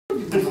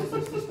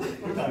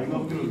Tak, no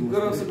w grudniu.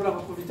 Gorące brawa,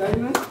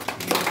 powitajmy.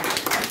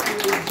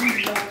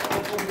 Dziś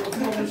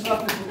na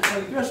szlakiem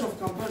podróżach pieszo, w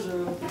kamperze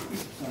i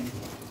z psami.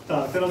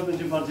 Tak, teraz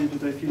będzie bardziej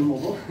tutaj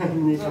filmowo,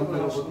 mniej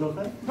kamperowo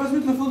trochę. Bez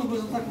mikrofonu, bo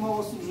jest tak mało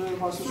osób, że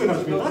was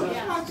Słychać mnie, tak?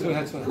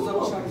 Słychać.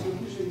 Zapraszam się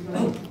bliżej.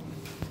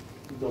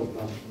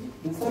 Dobra.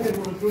 Więc tak jak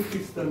może krótki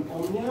wstęp o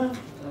mnie.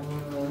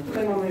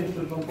 Tutaj mamy jeszcze,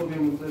 że wam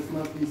powiem, to jest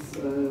napis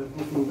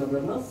w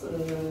Tabernas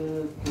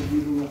w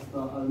pobliżu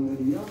miasta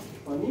Almeria w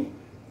Hiszpanii.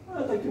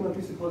 Ale takie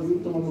napisy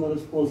Hollywood to mamy nawet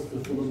w Polsce,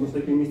 podobno w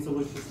takiej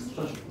miejscowości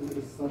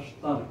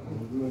Szlak.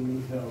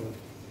 Byłem Reales.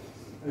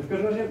 W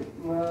każdym razie,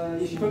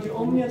 jeśli chodzi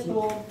o mnie,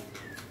 to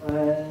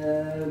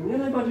mnie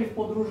najbardziej w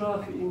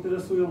podróżach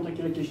interesują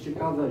takie jakieś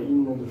ciekawe,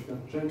 inne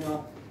doświadczenia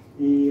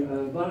i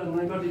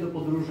najbardziej do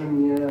podróży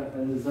mnie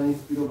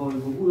zainspirowały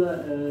w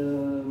ogóle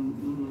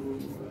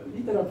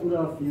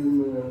literatura,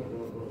 filmy,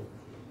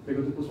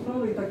 tego typu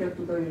sprawy i tak jak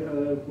tutaj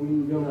mój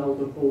ulubiony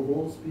autor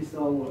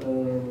pisał,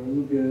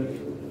 lubię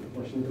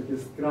właśnie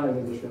takie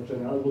skrajne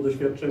doświadczenia, albo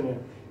doświadczenie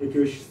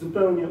jakiegoś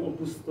zupełnie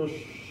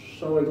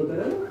opustoszałego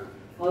terenu,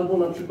 albo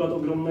na przykład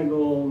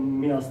ogromnego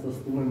miasta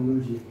z tłumem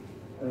ludzi.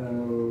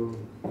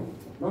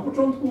 Na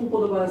początku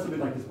podobałem sobie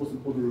taki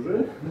sposób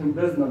podróży,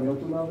 bez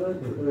namiotu nawet,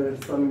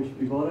 z samym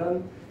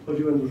śpiworem.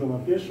 Chodziłem dużo na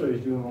pieszo,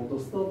 jeździłem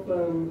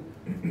autostopem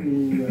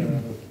i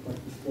w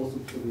taki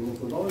sposób sobie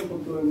nocowałem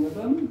pod gołym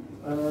niebem.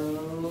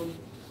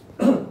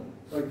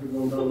 Tak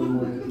wyglądały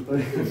moje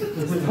tutaj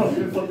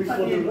sprawy po tych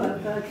podróżach.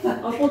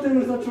 A potem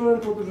już zacząłem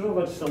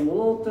podróżować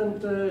samolotem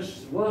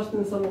też,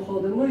 własnym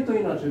samochodem, no i to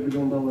inaczej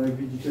wyglądało, jak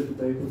widzicie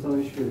tutaj po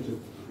całym świecie.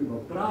 Chyba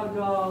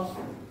Praga,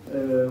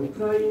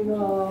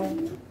 Ukraina,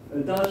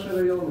 dalsze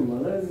rejony,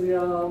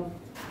 Malezja,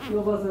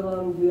 Nowa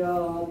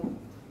Zelandia,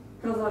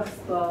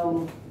 Kazachstan,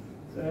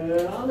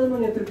 ale no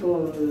nie tylko,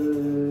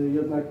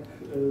 jednak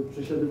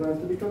przesiadywałem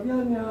wtedy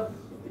kawiarniach,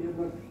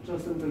 jednak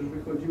czasem też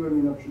wychodziłem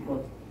i na przykład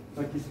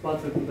taki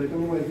spacer tutaj, to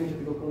nie moje zdjęcie,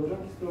 tylko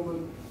koleżanki z którą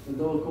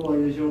dookoła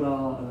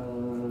jeziora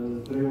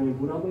w rejonie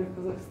Burawy w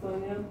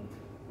Kazachstanie.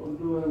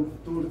 Byłem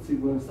w Turcji,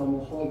 byłem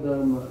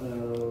samochodem,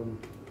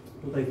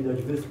 tutaj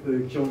widać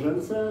wyspy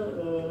książęce.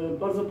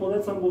 Bardzo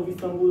polecam, bo w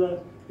Istambule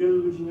wielu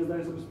ludzi nie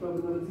zdaje sobie sprawy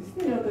nawet z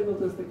istnienia tego,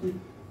 to jest taki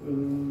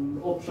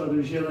obszar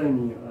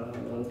zieleni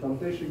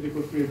tamtejszy, gdzie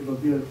kosztuje chyba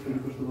bilet, który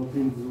kosztował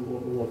 5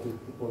 zł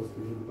po polsku,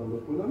 żeby tam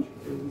dopłynąć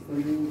z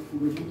Istambulu w pół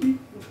godzinki.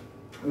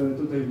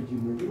 Tutaj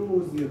widzimy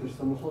Gruzję, też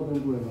samochodem,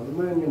 byłem w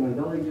Armenii,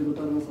 najdalej gdzie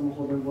dotarłem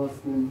samochodem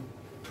własnym.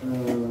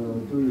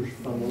 Tu już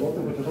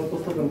samolotem, chociaż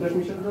autostopem też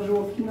mi się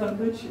zdarzyło w Chinach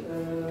być.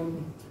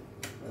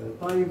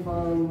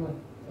 Tajwan,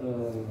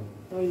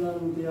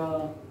 Tajlandia,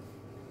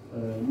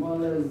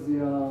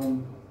 Malezja,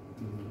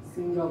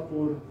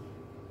 Singapur,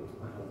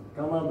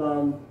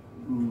 Kanada,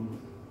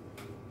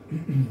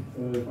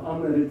 w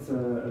Ameryce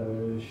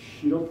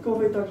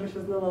Środkowej także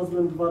się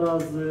znalazłem 2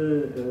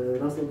 razy,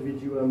 raz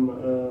odwiedziłem,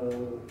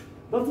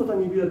 bardzo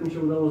tani bilet mi się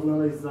udało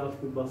znaleźć za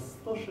chyba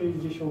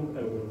 160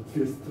 euro,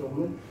 2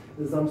 strony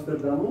z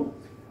Amsterdamu.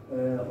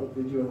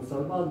 Odwiedziłem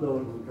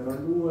Salwador,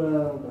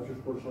 Nikaraguę, znaczy już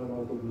poruszałem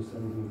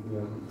autobusem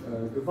głównie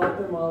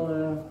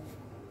Gwatemalę.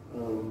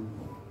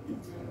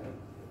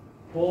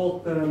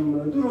 Potem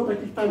dużo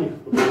takich tanich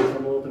podróży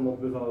samolotem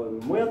odbywałem.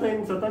 Moja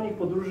tajemnica tanich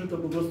podróży to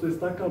po prostu jest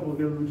taka, bo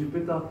wielu ludzi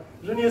pyta,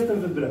 że nie jestem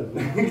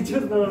wybredny. Gdzie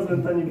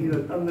znalazłem tani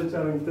bilet? Tam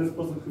leciałem i w ten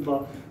sposób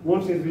chyba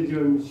łącznie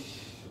zwiedziłem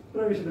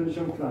prawie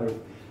 70 krajów.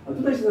 A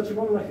tutaj się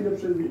zatrzymałem na chwilę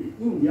przy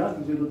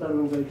Indiach, gdzie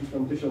dotarłem za jakieś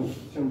tam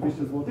 1000-1200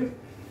 zł.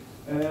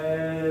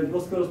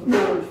 Bo skoro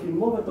studiowałem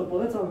filmowe, to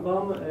polecam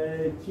Wam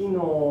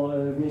kino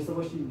w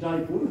miejscowości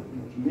Jaipur,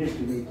 w mieście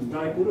wielkim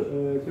Jaipur,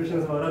 które się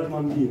nazywa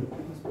Rajmandir.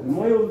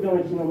 Moje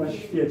ulubione kino na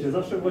świecie.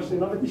 Zawsze właśnie,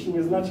 nawet jeśli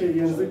nie znacie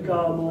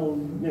języka, no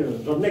nie wiem,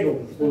 żadnego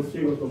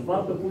polskiego, to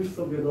warto pójść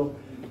sobie do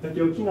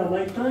takiego kina.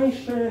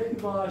 Najtańsze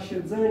chyba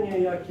siedzenie,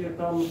 jakie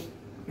tam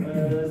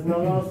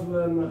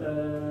znalazłem,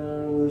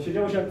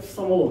 siedziało się jak w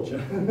samolocie.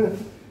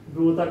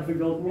 Było tak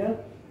wygodnie.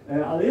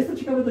 Ale jest to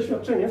ciekawe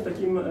doświadczenie w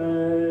takim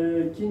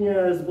kinie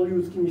z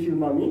bollywoodzkimi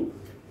filmami,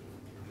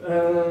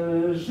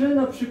 że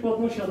na przykład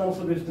no, siadam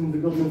sobie w tym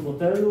wygodnym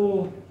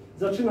fotelu,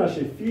 zaczyna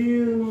się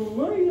film,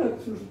 no i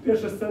jak już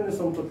pierwsze sceny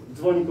są, to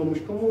dzwoni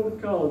komuś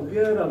komórka,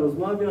 odbiera,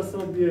 rozmawia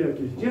sobie,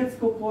 jakieś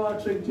dziecko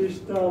płacze gdzieś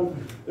tam,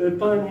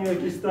 panie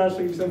jakieś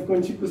starsze gdzieś tam w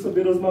kąciku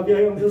sobie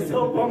rozmawiają ze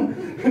sobą,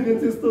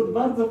 więc jest to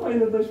bardzo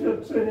fajne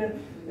doświadczenie,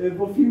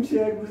 bo film się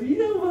jakby, i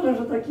ja uważam,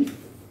 że taki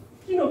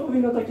kino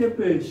powinno takie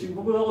być, w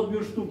ogóle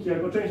odbiór sztuki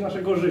jako część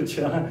naszego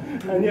życia,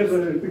 a nie,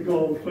 że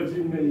tylko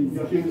wchodzimy i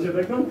gapimy się w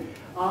ekran.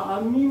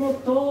 A mimo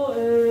to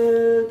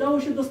dało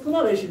się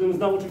doskonale, jeśli bym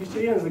znał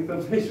oczywiście język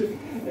tamtejszy,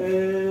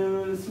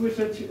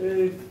 słyszeć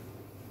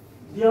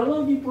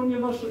dialogi,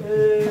 ponieważ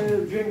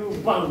dźwięk był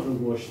bardzo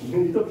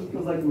głośny i to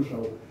wszystko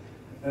zagłuszał.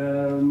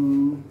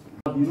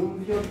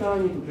 W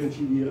Jordanii, tu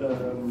kręcili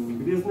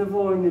Gwiezdne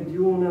Wojny,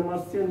 Dune,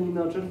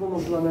 Marsjanina, Czerwoną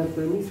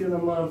Planetę, misję na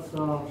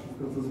Marsa,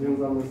 wszystko co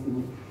związane z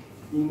tymi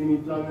innymi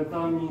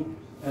planetami.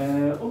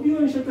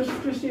 Obiłem się też w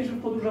wcześniejszych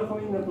podróżach o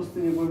inne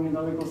pustynie, byłem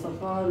niedaleko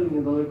Sahary,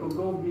 niedaleko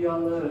Gobi,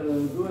 ale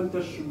byłem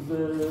też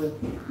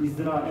w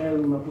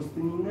Izraelu na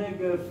pustyni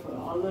Negev,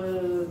 ale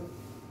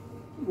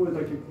były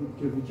takie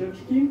krótkie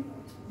wycieczki.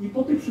 I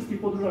po tych wszystkich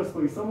podróżach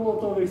swoich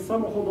samolotowych,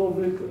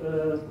 samochodowych,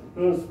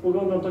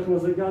 spoglądam tak na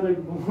zegarek,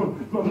 bo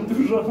mam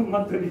dużo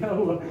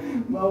materiału,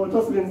 mało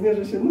czasu, więc nie,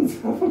 że się nudzę,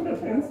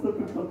 opowiadając to,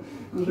 tylko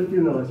muszę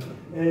pilnować.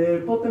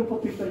 Potem po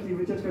tych takich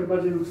wycieczkach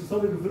bardziej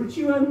luksusowych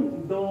wróciłem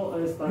do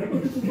starego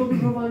typu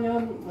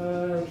podróżowania,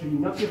 czyli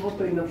na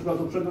piechotę i na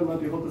przykład odszedłem na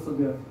piechotę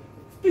sobie,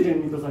 w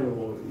tydzień mi to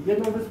zajęło.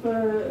 Jedną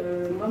wyspę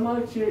na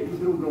Malcie i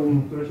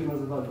drugą, która się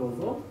nazywa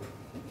Gozo.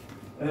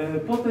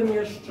 Potem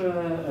jeszcze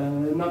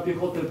na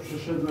piechotę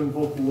przyszedłem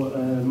wokół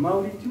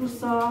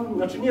Mauritiusa,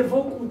 znaczy nie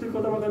wokół,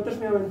 tylko tam też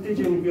miałem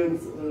tydzień,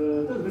 więc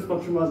to jest wyspa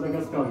przy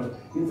Madagaskarze.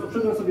 Więc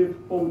obszedłem sobie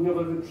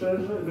południowe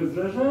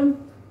wybrzeże.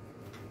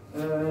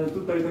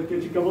 Tutaj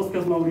taka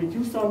ciekawostka z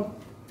Mauritiusa.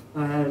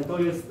 To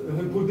jest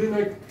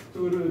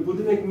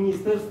budynek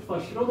Ministerstwa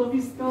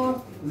Środowiska,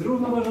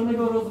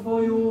 Zrównoważonego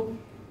Rozwoju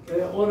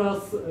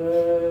oraz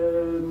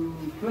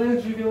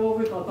klęsk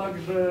żywiołowych, a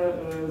także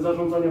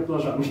zarządzania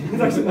plażami.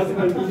 Tak się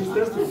nazywa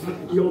ministerstwo.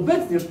 I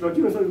obecnie,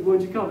 sprawdziłem sobie, było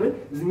ciekawy,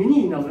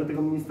 zmienili nazwę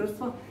tego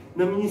ministerstwa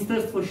na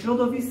Ministerstwo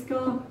Środowiska,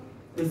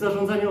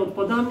 Zarządzania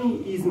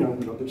Odpadami i Zmian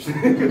Klimatycznych.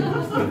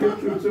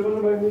 Czy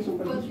może mają mniejszą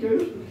tabliczkę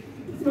już?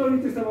 Z kolei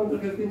tych mam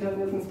trochę zdjęcia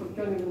na tym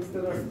spotkaniu, więc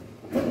teraz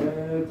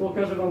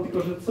pokażę wam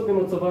tylko, że sobie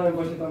nocowałem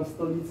właśnie tam w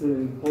stolicy,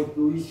 Port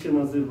Louis się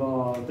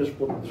nazywa, też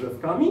pod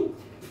drzewkami.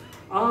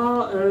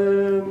 A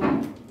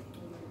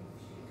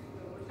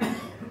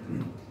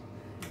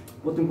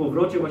po tym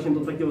powrocie właśnie do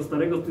takiego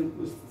starego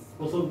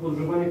sposobu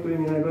podróżowania, który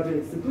mnie najbardziej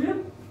ekscytuje,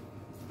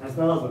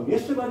 znalazłem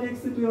jeszcze bardziej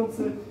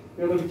ekscytujący,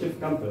 mianowicie w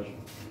kamperze.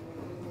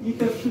 I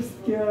te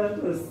wszystkie,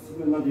 to jest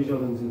nad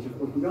jeziorem zdjęcie w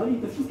Portugalii,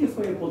 te wszystkie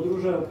swoje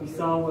podróże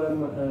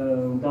opisałem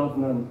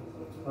dawno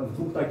w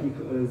dwóch takich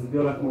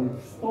zbiorach moich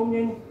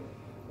wspomnień.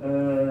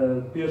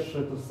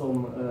 Pierwsze to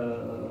są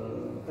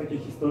takie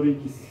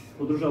historyjki z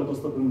podróży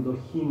autostopem do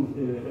Chin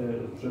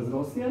przez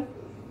Rosję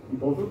i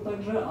powrót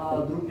także,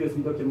 a drugie z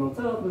widokiem na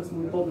ocean, to jest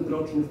mój pobyt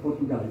roczny w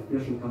Portugalii w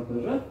pierwszym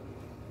kamperze.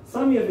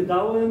 Sam je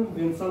wydałem,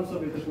 więc sam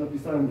sobie też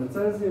napisałem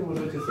recenzję,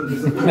 możecie sobie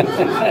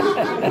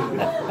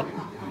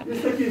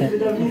Jest takie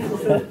wydawnictwo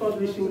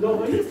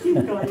self-publishingowe, jest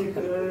kilka ich,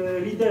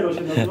 Lidero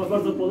się nazywa,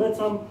 bardzo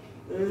polecam.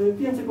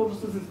 Więcej po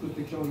prostu zysku z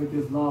tych książek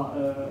jest dla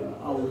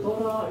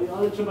autora,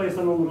 ale trzeba je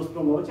samemu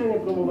rozpromować. Ja nie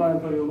promowałem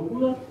prawie w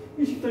ogóle.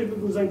 Jeśli ktoś by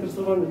był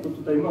zainteresowany, to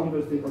tutaj mam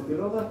wersje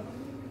papierowe,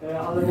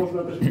 ale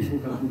można też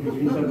e-booka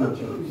w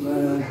internecie.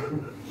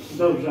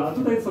 Dobrze, a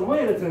tutaj są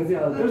moje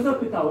recenzje, ale też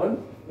zapytałem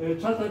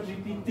czata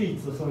GPT,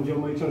 co sądzi o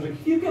mojej książce.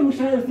 Chwilkę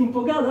musiałem z nim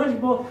pogadać,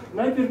 bo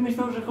najpierw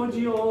myślał, że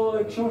chodzi o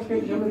książkę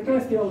jakiejś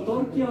amerykańskiej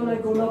autorki, ale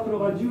jak go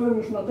naprowadziłem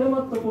już na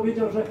temat, to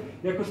powiedział, że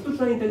jako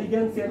sztuczna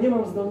inteligencja nie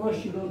mam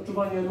zdolności do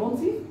odczuwania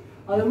emocji,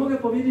 ale mogę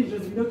powiedzieć, że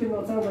z widokiem na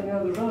ocean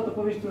Daniela Drużana to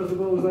powieść, która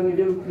zdobyła uznanie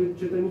wielu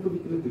czytelników i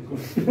krytyków.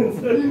 Więc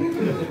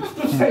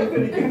sztuczna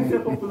inteligencja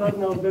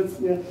popularna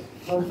obecnie,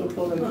 mam to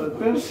polecę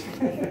też.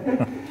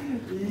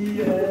 I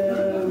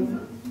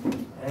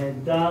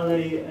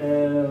dalej,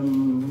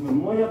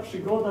 moja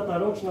przygoda ta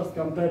roczna z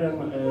kamperem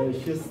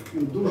się z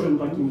dużym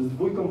takim, z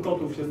dwójką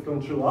kotów się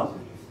skończyła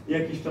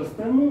jakiś czas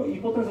temu i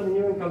potem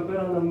zamieniłem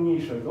kampera na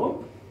mniejszego.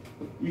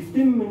 I w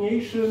tym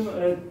mniejszym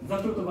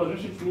zaczął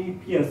towarzyszyć mi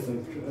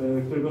piesek,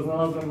 którego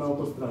znalazłem na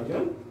autostradzie.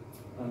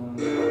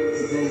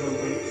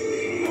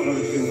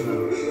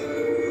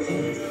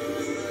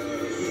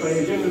 Tutaj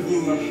jedziemy z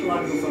nim na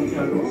szlak do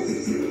Santiago.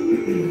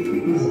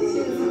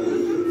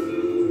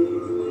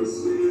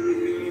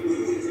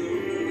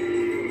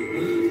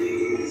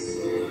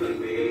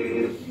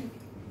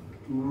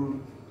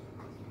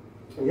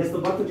 Jest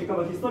to bardzo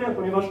ciekawa historia,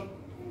 ponieważ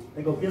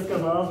tego pieska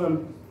znalazłem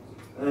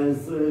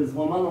z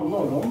złamaną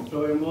nogą,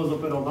 trzeba ją było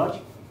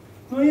zoperować.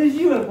 No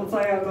jeździłem po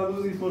całej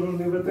Andaluzji po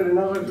różnych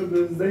weterynarzach,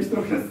 żeby zejść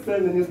trochę z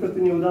ceny.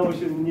 Niestety nie udało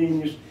się mniej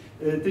niż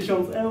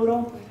 1000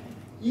 euro.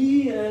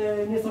 I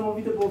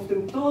niesamowite było w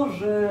tym to,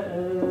 że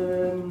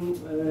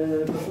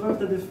pracowałem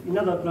wtedy i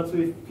nadal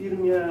pracuję w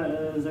firmie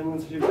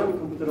zajmującej się grami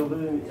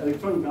komputerowymi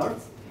Electronic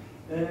Arts.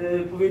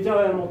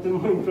 Powiedziałem o tym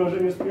moim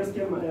krążeniu z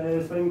pieskiem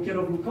swoim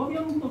kierownikowi.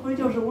 On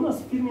powiedział, że u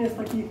nas w firmie jest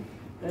taki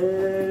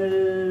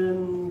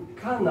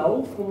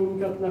kanał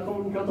na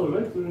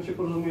komunikatorze, w którym się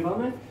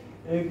porozumiewamy,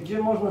 gdzie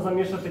można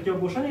zamieszczać takie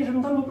ogłoszenie,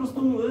 żebym tam po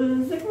prostu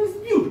jakąś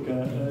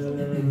zbiórkę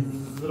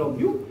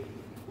zrobił.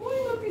 No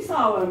i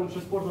napisałem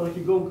przez portal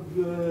taki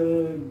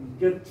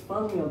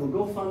GetFundMe albo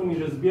GoFundMe,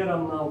 że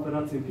zbieram na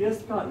operację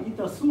pieska i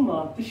ta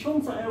suma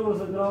 1000 euro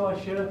zebrała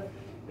się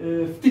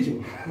w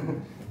tydzień.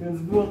 Więc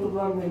było to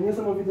dla mnie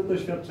niesamowite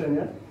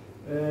doświadczenie.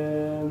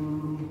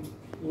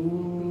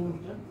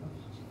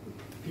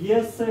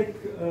 Piesek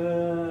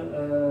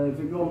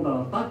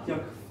wygląda tak, jak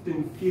w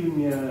tym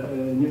filmie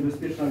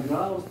Niebezpieczna gra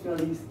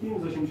australijskim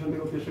z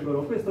 1981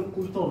 roku. Jest to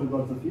kultowy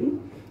bardzo film.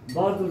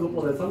 Bardzo go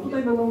polecam.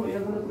 Tutaj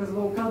będę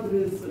pokazywał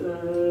kadry z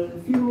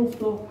filmów,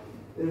 to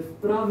W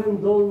prawym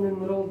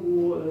dolnym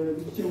rogu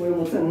widzicie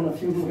moją ocenę na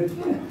Filmowym.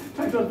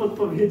 Także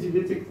podpowiedzi,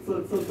 wiecie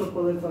co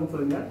polecam,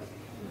 co nie.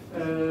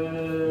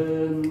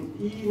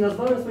 I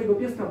nazwałem swojego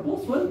pieska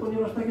Bosłem,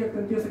 ponieważ tak jak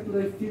ten piesek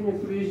tutaj w filmie,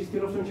 który jeździ z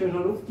kierowcą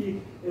ciężarówki,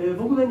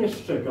 w ogóle nie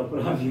szczeka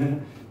prawie,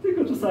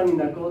 tylko czasami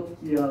na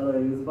kotki,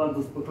 ale jest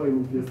bardzo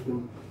spokojnym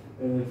pieskiem,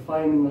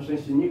 fajnym, na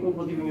szczęście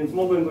niekłopotliwym, więc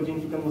mogłem go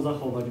dzięki temu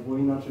zachować, bo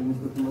inaczej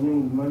niestety nie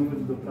mógłbym ani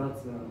chodzić do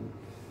pracy,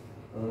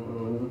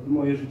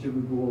 moje życie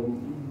by było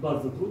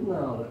bardzo trudne,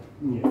 ale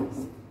nie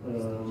jest.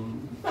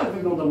 Tak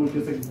wygląda mój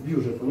piesek w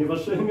biurze,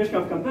 ponieważ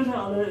mieszkam w kamperze,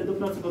 ale do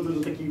pracy chodzę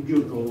do takich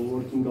biur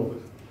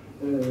coworkingowych,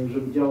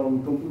 żeby działał mi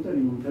komputer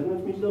i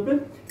internet mieć dobry,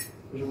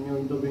 żeby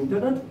miał dobry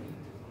internet.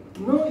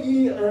 No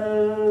i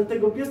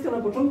tego pieska na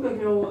początku,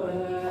 jak miał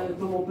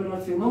tą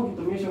operację nogi,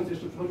 to miesiąc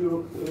jeszcze przechodził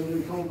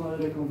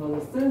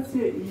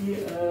rekonwalescencję i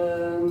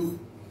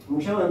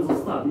musiałem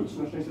zostawić.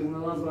 Na szczęście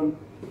znalazłem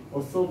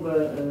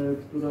osobę,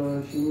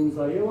 która się nim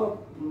zajęła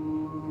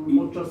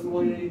podczas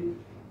mojej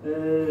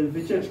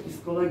wycieczki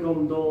z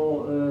kolegą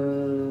do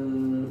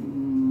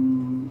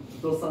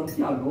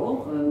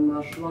Santiago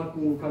na szlaku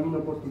Camino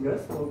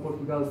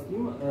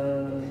portugalskim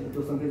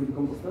do Santiago de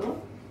Compostela.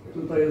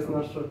 Tutaj jest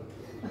nasz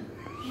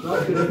szlak,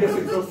 który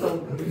piesek został.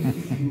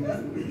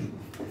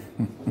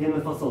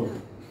 Jemy fasolę.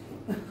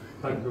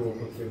 Tak było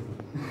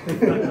potwierdzone.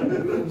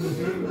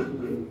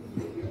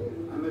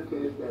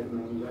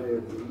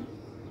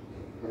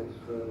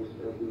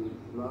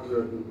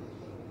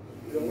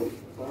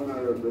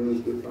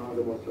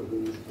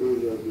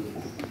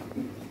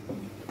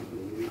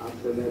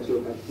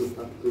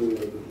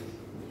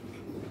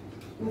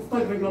 Więc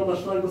tak wygląda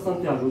szlak do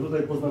Santiago.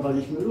 Tutaj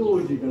poznawaliśmy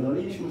ludzi,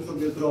 gadaliśmy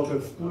sobie trochę,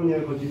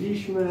 wspólnie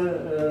chodziliśmy,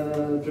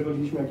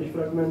 przechodziliśmy jakieś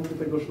fragmenty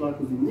tego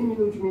szlaku z innymi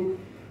ludźmi,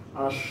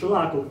 a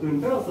szlak, o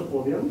którym teraz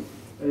opowiem,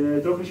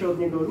 trochę się od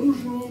niego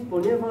różni,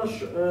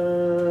 ponieważ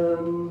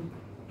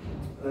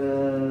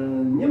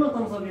nie ma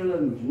tam za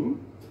wiele ludzi,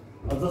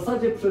 a w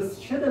zasadzie przez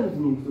 7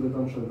 dni, które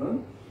tam szedłem,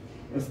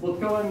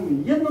 spotkałem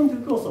jedną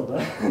tylko osobę,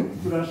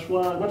 która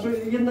szła, znaczy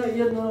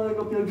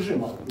jednego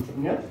pielgrzyma,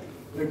 nie?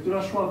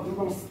 Która szła w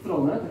drugą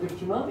stronę, ta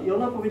dziewczyna, i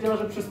ona powiedziała,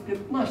 że przez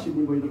 15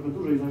 dni, bo jej trochę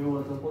dłużej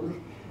zajęła ta podróż,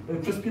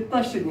 przez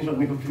 15 dni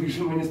żadnego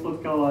pielgrzyma nie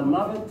spotkała,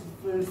 nawet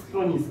w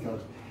schroniskach.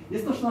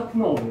 Jest to szlak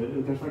nowy,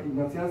 ten szlak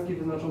ignacjański,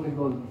 wyznaczony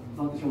chyba w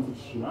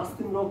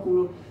 2013 roku,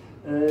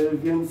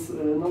 więc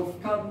no,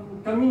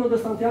 w Camino de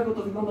Santiago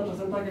to wygląda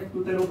czasem tak, jak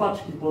tu te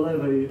robaczki po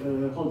lewej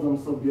chodzą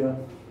sobie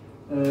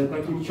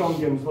takim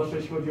ciągiem, zwłaszcza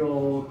jeśli chodzi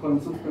o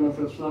końcówkę na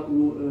przykład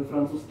szlaku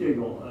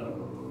francuskiego.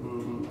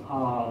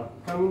 A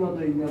Camino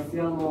de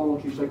Ignaciano,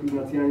 czyli szlak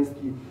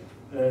ignacjański,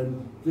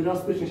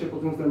 drastycznie się pod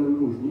tym względem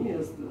różni.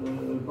 Jest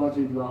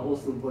bardziej dla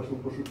osób właśnie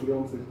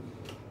poszukujących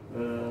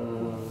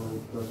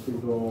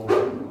takiego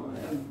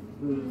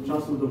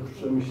czasu do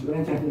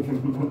przemyślenia, nie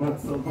wiem,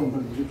 nad sobą,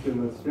 nad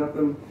życiem, nad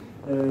światem,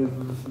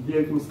 w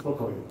wielkim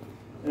spokoju.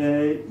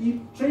 I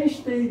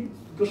część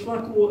tego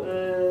szlaku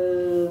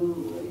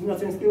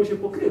ignacjańskiego się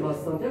pokrywa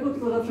z Santiago,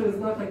 tylko zawsze jest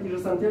znak taki, że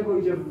Santiago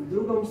idzie w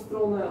drugą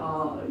stronę,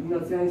 a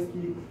ignacjański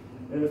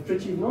w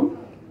przeciwną.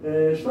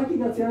 Szlak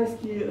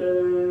ignacjański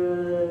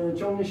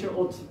ciągnie się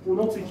od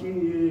północy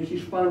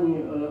Hiszpanii,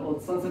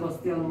 od San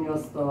Sebastian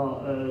miasta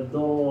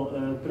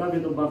prawie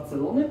do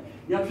Barcelony.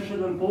 Ja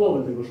przeszedłem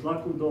połowę tego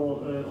szlaku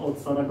od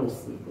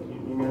Saragossy,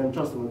 bo nie miałem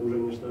czasu na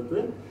dłużej niestety.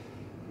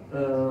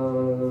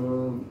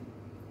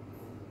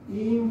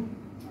 I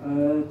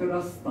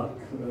teraz tak,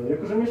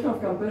 jako że mieszkam w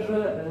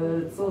kamperze,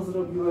 co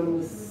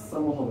zrobiłem z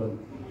samochodem?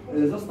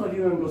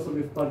 Zostawiłem go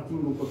sobie w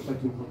parkingu pod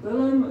takim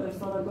hotelem w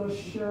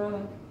Saragossie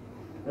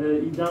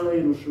i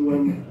dalej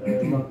ruszyłem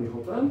na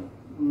piechotę.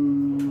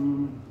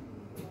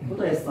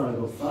 Tutaj jest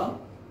Saragossa,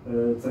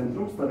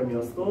 centrum, stare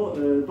miasto.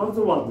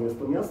 Bardzo ładne jest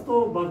to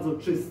miasto, bardzo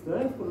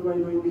czyste w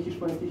porównaniu do innych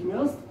hiszpańskich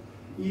miast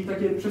i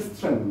takie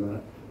przestrzenne.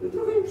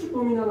 Trochę mi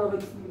przypomina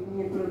nawet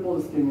niektóre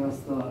polskie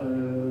miasta.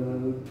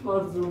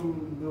 Bardzo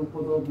był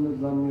podobny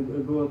dla mnie,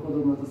 była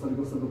podobna ta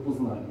Saragossa do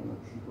Poznania, na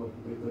przykład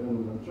tutaj tereny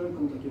nad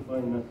rzeką, takie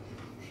fajne,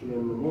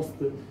 przyjemne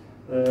mosty.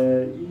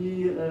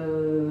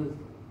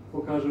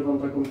 Pokażę Wam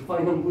taką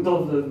fajną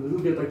budowlę.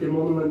 Lubię takie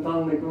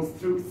monumentalne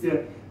konstrukcje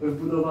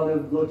wbudowane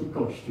w bloki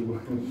kościół.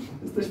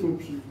 Jesteśmy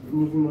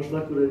mówimy o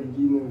szlaku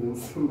religijnym,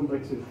 więc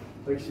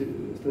tak się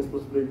w ten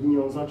sposób religijnie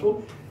zaczął.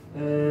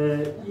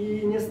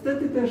 I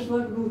niestety ten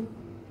szlak był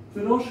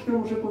troszkę,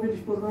 muszę powiedzieć,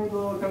 w porównaniu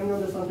do Camino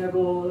de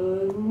Santiago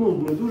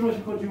nudny. Dużo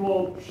się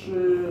chodziło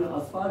przy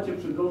asfalcie,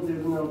 przy drodze,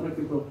 jedyne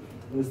atrakcje to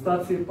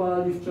stacje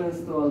paliw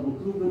często albo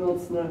kluby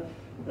nocne.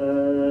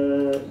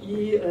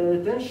 I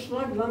ten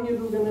szlak dla mnie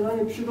był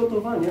generalnie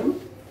przygotowaniem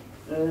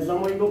dla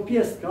mojego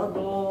pieska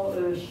do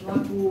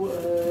szlaku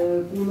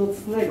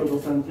północnego do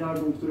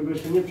Santiago, którego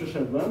jeszcze nie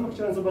przeszedłem.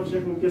 Chciałem zobaczyć,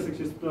 jak mój piesek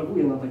się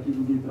sprawuje na takiej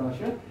długiej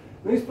trasie.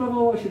 No i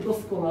sprawowało się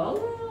doskonale,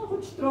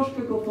 choć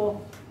troszkę go to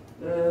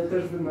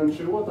też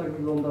wymęczyło. Tak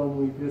wyglądał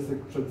mój piesek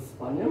przed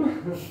spaniem.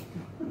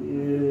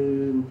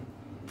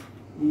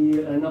 I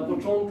na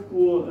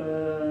początku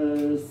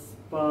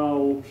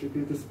spał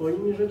przykryty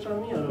swoimi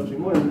rzeczami, a raczej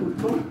moją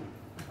kurtką,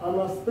 a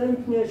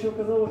następnie się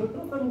okazało, że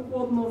trochę mu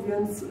chłodno,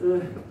 więc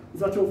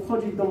zaczął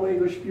wchodzić do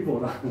mojego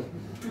śpiwora.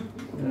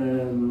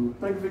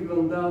 Tak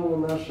wyglądało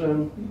nasze...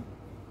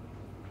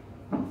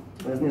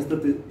 To jest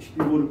niestety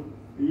śpiwór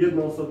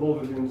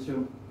jednoosobowy, więc się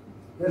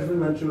też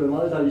wymęczyłem,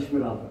 ale daliśmy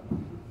radę.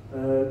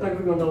 Tak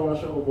wyglądało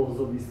nasze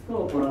obozowisko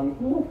o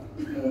poranku.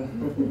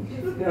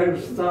 Jak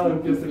już całym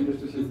piesem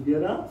jeszcze się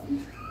zbiera.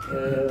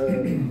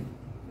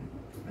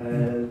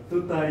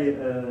 Tutaj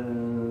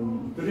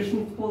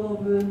prysznic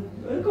polowy.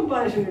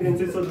 Kąpałem się mniej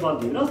więcej co 2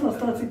 dni. Raz na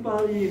stacji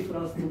paliw,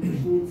 raz w tym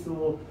prysznicu,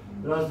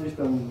 raz gdzieś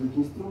tam w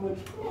jakimś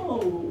strumyczku. No,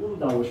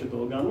 udało się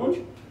to ogarnąć.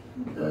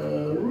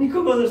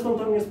 Nikogo zresztą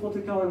tam nie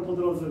spotykałem po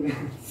drodze,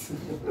 więc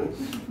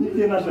nikt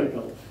nie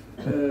narzekał.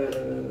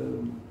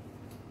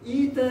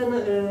 I ten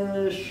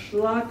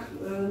szlak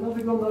no,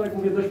 wyglądał, jak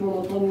mówię, dość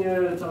monotonnie,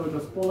 cały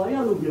czas pola.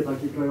 Ja lubię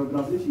takie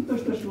krajobrazy. Jeśli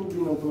ktoś też lubi,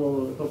 no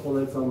to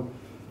polecam.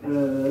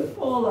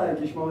 Pola,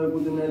 jakieś małe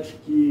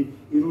budyneczki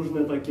i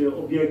różne takie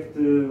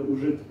obiekty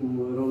użytku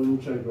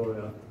rolniczego,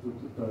 jak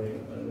tutaj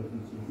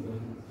widzimy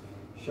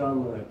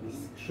siano, jakieś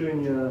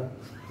skrzynie,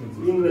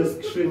 inne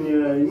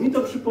skrzynie. I mi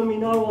to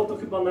przypominało, to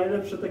chyba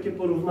najlepsze takie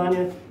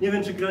porównanie. Nie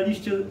wiem, czy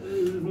graliście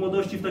w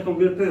młodości w taką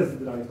grę Test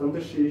Drive. Tam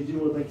też się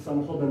jeździło takim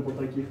samochodem po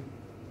takich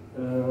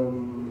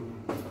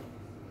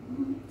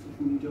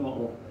coś mi działa,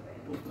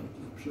 po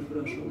takich,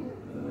 przepraszam,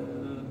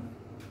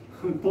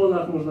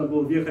 polach można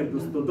było wjechać do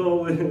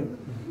stodoły.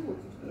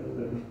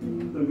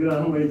 To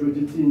gra mojego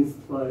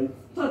dzieciństwa. I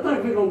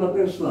tak wygląda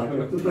ten szlak.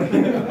 Jak tutaj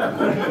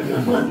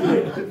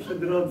przy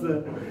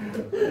drodze.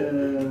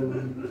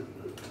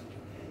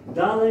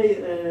 Dalej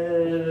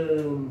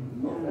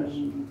no,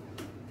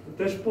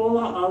 też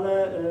pola,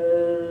 ale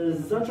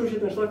zaczął się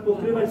ten szlak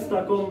pokrywać z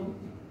taką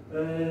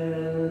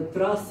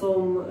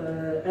trasą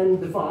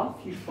N2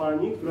 w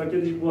Hiszpanii, która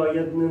kiedyś była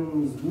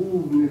jednym z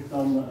głównych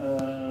tam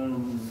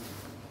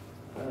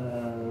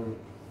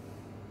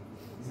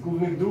z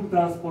głównych dróg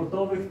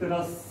transportowych.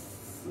 Teraz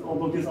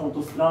obok jest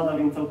autostrada,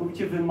 więc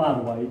całkowicie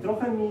wymarła i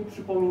trochę mi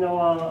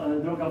przypominała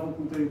droga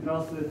wokół tej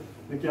trasy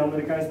takie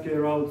amerykańskie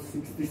Route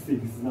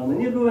 66 znane.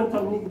 Nie byłem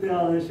tam nigdy,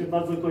 ale się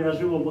bardzo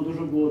kojarzyło, bo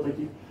dużo było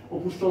takich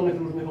opuszczonych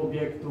różnych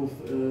obiektów,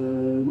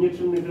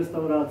 nieczynnych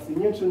restauracji,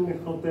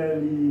 nieczynnych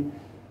hoteli,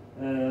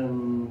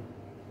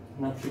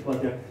 na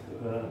przykład jak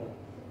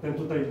ten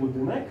tutaj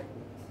budynek.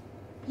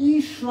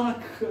 I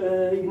szlak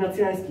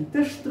ignacjański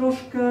też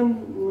troszkę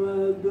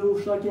był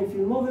szlakiem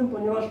filmowym,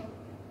 ponieważ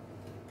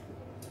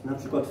na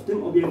przykład w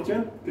tym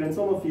obiekcie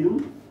kręcono film,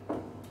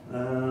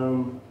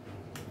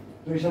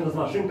 który się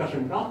nazywa Szynka.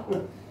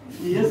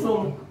 I jest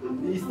on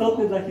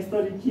istotny dla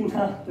historii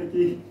kina,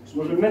 takiej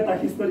może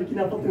metahistorii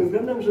kina pod tym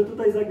względem, że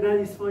tutaj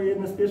zagrali swoje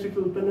jedne z pierwszych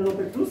lub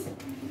Penelope Cruz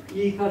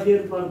i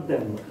Javier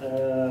Bardem.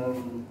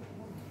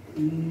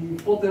 I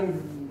potem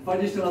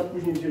 20 lat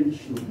później wzięli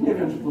ślub. Nie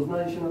wiem, czy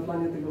poznali się na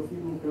planie tego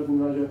filmu, w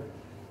każdym razie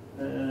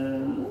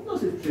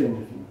dosyć przyjemny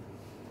film.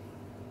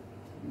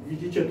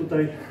 Widzicie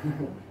tutaj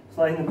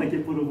fajne takie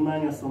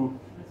porównania są.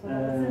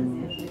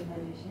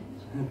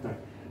 Tak.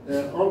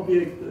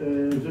 Obiekt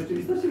w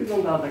rzeczywistości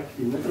wygląda tak w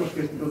filmie,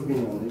 troszkę jest tylko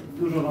zmieniony.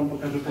 Dużo wam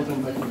pokażę potem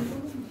takich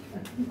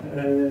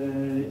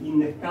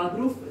innych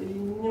kadrów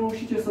i nie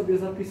musicie sobie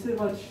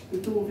zapisywać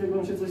tytułów, jak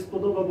wam się coś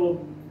spodoba, bo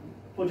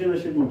podzielę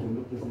się linkiem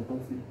do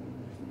prezentacji,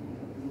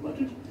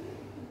 zobaczyć.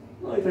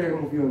 No i tak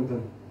jak mówiłem, te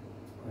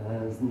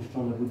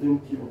zniszczone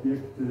budynki,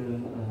 obiekty,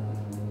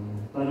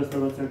 ta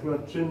restauracja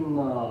akurat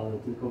czynna, ale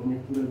tylko w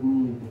niektóre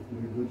dni, w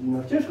niektórych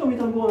godzinach. Ciężko mi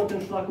tam było na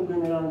tym szlaku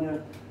generalnie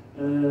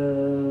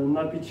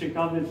napić się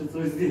kawy czy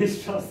coś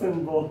zjeść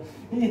czasem, bo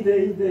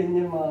idę i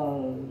nie ma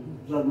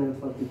żadnej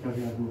otwartej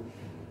kawiarni.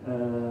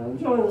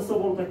 Wziąłem ze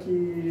sobą taki,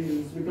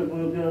 zwykle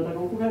robię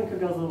taką kuchenkę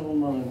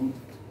gazową, ale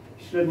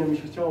średnio mi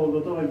się chciało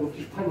gotować, bo w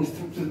Hiszpanii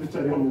jestem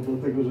przyzwyczajony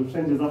do tego, że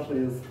wszędzie zawsze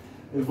jest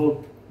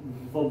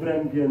w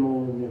obrębie, no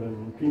nie wiem,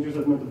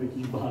 500 metrów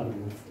jakiś bar,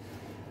 więc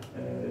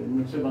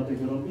nie trzeba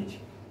tego robić.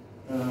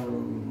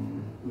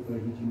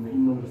 Tutaj widzimy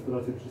inną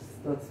restaurację przy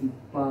stacji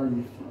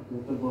paliw,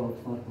 to była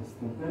otwarta z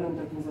kamperem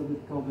takim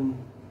zabytkowym,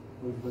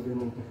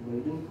 Volkswagenem to chyba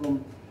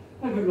jedynką.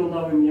 Tak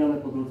wyglądały mijane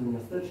po drodze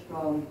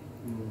miasteczka.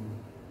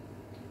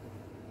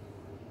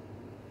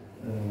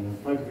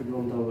 Tak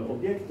wyglądały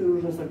obiekty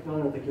różne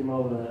sakralne, takie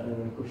małe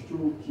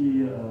kościółki,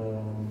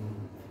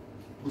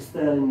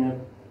 pustelnie.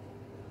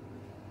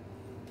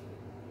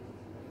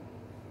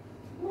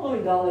 No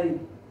i dalej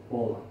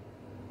pola.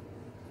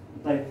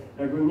 Tutaj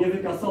jakbym nie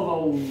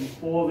wykasował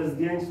połowy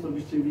zdjęć, to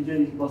byście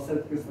widzieli chyba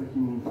setkę z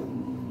takim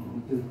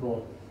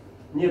tylko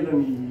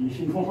niebem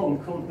i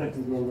łąką, tak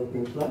wygląda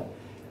ten szlak.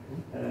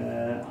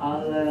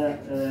 Ale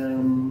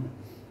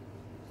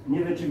nie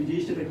wiem, czy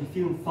widzieliście taki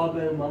film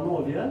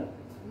Fabelmanowie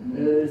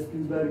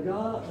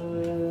Spielberga,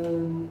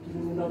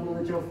 który niedawno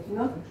leciał w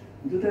kinach.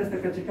 I tutaj jest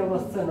taka ciekawa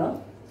scena,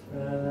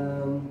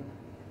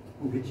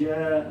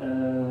 gdzie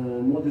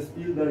młody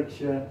Spielberg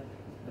się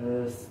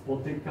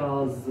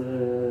spotyka z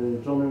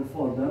Johnem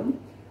Fordem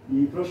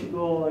i prosi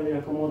go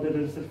jako młody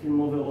reżyser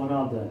filmowy o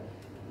radę.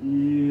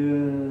 I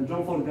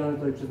John Ford grany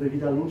tutaj przez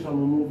Davida Lyncha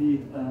mu mówi,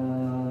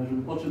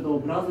 żeby podszedł do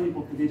obrazu i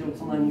powiedział,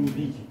 co na nim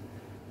widzi.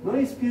 No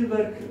i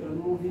Spielberg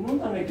mówi, no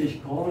tam jakieś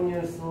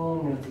konie są,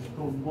 jakieś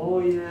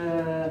kowboje.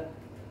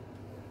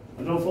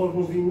 A John Ford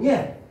mówi,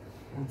 nie,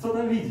 co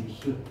tam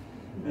widzisz?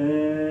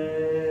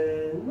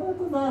 No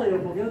to dalej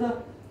opowiada,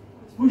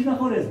 spójrz na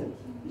horyzont.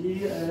 I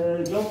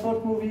John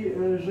Ford mówi,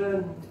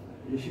 że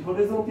jeśli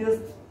horyzont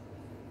jest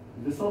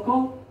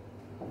wysoko,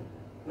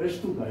 to jest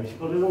sztuka. Jeśli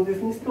horyzont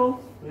jest nisko,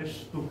 to jest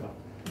sztuka.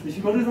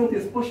 Jeśli horyzont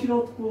jest po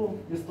środku,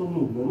 jest to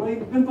nudne. No i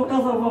bym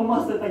pokazał wam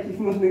masę takich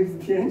nudnych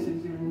zdjęć,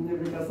 jeśli bym nie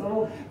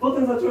wykasował.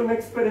 Potem zacząłem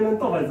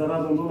eksperymentować za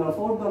radą Johna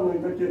Forda, no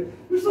i takie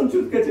już są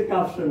ciutkę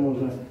ciekawsze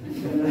może.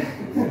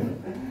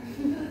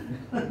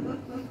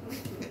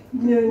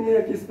 Nie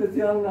jakieś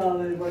specjalne,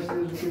 ale właśnie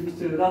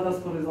rzeczywiście rada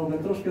z horyzontem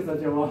troszkę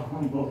zadziałała,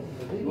 bo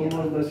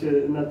można się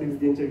na tych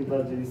zdjęciach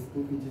bardziej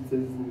skupić i coś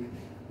z nich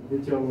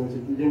wyciągnąć,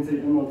 więcej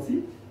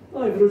emocji.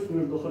 No i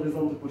wróćmy już do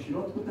horyzontu po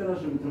środku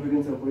teraz, żeby trochę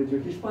więcej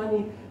opowiedzieć o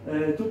Hiszpanii.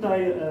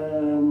 Tutaj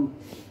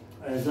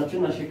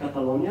zaczyna się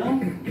Katalonia,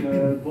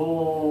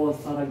 bo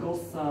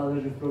Saragossa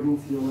leży w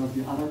prowincji o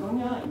nazwie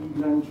Aragonia i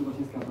graniczy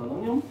właśnie z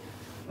Katalonią.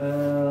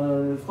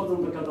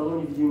 Wchodząc do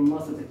Katalonii widzimy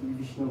masę takich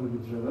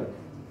wiśniowych drzewek.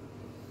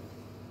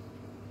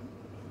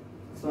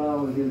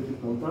 Całe wielkie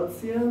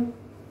plantacje.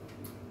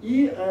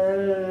 I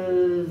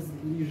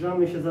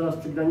zbliżamy się zaraz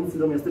przy granicy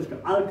do miasteczka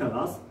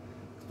Alcalá,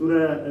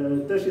 które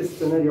też jest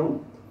scenerią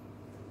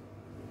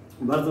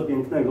bardzo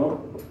pięknego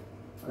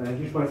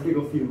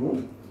hiszpańskiego filmu,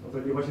 o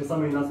takiej właśnie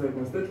samej nazwy jak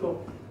miasteczko,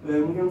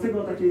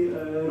 mówiącego o takiej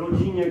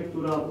rodzinie,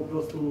 która po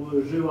prostu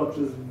żyła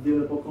przez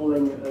wiele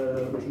pokoleń,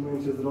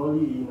 utrzymując się z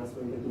roli i na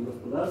swoim takim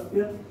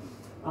gospodarstwie,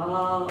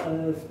 a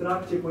w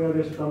trakcie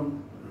pojawia się tam,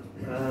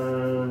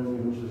 nie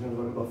wiem, czy się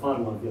nazywa chyba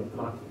farma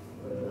wiatraków.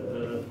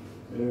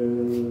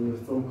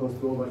 Chcą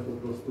konstruować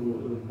po prostu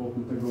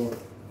wokół tego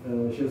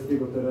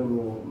sielskiego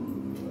terenu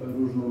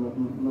różne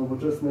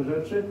nowoczesne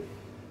rzeczy.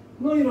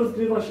 No i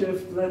rozgrywa się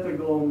w tle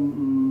tego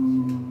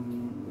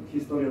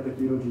historia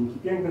takiej rodzinki.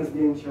 Piękne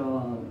zdjęcia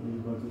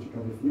i bardzo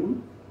ciekawy film.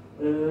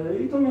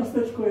 I to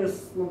miasteczko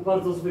jest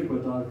bardzo zwykłe,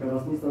 tak,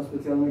 teraz nic tam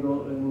specjalnego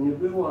nie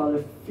było, ale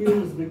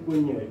film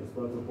zwykły nie jest,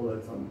 bardzo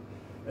polecam.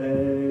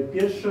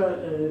 Pierwsze,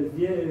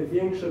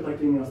 większe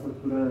takie miasto,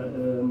 które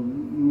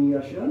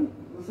mija się,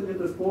 w zasadzie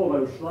to jest połowa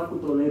już szlaku,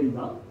 to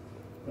Lerida.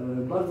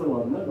 Bardzo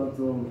ładne,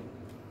 bardzo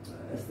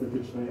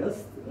estetyczne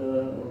jest,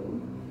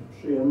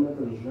 przyjemne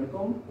też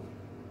rzeką.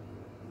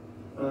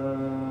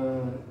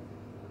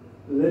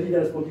 Lerida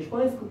jest po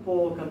hiszpańsku,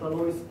 po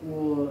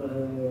katalońsku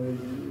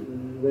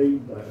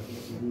Leida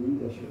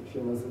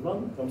się nazywa,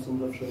 tam są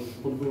zawsze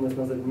podwójne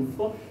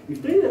nazewnictwo. I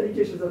w tej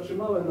Leridzie się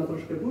zatrzymałem na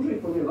troszkę dłużej,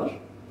 ponieważ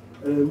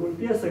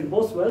mój piesek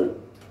Boswell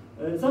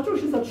zaczął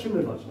się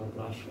zatrzymywać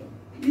na trasie.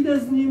 Idę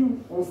z nim,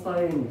 on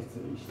staje, nie chce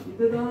iść.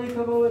 Idę dalej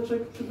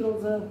kawałeczek przy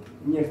drodze,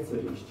 nie chce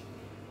iść.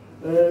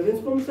 Więc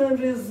pomyślałem,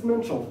 że jest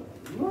zmęczony.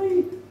 No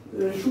i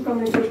szukam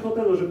jakiegoś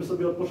hotelu, żeby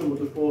sobie odpocząć, bo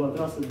to już połowa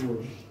trasy, było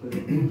już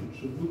 4 dni czy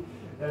 3 dni.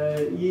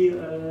 I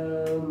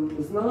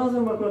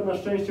znalazłem akurat na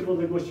szczęście w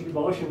odległości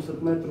chyba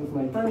 800 metrów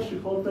najtańszy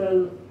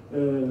hotel,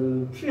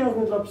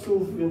 przyjazny dla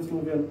psów, więc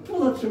mówię,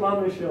 no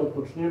zatrzymamy się,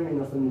 odpoczniemy i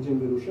następny dzień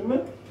wyruszymy.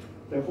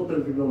 Ten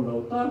hotel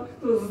wyglądał tak,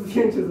 to jest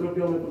zdjęcie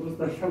zrobione po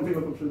postaciach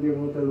tego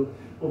poprzedniego hotelu,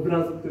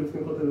 obrazu, który w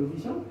tym hotelu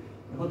wisiał.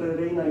 Hotel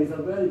Reina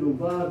Izabeli był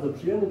bardzo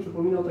przyjemny,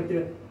 przypominał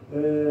takie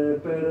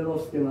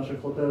PRL-owskie nasze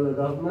hotele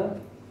dawne.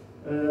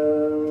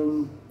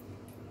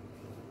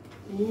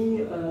 I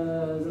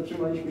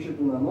zatrzymaliśmy się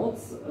tu na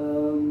noc,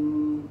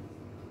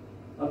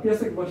 a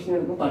piesek właśnie,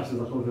 no tak się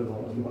zachowywał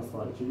na tym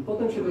asfalcie. I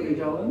potem się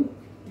dowiedziałem,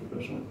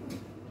 proszę,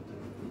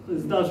 to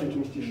jest z dalszej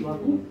części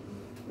szlaku,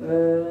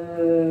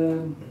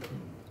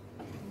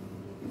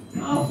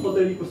 a w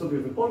hoteliku sobie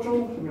wypoczął,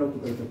 miał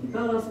tutaj taki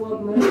taras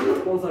ładny,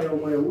 on zajął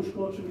moje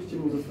łóżko, oczywiście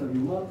mi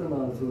zostawił matę, no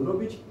ale co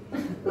zrobić.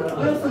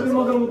 A ja sobie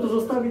mogę mu to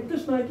zostawić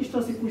też na jakiś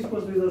czas i pójść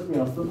pozwiedzać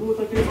miasto. Było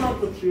takie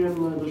bardzo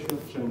przyjemne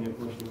doświadczenie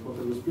właśnie w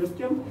hotelu z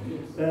pieskiem.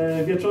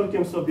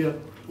 Wieczorkiem sobie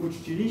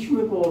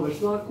uczciliśmy połowę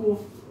szlaku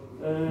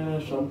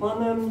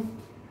szampanem,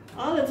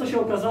 ale co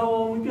się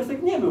okazało, mój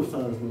piesek nie był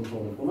wcale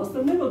zmęczony. Bo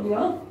następnego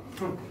dnia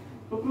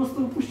po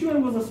prostu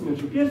puściłem go ze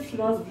smyczy. Pierwszy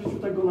raz w życiu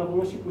tak go na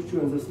wolności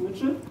puściłem ze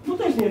smyczy. No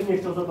też nie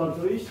chciał za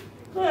bardzo iść.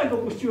 No jak go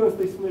puściłem z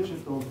tej smyczy,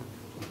 to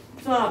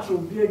zaczął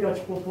biegać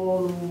po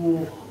polu,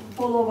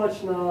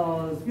 polować na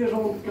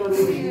zwierzątka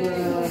różne,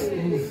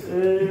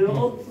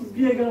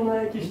 odbiegał na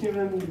jakieś, nie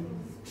wiem,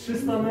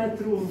 300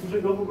 metrów,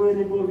 że go w ogóle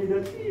nie było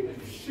widać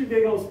i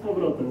przybiegał z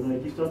powrotem za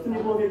jakiś czas. To nie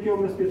było wielkiego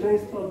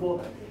bezpieczeństwa, bo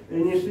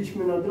nie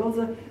szliśmy na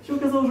drodze. Się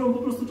okazało, że on po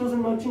prostu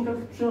czasem na odcinkach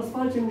przy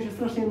asfalcie mu się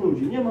strasznie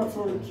nudzi. Nie ma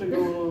czego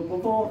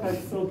powąchać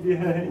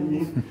sobie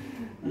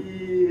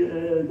i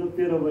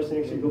dopiero właśnie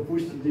jak się go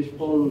puści gdzieś w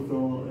polu,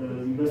 to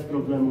bez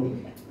problemu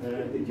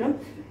idzie.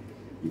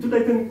 I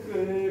tutaj ten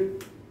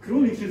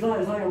królik czy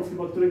zając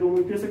chyba, którego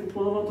mój piesek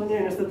upolował, to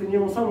nie, niestety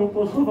nie on sam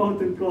upolował,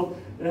 tylko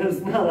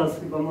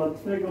znalazł chyba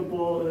martwego,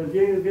 bo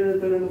wiele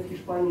terenów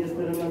Hiszpanii jest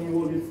terenami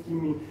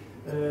łowieckimi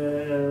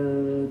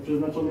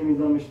przeznaczonymi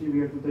dla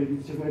myśliwych, jak tutaj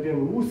widzicie,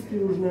 znajdujemy łuski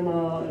różne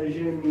na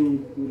ziemi,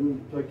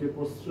 takie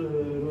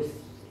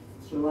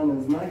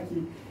rozstrzelane znaki.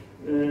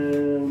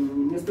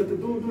 Niestety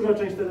duża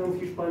część terenów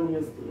Hiszpanii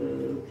jest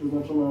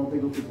przeznaczona na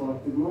tego typu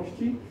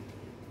aktywności.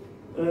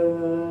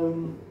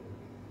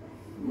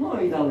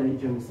 No i dalej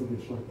idziemy sobie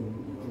szlakiem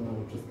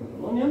przez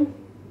Katalonię.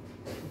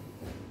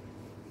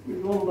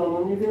 Wygląda,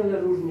 no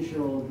niewiele różni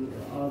się od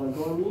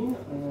Aragonii.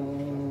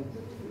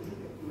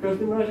 W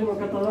każdym razie no,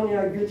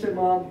 Katalonia, jak wiecie,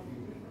 ma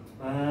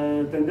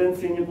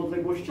tendencje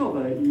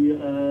niepodległościowe i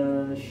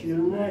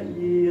silne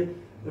i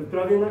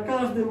prawie na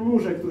każdym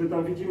murze, który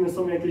tam widzimy,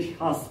 są jakieś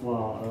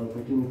hasła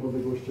takie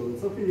niepodległościowe.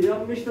 Co chwili, ja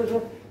myślę,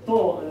 że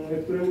to,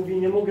 które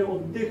mówi nie mogę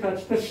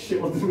oddychać, też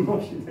się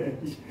odnosi do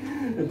jakichś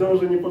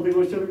dążeń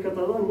niepodległościowych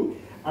Katalonii,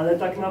 ale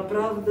tak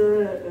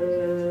naprawdę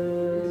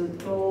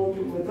to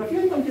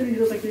trafiłem tam kiedyś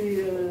do takiej,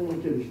 no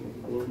kiedyś,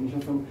 no, było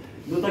miesiąc temu,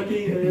 do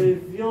takiej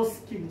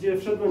wioski, gdzie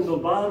wszedłem do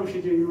baru,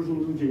 siedzieli różni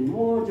ludzie, i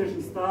młodzież,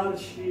 i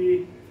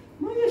starsi.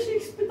 No i ja się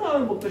ich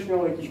spytałem, bo ktoś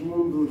miał jakiś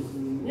mundur,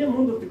 nie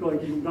mundur, tylko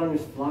jakieś ubranie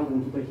z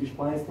flagą tutaj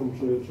hiszpańską,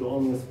 czy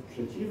on jest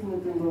przeciwny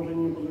tym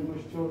dążeniom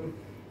niepodległościowym.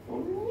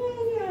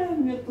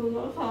 Nie, to,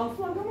 aha,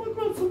 flaga no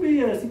akurat sobie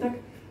jest. I tak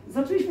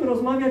zaczęliśmy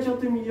rozmawiać o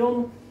tym i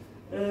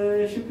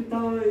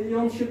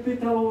on się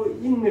pytał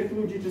innych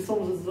ludzi, czy są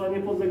za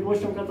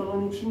niepodległością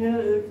Katalonii, czy nie.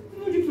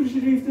 Ludzi, którzy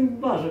siedzieli w tym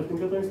barze, w tym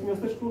katalońskim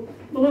miasteczku,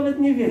 no nawet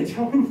nie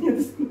wiedział, nie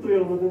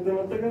dyskutują na ten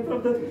temat. Tak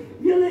naprawdę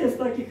wiele jest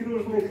takich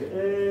różnych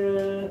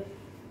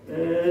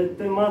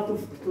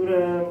tematów,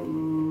 które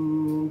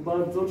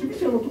bardzo,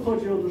 oczywiście no tu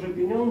chodzi o duże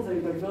pieniądze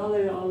i tak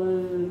dalej, ale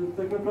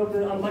tak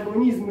naprawdę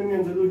antagonizmy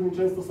między ludźmi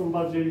często są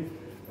bardziej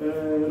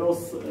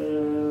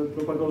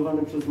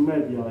rozpropagowane przez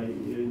media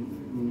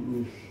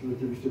niż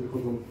rzeczywiście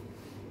wychodzą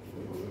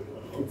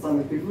od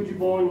samych tych ludzi,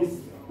 bo oni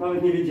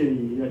nawet nie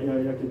wiedzieli,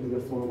 jakie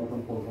druga strona ma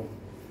tam pogląd.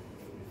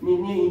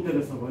 Nie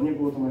interesowało, nie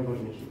było to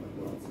najważniejsze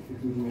dla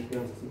tych ludzi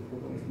mieszkających sobie w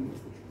katalońskim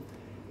miasteczku.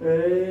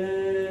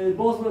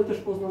 Boswell też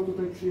poznał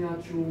tutaj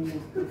przyjaciół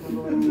w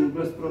Katalonii,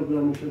 bez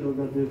problemu się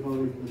dogadywał,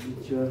 jak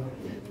widzicie.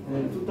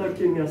 Tu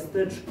takie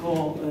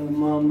miasteczko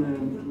mamy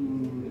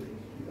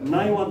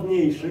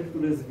najładniejsze,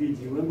 które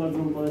zwiedziłem. Bardzo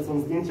mi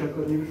polecam zdjęcia,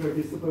 akurat nie wyszło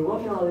jakieś super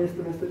ładne, ale jest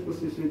to miasteczko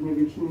z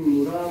średniowiecznymi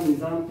murami,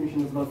 zamkiem, się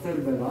nazywa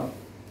Cervera.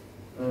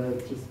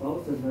 Przyspał,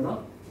 Cervera.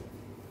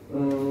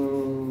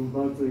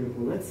 Bardzo je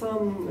polecam.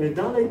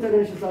 Dalej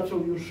teren się zaczął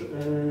już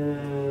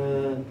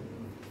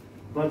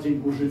bardziej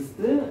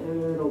górzysty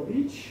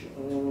robić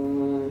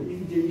i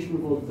widzieliśmy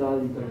w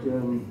oddali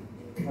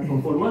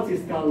taką formację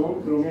skalną,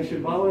 którą ja się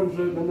bałem,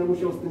 że będę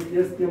musiał z tym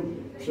pieskiem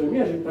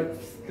przemierzyć tak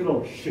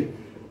wskroś.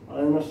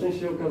 Ale na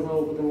szczęście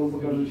okazało, potem wam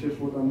pokażę, że się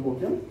szło tam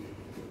bokiem.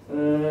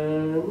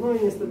 No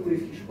i niestety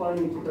w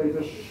Hiszpanii tutaj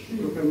też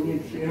trochę mniej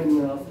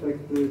przyjemne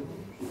aspekty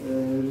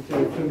życia,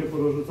 wszędzie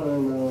porozrzucane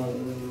na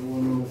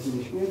łomne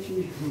śmieci,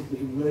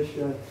 gdzieś w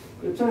lesie.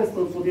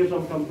 Często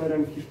podjeżdżam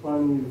kamperem w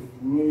Hiszpanii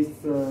w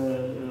miejsce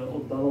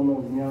oddalone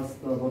od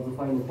miasta, bardzo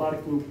fajny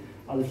parking,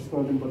 ale wszystko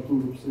na tym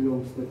parkingu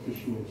psują wstecz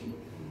śmieci.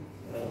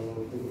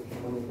 Tego w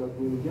Hiszpanii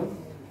akurat nie lubię.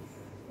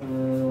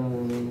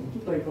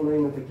 Tutaj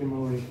kolejne takie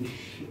małe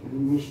jakieś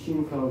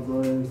mieścinka,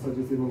 w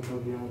zasadzie z jedną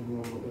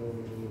kawiarnią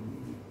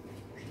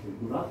przy tych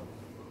górach.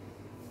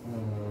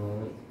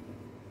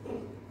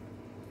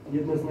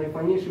 Jedne z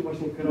najfajniejszych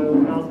właśnie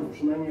krajobrazów,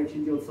 przynajmniej jak się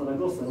idzie od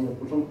Saragossa, nie od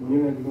początku, nie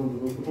wiem jak wygląda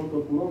od początku,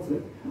 od północy,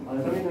 ale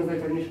tam jeden z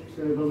najfajniejszych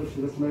krajobrazów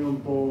się zaczynają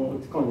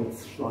pod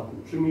koniec szlaku,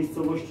 przy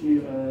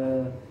miejscowości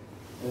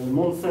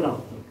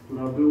Montserrat,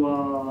 która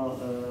była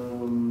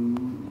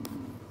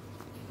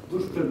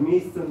tuż przed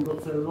miejscem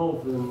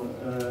docelowym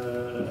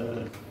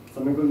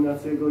samego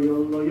Ignacego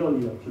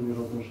Loyoli, jak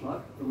przemierzał ten szlak.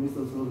 To miejsce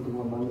docelowe to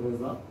była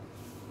Manresa,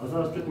 a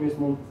zaraz przed tym jest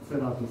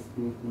Montserrat z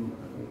pięknym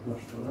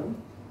klasztorem.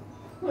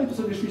 No i tu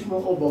sobie szliśmy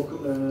obok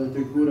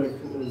tych górek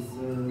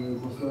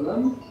z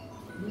Boswellem.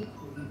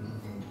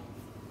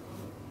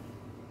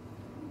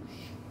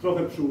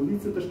 Trochę przy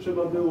ulicy też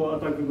trzeba było, a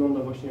tak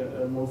wygląda właśnie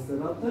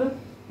Montserratę.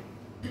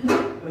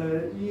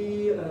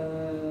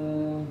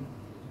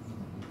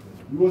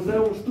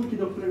 Muzeum Sztuki,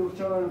 do którego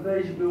chciałem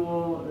wejść,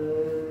 było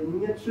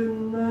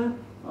nieczynne,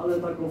 ale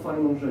taką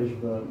fajną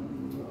rzeźbę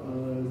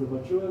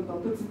zobaczyłem. Tam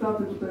te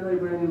cytaty tutaj,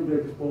 bo ja nie lubię,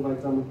 jak jest połowa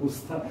ekranu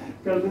pusta.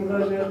 W każdym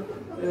razie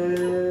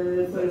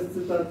to jest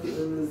cytat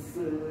z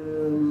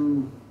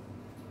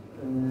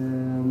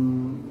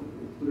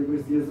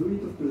któregoś z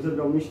jezuitów, który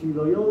zebrał myśli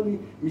Loyoli.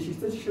 Jeśli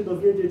chcecie się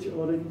dowiedzieć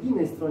o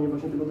religijnej stronie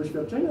właśnie tego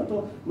doświadczenia,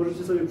 to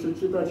możecie sobie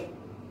przeczytać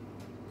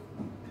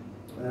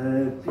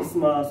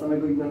pisma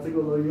samego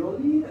Ignacego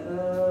Loyoli.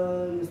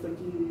 Jest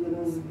taki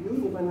jeden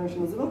zbiór, nie pamiętam jak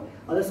się nazywa,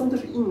 ale są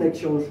też inne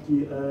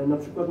książki, na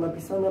przykład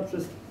napisana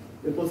przez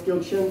polskiego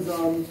księdza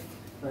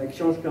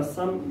książka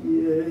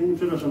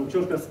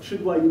książka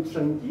Skrzydła i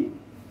Jutrzenki,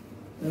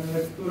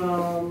 która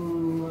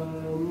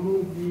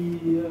mówi,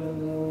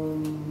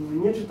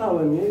 nie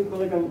czytałem jej,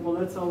 kolega mi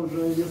polecał,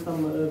 że jest tam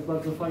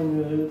bardzo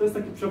fajny, to jest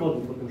taki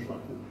przewodnik po tym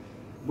szlaku,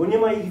 bo nie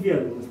ma ich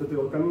wielu,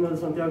 niestety o Camino de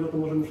Santiago to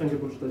możemy wszędzie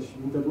poczytać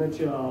w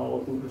internecie, a o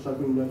tym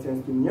szlaku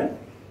ignacjańskim nie.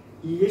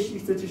 I jeśli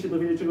chcecie się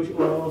dowiedzieć czegoś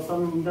o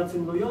samym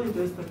Ignacym Loyoli, to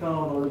jest taka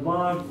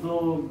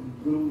bardzo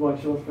gruba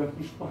książka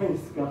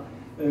hiszpańska,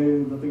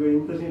 dlatego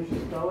jej też nie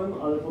przeczytałem,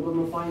 ale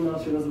podobno fajna,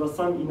 się nazywa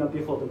Sam i na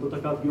piechotę. To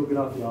taka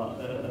biografia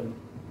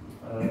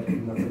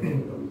Ignacego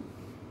Loyoli.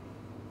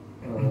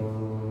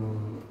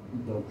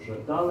 Dobrze,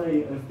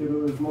 dalej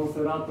w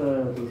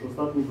Monserrate, to już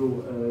ostatni był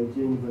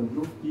dzień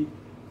wędrówki,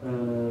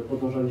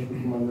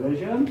 podążaliśmy ku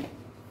Manrezie.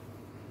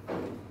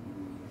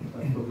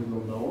 Tak to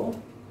wyglądało.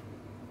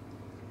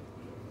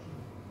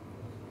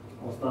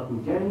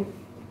 Ostatni dzień.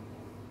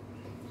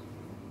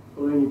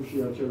 Kolejni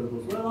przyjaciele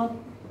Boswella.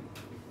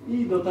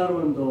 I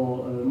dotarłem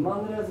do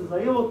Manrezy.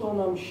 Zajęło to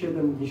nam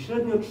 7 dni,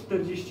 średnio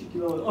 40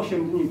 km,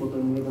 8 dni,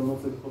 potem jeden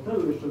nocek w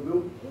hotelu jeszcze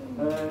był,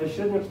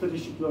 średnio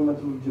 40 km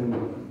dziennie,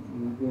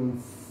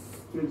 więc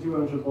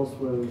stwierdziłem, że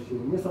Boswell się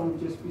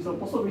niesamowicie spisał.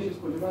 Po sobie się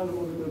spodziewałem, że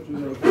może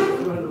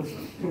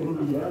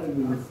to nie,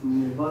 więc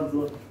mnie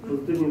bardzo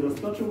pozytywnie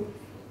zaskoczył.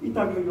 I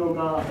tak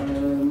wygląda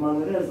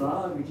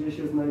Manresa, gdzie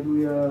się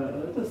znajduje,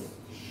 to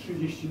jest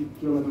 30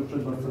 km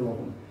przed Barceloną,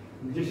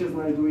 gdzie się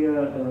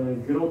znajduje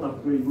grota, w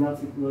której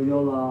Ignacy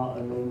Loyola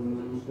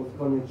pod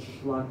koniec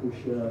szlaku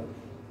się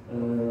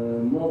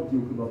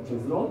modlił chyba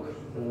przez rok.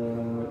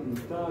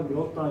 I ta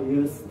grota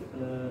jest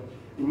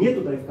nie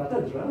tutaj w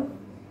katedrze,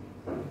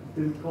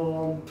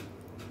 tylko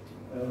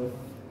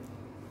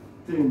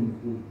w tym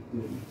budynku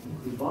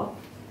chyba.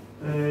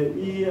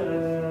 I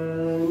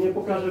nie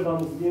pokażę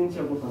Wam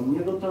zdjęcia, bo tam nie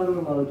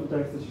dotarłem, ale tutaj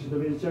jak chcecie się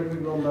dowiedzieć, jak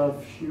wygląda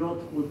w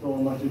środku, to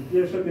macie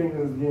pierwsze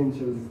piękne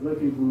zdjęcie,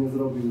 lepiej bym nie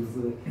zrobił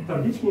z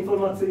tabliczki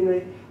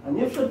informacyjnej, a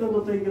nie wszedłem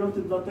do tej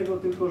groty dlatego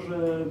tylko,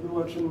 że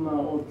była czynna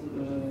od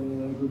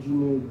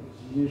godziny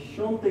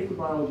 10,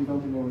 chyba o 9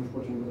 miałem już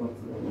pociąg do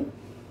Barcelony.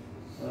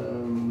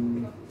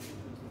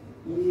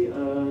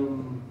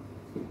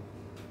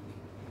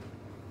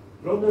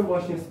 Problem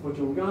właśnie z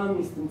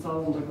pociągami, z tym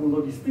całą taką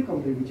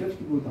logistyką tej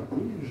wycieczki był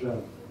taki, że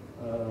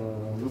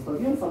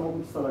zostawiłem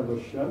samochód w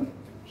Saragossie,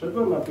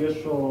 szedłem na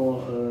pieszo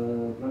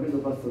prawie do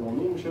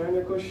Barcelony i musiałem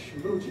jakoś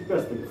wrócić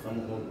bez tego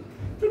samochodu.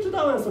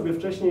 Przeczytałem sobie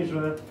wcześniej,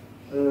 że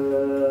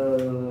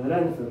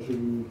Renfe,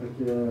 czyli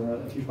takie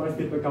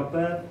hiszpańskie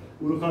PKP,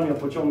 uruchamia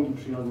pociągi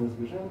przyjazne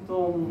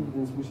zwierzętom,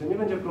 więc myślę, nie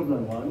będzie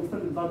problemu, ale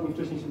niestety 2 dni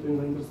wcześniej się tym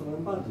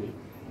zainteresowałem bardziej.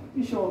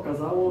 I się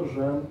okazało,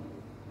 że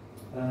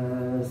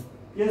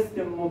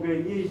pieskiem mogę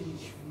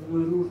jeździć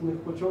w różnych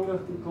pociągach,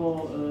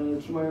 tylko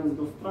trzymając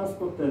go w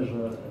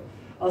transporterze.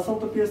 A są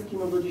to pieski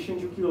no, do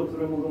 10 kg,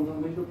 które mogą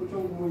tam wejść do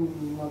pociągu. Mój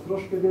ma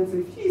troszkę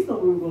więcej,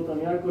 wcisnąłbym go tam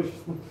jakoś,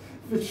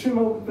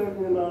 wytrzymał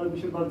pewnie, no ale by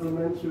się bardzo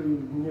męczył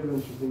i nie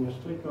wiem, czy by nie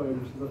szczekał,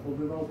 jakby się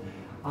zachowywał.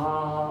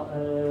 A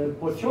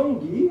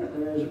pociągi,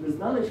 żeby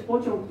znaleźć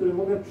pociąg, który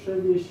mogę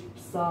przewieźć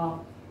psa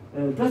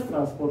bez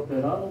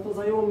transportera, no to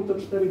zajęło mi to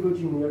 4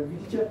 godziny. Jak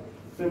widzicie,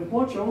 ten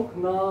pociąg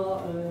na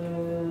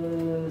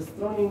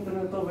stronie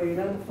internetowej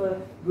Renfe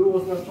był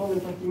oznaczony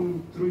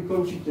takim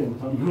trójkącikiem.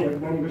 Tam,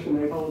 jak na niego się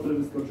najechało, to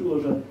wyskoczyło,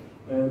 że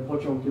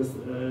pociąg jest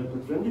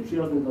pet-friendly,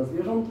 przyjazny dla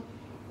zwierząt.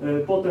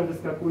 Potem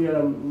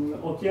wyskakuje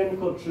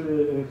okienko,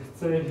 czy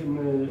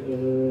chcemy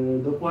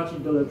dopłacić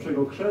do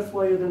lepszego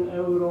krzesła 1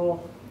 euro.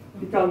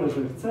 Klikamy,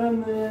 że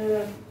chcemy.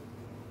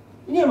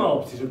 I nie ma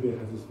opcji, żeby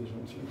jechać ze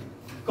zwierzęciem.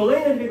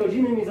 Kolejne 2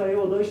 godziny mi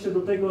zajęło dojście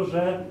do tego,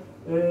 że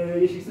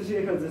jeśli chcecie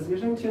jechać ze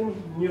zwierzęciem,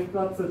 nie w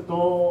klatce,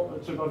 to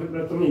trzeba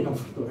wybrać to mniej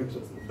komfortowe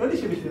krzesło. Wtedy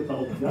się wyświetla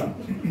opcja,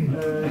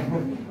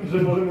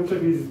 że możemy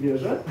przewieźć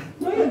zwierzę.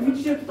 No i jak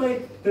widzicie tutaj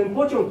ten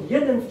pociąg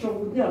jeden w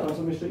ciągu dnia, tam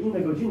są jeszcze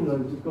inne godziny,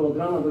 tylko od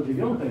rana do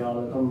 9,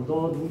 ale tam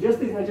do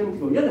 20 znajdziemy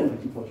tylko jeden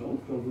taki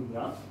pociąg w ciągu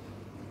dnia.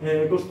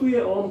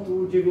 Kosztuje on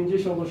tu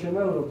 98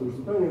 euro, to już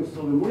zupełnie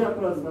luksusowy. Mój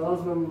akurat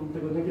znalazłem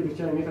tego dnia, kiedy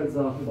chciałem jechać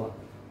za chyba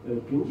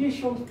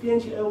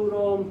 55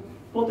 euro.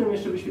 Potem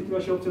jeszcze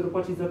wyświetliła się opcja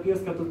dopłacić za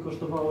pieska, to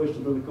kosztowało jeszcze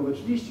dodatkowe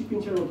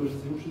 35 euro, to już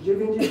jesteśmy przy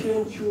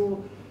 90.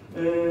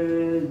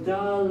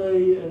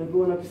 Dalej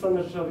było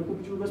napisane, że trzeba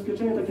wykupić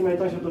ubezpieczenie, takie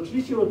najtańsze to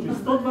 30 euro, czyli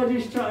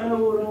 120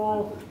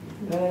 euro.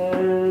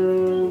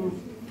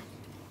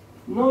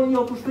 No i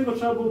oprócz tego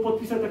trzeba było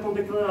podpisać taką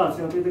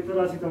deklarację. Na tej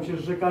deklaracji tam się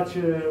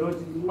zrzekacie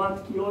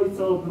matki,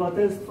 ojca,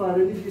 obywatelstwa,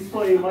 religii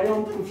swojej,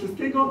 majątku,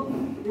 wszystkiego.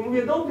 I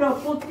mówię, dobra,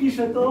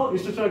 podpiszę to.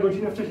 Jeszcze trzeba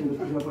godzinę wcześniej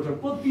dość na pociąg.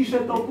 Podpiszę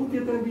to,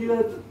 kupię ten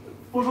bilet.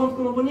 W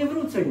porządku, no bo nie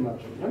wrócę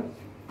inaczej, nie?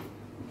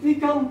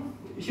 Klikam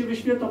i się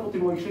wyświetla po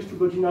tych moich 6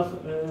 godzinach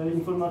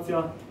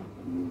informacja,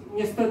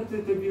 niestety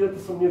te bilety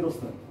są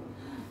niedostępne.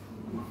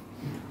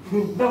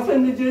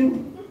 Następny dzień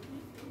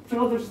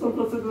przechodzę przez tą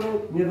procedurę,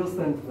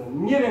 niedostępne.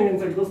 Nie wiem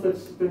więc jak dostać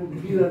ten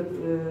bilet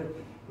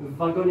w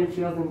wagonie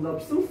przyjaznym dla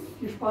psów w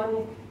Hiszpanii.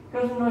 W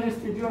każdym razie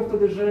stwierdziłem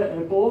wtedy, że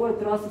połowę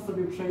trasy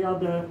sobie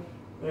przejadę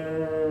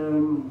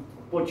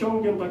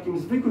pociągiem takim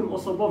zwykłym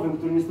osobowym,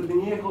 który niestety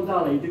nie jechał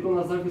dalej, tylko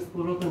nas zawiózł z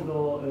powrotem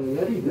do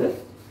Leridy,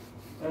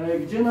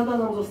 gdzie nadal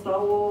nam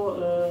zostało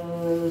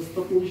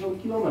 150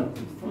 km.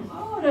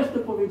 A resztę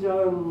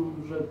powiedziałem,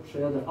 że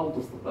przejadę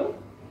autostopem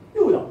i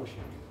udało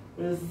się.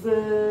 Z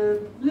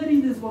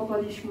Leridy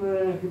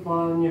złapaliśmy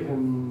chyba, nie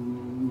wiem,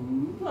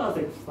 raz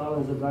jak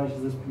wstałem, zebrałem się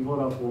ze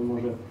śpiwora po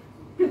może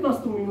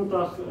 15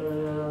 minutach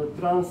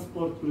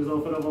transport, który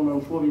zaoferował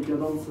nam człowiek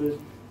jadący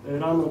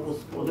rano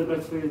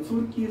odebrać swoje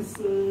córki z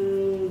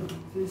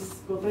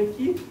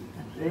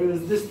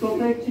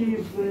dyskoteki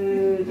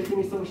w takiej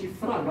miejscowości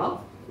Fraga,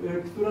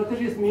 która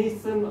też jest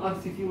miejscem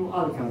akcji filmu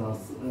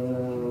Alcatraz.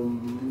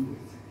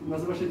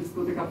 Nazywa się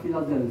dyskoteka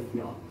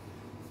Filadelfia.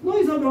 No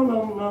i zabrał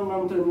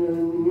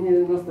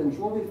nas ten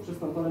człowiek przez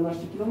tam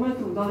paręnaście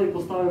kilometrów. Dalej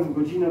postałem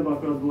godzinę, bo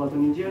akurat była to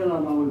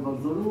niedziela, mały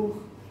bardzo ruch.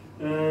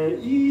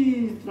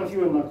 I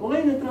trafiłem na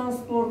kolejny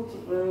transport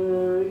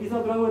i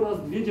zabrały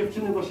nas dwie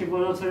dziewczyny właśnie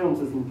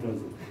wracające z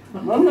imprezy.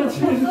 Mam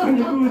nadzieję, że to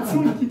nie były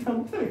córki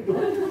tamtego.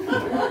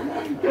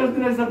 W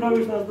każdym razie zabrały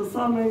już nas do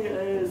samej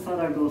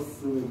Saragos,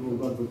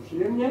 było bardzo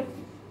przyjemnie.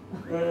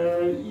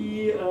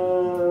 I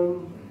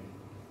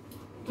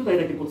tutaj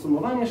takie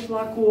podsumowanie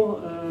szlaku,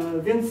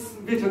 więc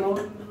wiecie, no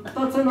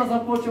ta cena za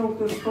pociąg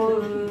to jest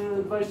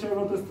 120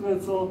 euro, to jest tyle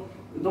co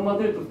do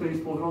Madrytu tutaj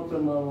z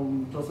powrotem, no,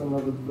 czasem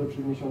nawet w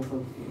lepszych miesiącach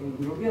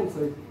dużo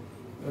więcej,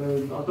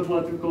 a to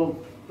była tylko,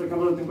 tak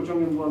naprawdę tym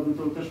pociągiem byłaby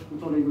to też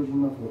 1,5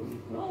 godziny na podróż.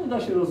 No ale da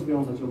się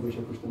rozwiązać, obejść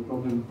jakoś ten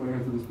problem i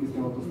pojechać z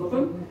bezpiecznym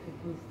autostopem.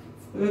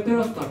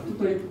 Teraz tak,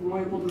 tutaj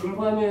moje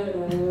podróżowanie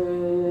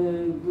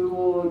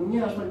było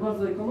nie aż tak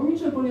bardzo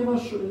ekonomiczne,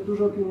 ponieważ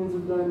dużo pieniędzy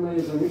wydałem na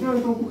jedzenie.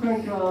 Wziąłem tą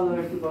kuchenkę,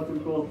 ale chyba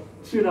tylko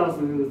 3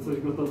 razy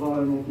coś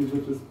gotowałem, jakieś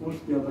rzeczy z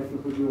puszki, a tak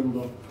to chodziłem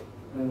do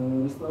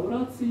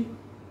restauracji,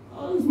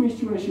 ale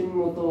zmieściłem się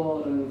mimo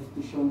to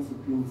w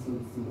 1500 zł.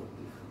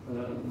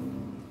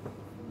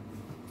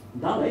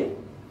 Dalej,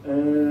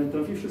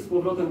 trafiwszy z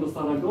powrotem do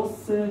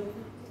Saragossy,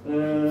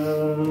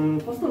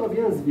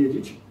 postanowiłem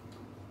zwiedzić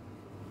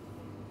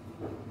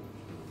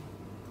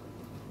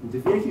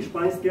dwie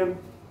hiszpańskie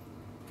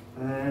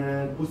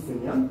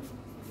pustynie.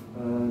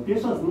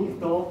 Pierwsza z nich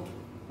to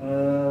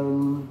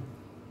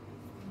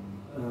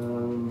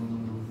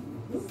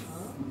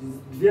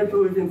dwie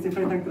były, więc nie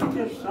pamiętam, która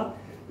pierwsza.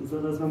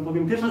 Zaraz wam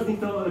powiem. Pierwsza z nich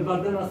to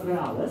Bardenas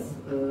Reales.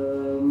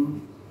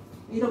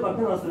 I do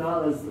Bardenas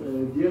Reales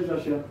wjeżdża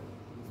się,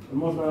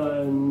 można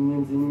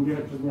między innymi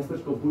wjechać przez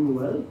miasteczko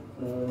Buñuel.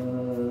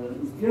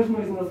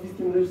 Zbieżność z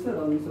nazwiskiem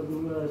reżysera, Luisa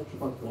Buñuela jest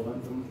przypadkowa,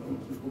 to musiałem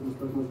po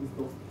prostu tak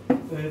nazwisko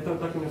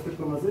takie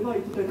miasteczko nazywa.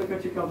 I tutaj taka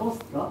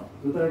ciekawostka,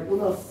 że tak jak u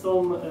nas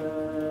są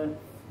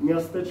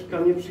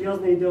miasteczka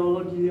nieprzyjaznej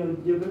ideologii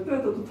LGBT,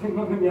 to tutaj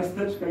mamy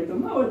miasteczka i to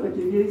małe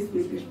takie wiejskie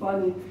w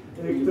Hiszpanii,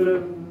 które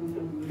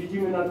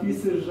widzimy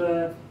napisy,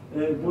 że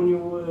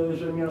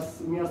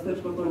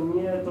miasteczko to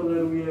nie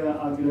toleruje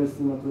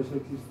agresji na tle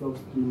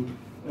seksistowskim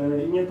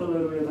i nie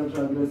toleruje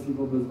także agresji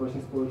wobec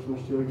właśnie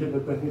społeczności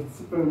LGBT, jest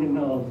zupełnie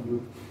na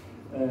odwrót.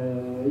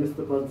 Jest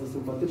to bardzo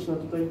sympatyczne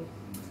tutaj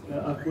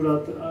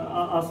akurat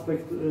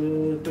aspekt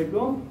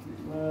tego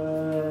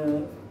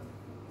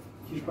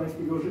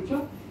hiszpańskiego życia.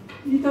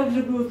 I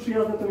także były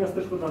przyjazne to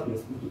miasteczko dla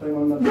piesków. Tutaj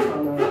mam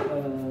napisane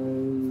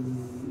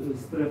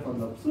strefa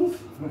dla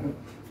psów.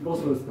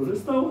 Boswell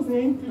skorzystał z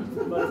niej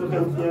bardzo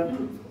chętnie.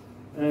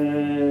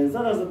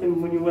 Zaraz za tym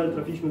Buñuel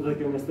trafiliśmy do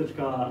takiego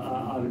miasteczka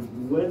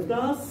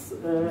Arguedas,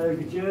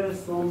 gdzie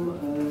są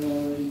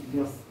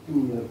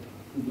jaskinie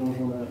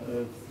wydrążone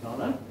w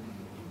skale.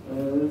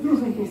 W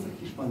różnych miejscach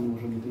Hiszpanii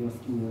możemy te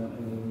jaskinie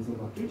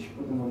zobaczyć,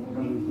 potem wam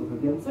pokażę ich trochę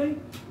więcej.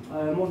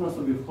 Można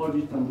sobie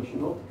wchodzić tam do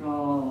środka,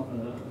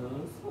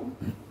 są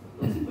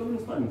w dosyć dobrym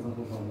stanie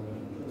zachowane.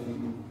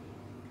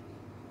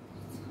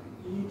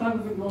 I tak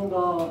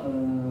wygląda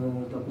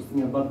ta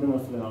pustynia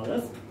Bardenas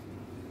Reales.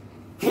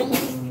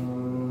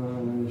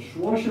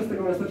 Szło się z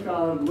tego miasteczka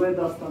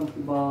Arguedas tam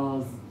chyba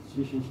z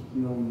 10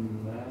 km,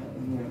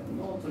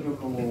 no coś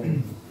około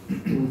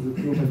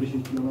między 5 a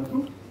 10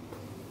 km.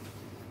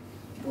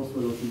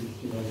 Osły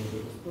oczywiście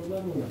bez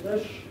problemu, ja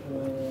też.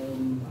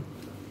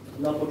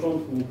 Na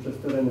początku przez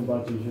tereny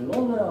bardziej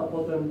zielone, a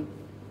potem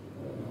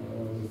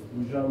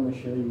zbliżamy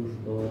się już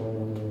do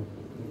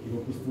takiego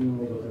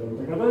pustynnego terenu.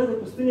 Tak naprawdę te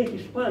pustynie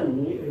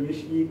Hiszpanii,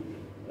 jeśli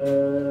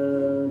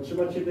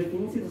trzymać się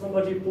definicji, to są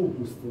bardziej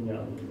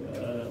półpustyniami,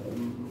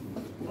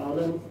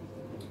 ale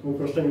w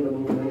uproszczeniu będą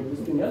mówione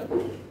pustyniach.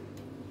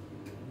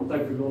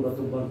 Tak wygląda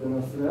to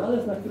Bardenas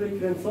Reales, na której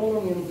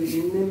kręcono między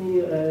innymi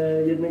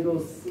jednego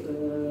z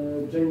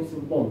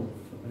Jamesów Bondów,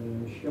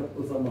 Świat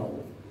to za mało.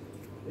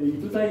 I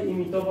tutaj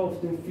imitował w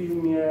tym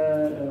filmie,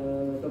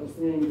 ta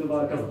pustynia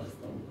imitowała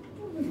Kazachstan.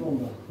 To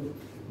wygląda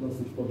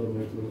dosyć podobnie,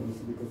 jak mamy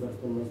sobie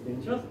Kazachstan na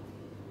zdjęciach.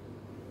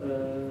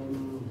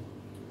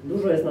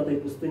 Dużo jest na tej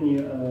pustyni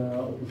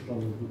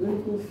opuszczonych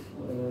budynków,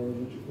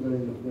 rzeczy, które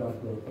ja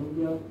akurat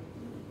lubię.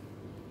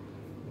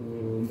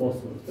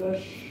 Boswell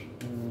też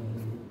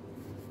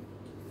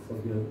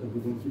sobie te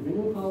budynki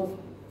wyniuchał.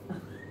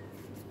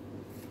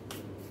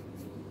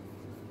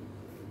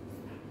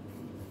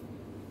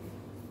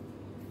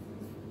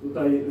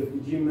 Tutaj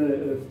widzimy,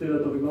 w tyle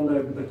to wygląda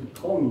jakby taki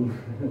komin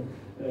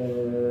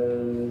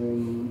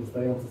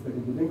wystający z tego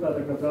budynku, a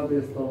tak naprawdę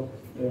jest to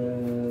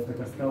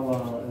taka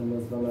skała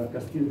nazwana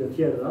Castil de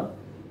Tierra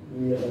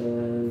i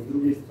z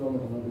drugiej strony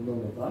ona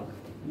wygląda tak.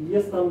 I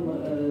jest tam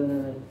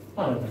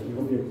parę takich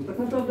obiektów. Tak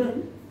naprawdę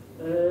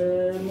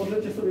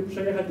możecie sobie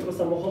przejechać tylko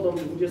samochodem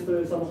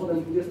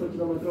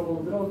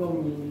 20-kilometrową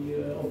drogą i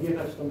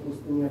objechać tą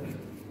pustynię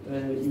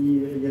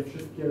i je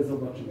wszystkie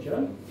zobaczycie.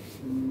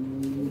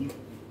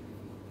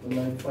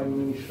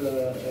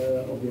 Najfajniejsze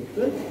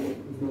obiekty.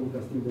 Znowu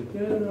Castillo,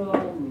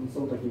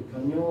 są takie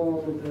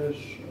kaniony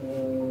też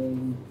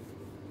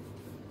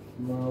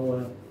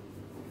małe.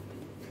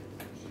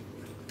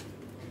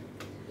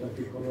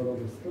 Takie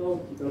kolorowe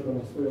skałki, każda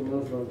ma swoją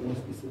nazwę, którą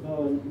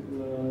spisywałem.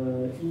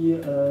 I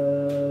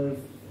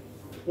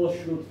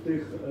pośród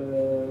tych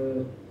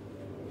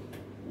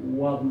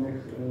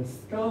ładnych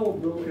skał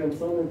był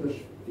kręcony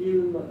też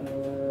film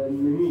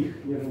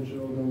Mnich. Nie wiem,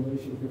 czy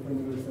oglądaliście tego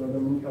fajnego reżysera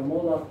Dominika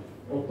Mola,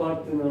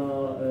 oparty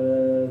na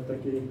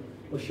takiej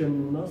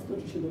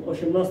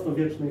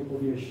XVIII-wiecznej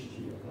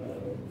powieści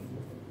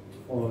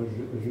o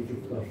życiu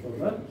w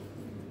klasztorze.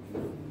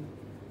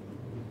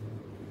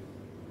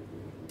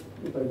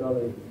 Tutaj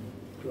dalej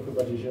trochę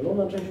bardziej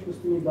zielona część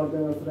pustyni,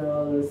 Bardenas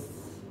Reales,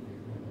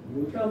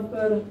 mój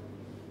kamper.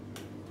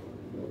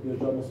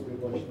 Odjeżdżamy sobie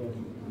właśnie z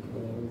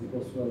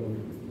posłem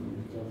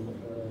tą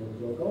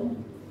drogą,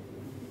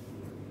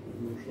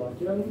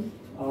 szlakiem.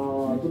 A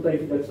tutaj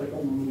widać taką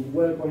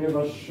mgłę,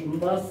 ponieważ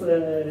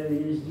masę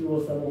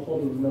jeździło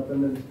samochodów z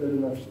napędem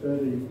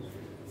 4x4 i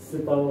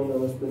sypało na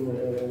nas ten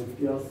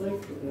piasek.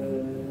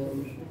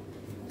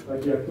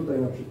 Tak jak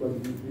tutaj na przykład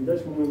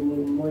widać,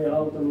 moje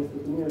auto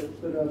niestety nie jest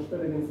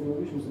 4x4, więc nie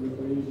mogliśmy sobie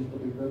pojeździć po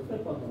tych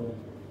wertepach, ale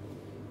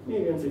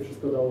mniej więcej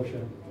wszystko dało się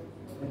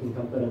takim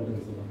kamperem też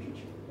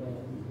zobaczyć.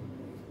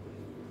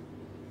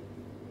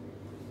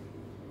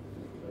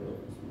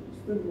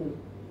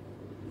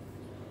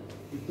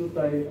 I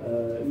tutaj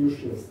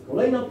już jest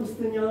kolejna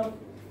pustynia,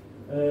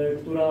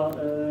 która,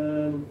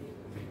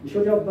 jeśli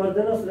chodzi o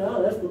Bardenas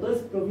Reales, to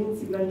jest w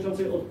prowincji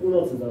graniczącej od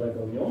północy z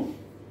Aragonią.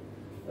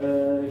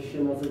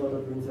 Się nazywa ta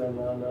prowincja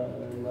na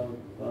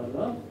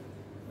Parla.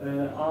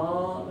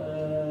 A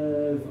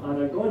w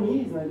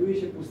Aragonii znajduje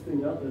się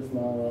pustynia, to jest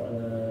na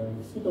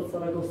wschód od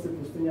Saragosy,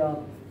 pustynia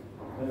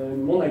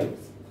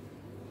Monegros.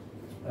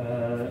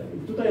 I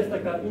tutaj jest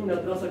taka inna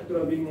trasa,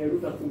 która biegnie,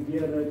 ruta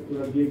Ubierę,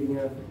 która biegnie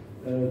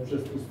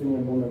przez pustynię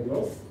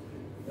Monegros.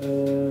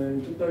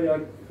 Tutaj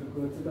jak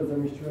cytat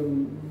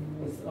zamieściłem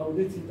z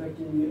audycji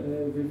takiej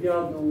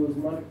wywiadu z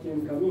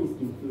Markiem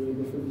Kamińskim,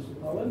 którego wtedy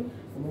słuchałem.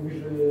 On mówi,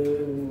 że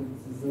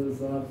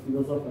za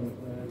filozofem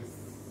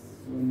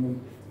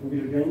mówi,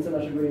 że granice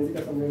naszego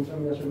języka są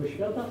granicami naszego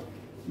świata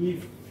i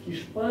w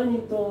Hiszpanii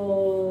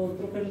to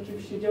trochę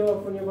rzeczywiście działa,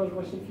 ponieważ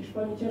właśnie w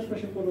Hiszpanii ciężko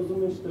się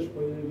porozumieć też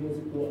w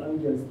języku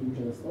angielskim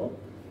często,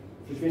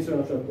 w przeciwieństwie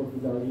na przykład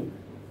Portugalii.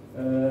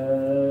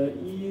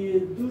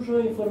 I dużo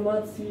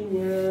informacji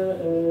nie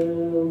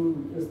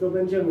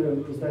zdobędziemy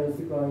znając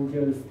tylko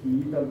angielski.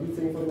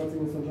 Tablice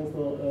informacyjne są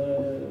często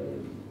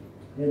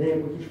jedynie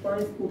po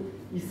hiszpańsku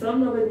i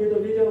sam nawet nie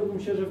dowiedziałbym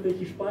się, że w tej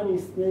Hiszpanii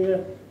istnieje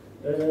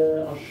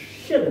aż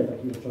 7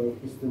 takich obszarów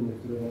pustynnych,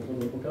 które wam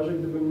potem pokażę,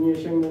 gdybym nie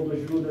sięgnął do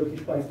źródeł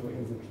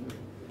hiszpańskojęzycznych.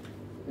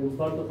 Więc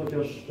warto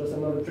chociaż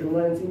czasem nawet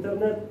przeglądając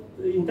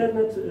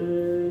internet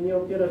nie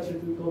opierać się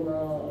tylko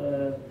na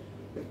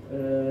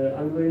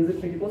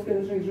anglojęzycznych i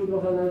polskojęzycznych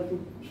źródłach, ale nawet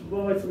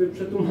próbować sobie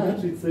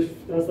przetłumaczyć coś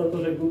w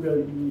translatorze Google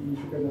i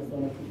szukać na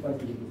stronach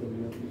hiszpańskich, żeby zdobyć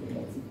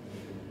informacji.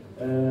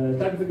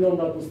 Tak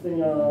wygląda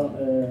pustynia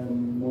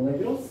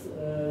Monegros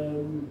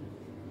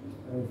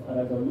w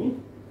Aragonii.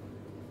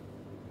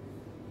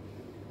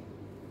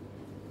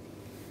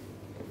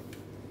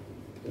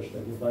 Też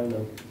takie fajne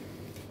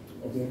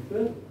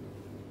obiekty.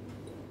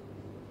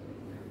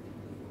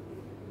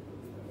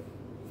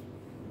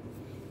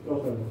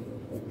 Trochę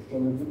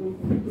opuszczone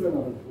budynki, które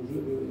nawet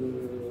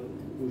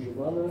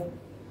używane.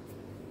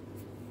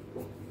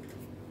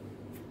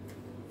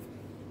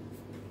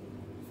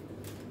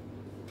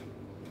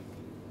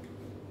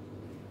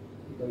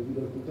 Tutaj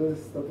widać,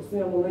 ta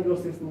pustynia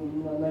Monegros jest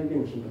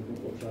największym takim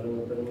obszarem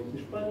na terenie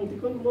Hiszpanii,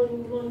 tylko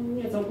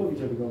nie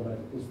całkowicie wygląda jak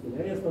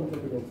pustynia, jest tam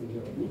trochę więcej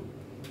zieleni.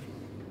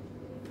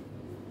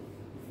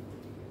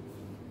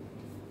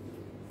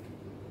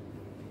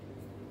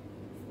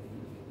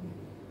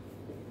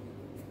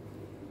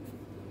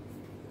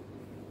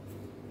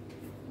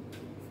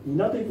 I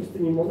na tej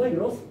pustyni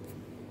Monegros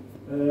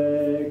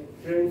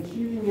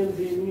kręcili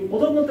między innymi,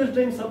 podobno też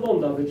Jamesa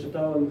Bonda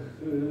wyczytałem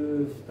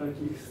w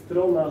takich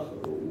stronach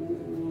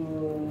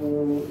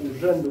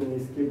Urzędu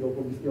Miejskiego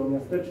pobliskiego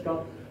miasteczka,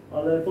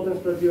 ale potem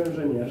sprawdziłem,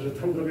 że nie, że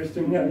tam trochę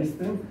ściemniali z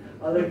tym,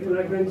 ale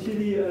które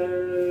kręcili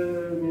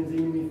między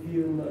innymi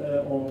film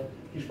o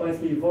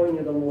hiszpańskiej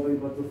wojnie domowej,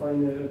 bardzo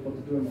fajny pod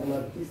tytułem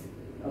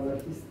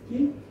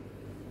Anarchistki,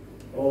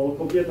 o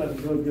kobietach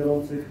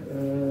biorących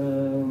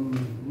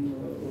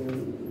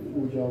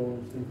udział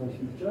w tym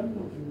konflikcie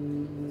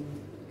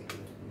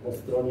po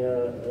stronie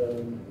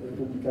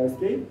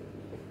republikańskiej.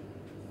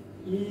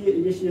 I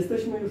jeśli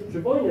jesteśmy już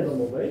przy wojnie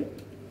domowej,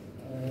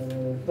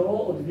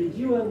 to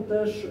odwiedziłem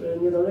też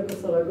niedaleko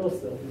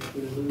Saragosy,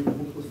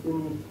 w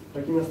pustyni,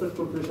 takie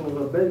miasteczko, które się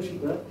nazywa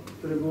Belchite,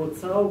 które było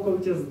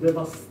całkowicie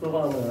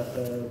zdewastowane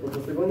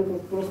podczas tego.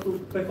 Po prostu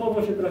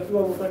pechowo się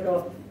trafiła mu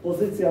taka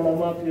pozycja na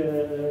mapie,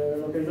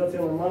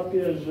 lokalizacja na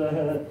mapie,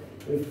 że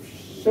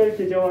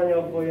wszelkie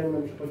działania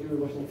wojenne przechodziły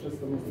właśnie przez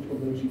to miasteczko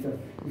Belchite.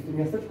 I w tym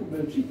miasteczku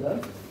Belchite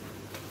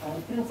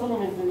kręcono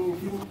między innymi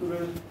film, który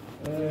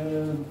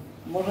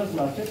może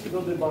znacie,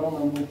 przygody barona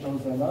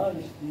Munchausena.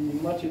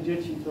 Jeśli macie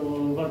dzieci, to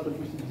warto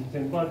puścić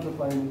dzieciom. Bardzo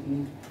fajny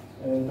film,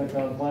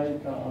 taka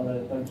bajka, ale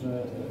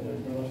także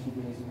dorośli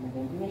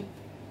mogą wynieść.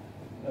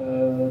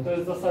 To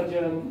jest w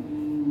zasadzie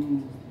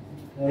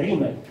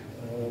remake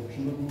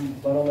przygód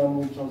barona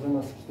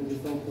Munchausena z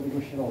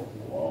 1940 roku,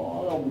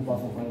 ale obu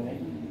bardzo fajne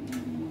i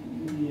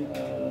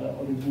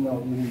oryginał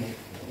i remake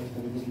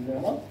tego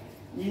widziana.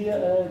 I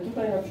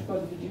tutaj na przykład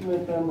widzimy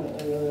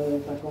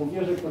taką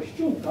wieżę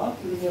kościółka, w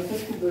którym w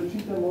miasteczku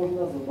Belchite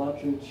można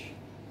zobaczyć,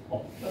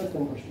 to jest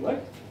ten kościółek,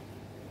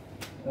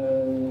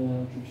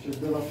 oczywiście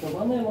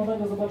zdewastowany, można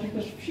go zobaczyć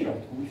też w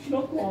środku. I w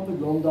środku on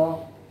wygląda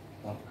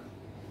tak.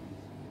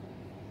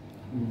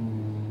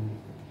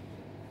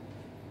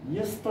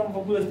 Jest tam w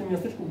ogóle w tym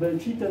miasteczku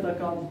Belchite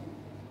taka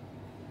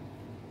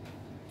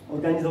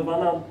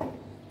organizowana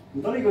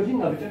półtorej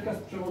godzinna wycieczka z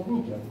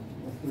przewodnikiem,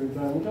 z której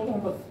brałem udział, to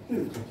chyba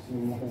tylko w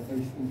sumie można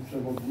powiedzieć z tym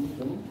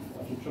przewodnikiem,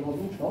 znaczy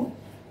przewodniczką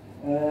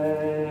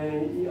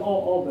i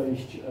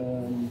obejść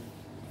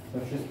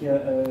te wszystkie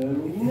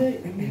ruiny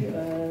i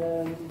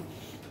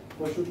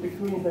pośród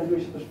tych ruin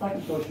znajduje się też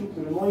taki kościół,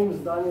 który moim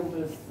zdaniem to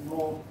jest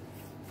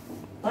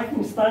w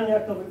takim stanie,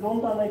 jak to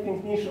wygląda,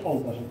 najpiękniejszy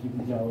ołtarz, jaki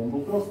widziałem, bo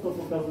prosto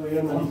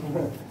pokazuje nam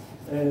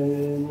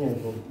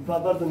niebo.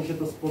 Bardzo mi się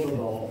to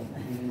spodobało.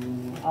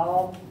 A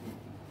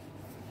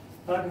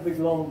tak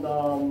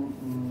wygląda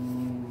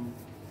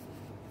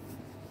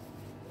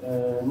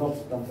noc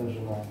w kamperze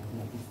na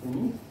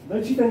pustyni.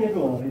 Belchite nie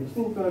było na tej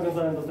pustyni, tylko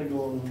nawiązałem do tego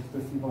z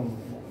kwestii wojny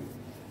domowej.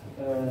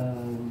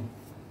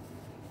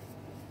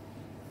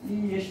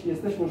 I jeśli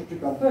jesteśmy już przy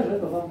kamperze,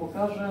 to Wam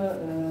pokażę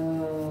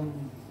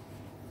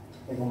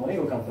tego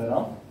mojego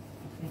kampera.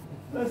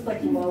 To jest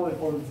taki mały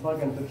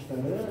Volkswagen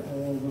T4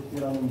 z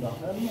otwieranym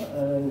dachem.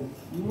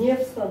 Nie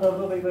w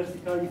standardowej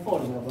wersji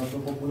Kalifornia, bardzo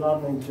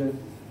popularnej, gdzie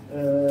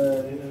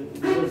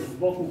jest z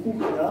boku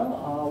kuchnia,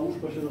 a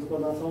łóżko się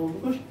rozkłada na całą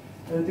długość,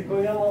 tylko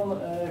ja mam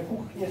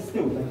kuchnię z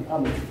tyłu, taki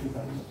anex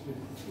kuchenny.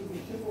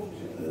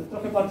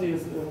 Trochę bardziej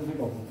jest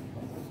wygodny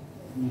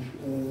niż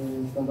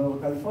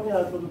standardowa Kalifornia,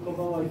 ale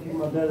produkowała i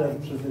firma Deller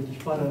przez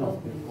jakieś parę lat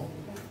tylko.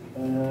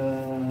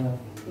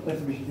 Tutaj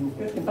sobie siedzimy w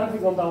kwietniu. Tak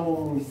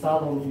wyglądało mój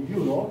salon i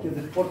biuro,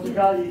 kiedy w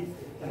Portugalii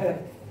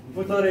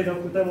półtorej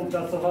roku temu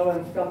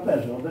pracowałem w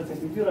kamperze. Obecnie w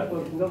tych biurach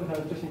parkingowych,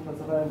 ale wcześniej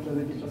pracowałem przez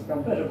jakiś czas w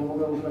kamperze, bo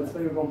mogłem używać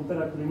swojego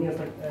komputera, który nie jest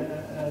tak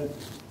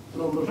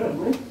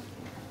prądożerny.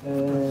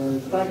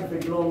 Tak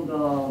wygląda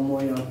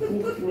moja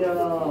kuchnia,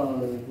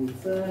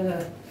 WC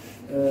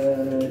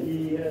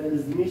i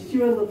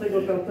zmieściłem do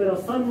tego kampera,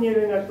 sam nie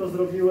wiem jak to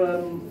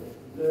zrobiłem,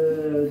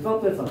 2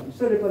 plecaki,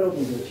 4 pary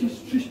obuwia,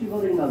 3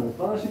 śpiwody i namiot,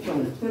 12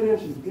 ciągów, 4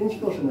 ręcznicy, 5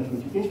 koszy na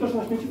śmieci, 5 koszy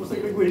na śmieci, bo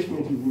segreguję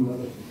śmieci z nim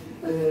nawet.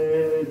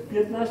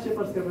 15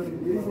 par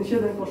skarpetek bielizny,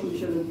 7 koszul i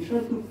 7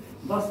 t-shirtów,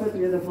 2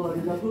 swetry, 1 polar,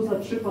 1 bluza,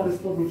 3 pary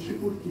spodni, 3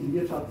 kurtki,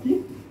 2 czapki.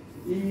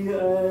 I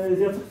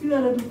ja co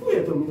chwilę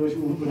redukuję tą ilość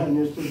ubrań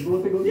jeszcze, było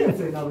tego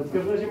więcej nawet. W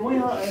każdym razie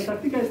moja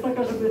taktyka jest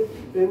taka, żeby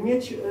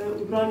mieć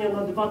ubrania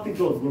na 2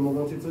 tygodnie,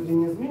 mogąc je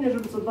codziennie zmieniać,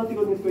 żeby co 2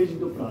 tygodnie pojeździć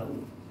do pralni.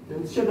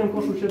 Więc 7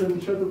 koszul, 7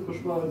 t-shirtów,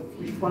 koszula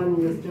w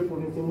Hiszpanii jest ciepło,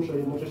 więc nie muszę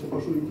jednocześnie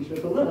koszuli i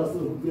t-shirtów naraz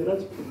ubierać.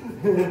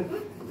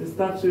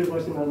 Starczy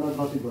właśnie na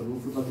 2 tygodnie,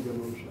 co 2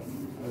 tygodnie muszę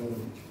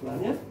robić w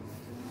planie.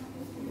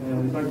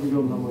 Tak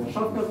wygląda moja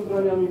szafka z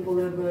ubraniami po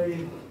lewej,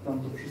 tam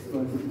to wszystko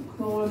jakoś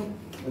upchnąłem,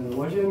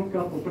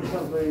 łazienka po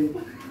prawej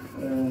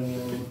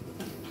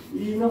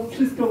i no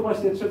wszystko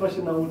właśnie trzeba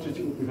się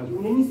nauczyć upychać.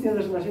 U mnie nic nie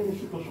leży na ziemi,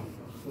 tylko szafka.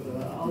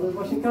 Ale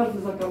właśnie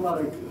każdy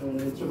zakamarek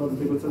trzeba do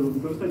tego celu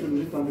wykorzystać, żeby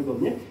żyć tam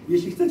wygodnie.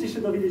 Jeśli chcecie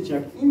się dowiedzieć,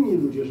 jak inni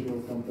ludzie żyją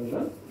w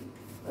kamperze,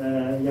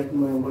 jaki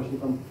mają właśnie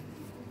tam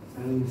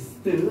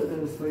styl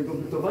swojego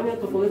bytowania,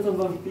 to polecam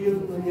Wam film,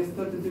 no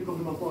niestety tylko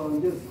chyba po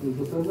angielsku jest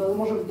dostępny, ale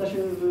może da się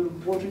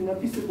włączyć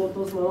napisy, bo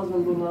to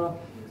znalazłem go na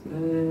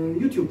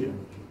YouTubie.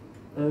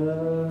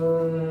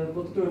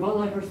 Pod tytułem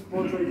Vanlifer's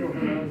Portrait of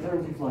an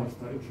Alternative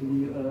Lifestyle,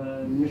 czyli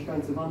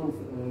mieszkańcy vanów,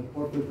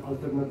 portret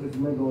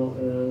alternatywnego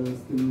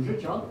stylu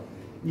życia.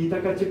 I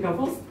taka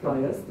ciekawostka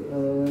jest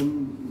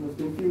w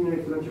tym filmie,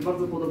 która mi się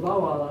bardzo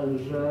podobała,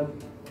 że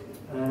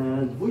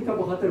 2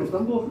 bohaterów,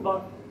 tam było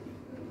chyba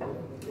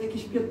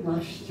jakieś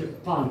 15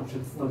 par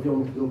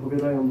przedstawionych, które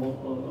opowiadają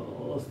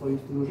o swoim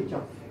stylu życia.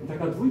 I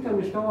taka 2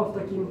 mieszkała w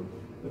takim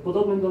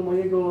podobnym do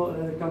mojego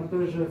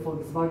kamperze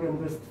Volkswagen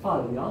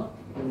Westfalia,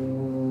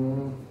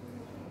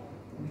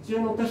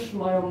 gdzie no też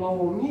mają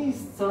mało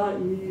miejsca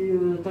i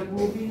tak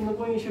mówili, no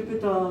bo jej się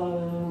pyta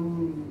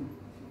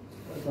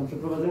tam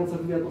przeprowadzająca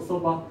wywiad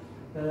osoba,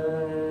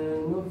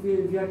 no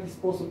w jaki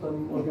sposób tam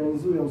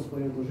organizują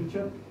swoje to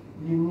życie.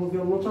 I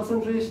mówią, no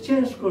czasem, że jest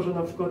ciężko, że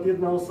na przykład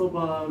jedna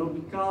osoba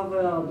robi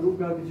kawę, a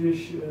druga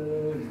gdzieś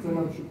chce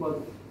na przykład,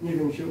 nie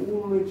wiem, się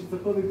umyć czy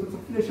cokolwiek, to co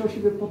chwilę się o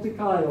siebie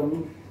potykają.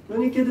 I no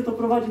niekiedy to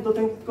prowadzi do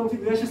tego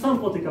konfliktu. Ja się sam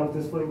potykam w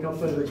tym swoim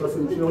kamperze,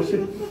 czasem czy się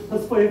na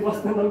swoje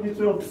własne nogi,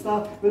 czy o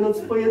psa, będąc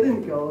w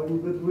pojedynkę. Oni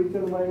we dwójkę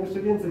mają jeszcze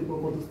więcej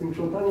kłopotu z tym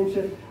krzątaniem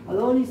się,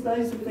 ale oni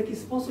znaleźli sobie taki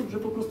sposób, że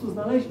po prostu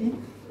znaleźli,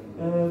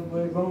 bo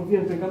jak wam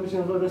mówiłem, ten kamper się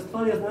nazywa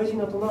Westfalia, znaleźli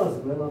na to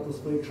nazwę, na to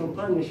swoje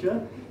krzątanie się,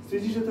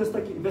 stwierdzili, że to jest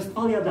taki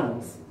Westfalia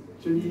dance,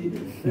 czyli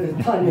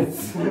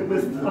taniec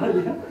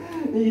Westfalia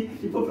i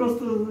po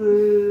prostu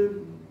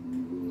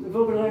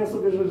wyobrażają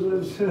sobie,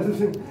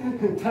 że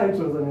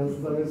tańczą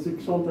zamiast się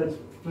krzątać,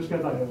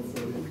 przeszkadzając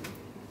sobie.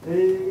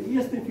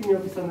 Jest w tym filmie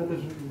opisane też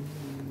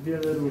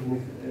wiele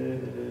różnych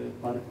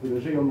par,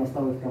 które żyją na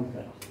stałe w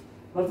kamperach.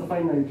 Bardzo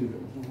fajna i dziwna,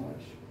 można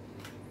znaleźć.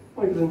 W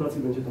mojej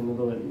prezentacji będzie tam na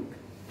dole link.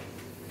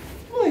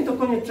 No i to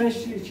koniec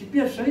części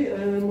pierwszej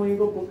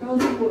mojego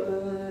pokazu.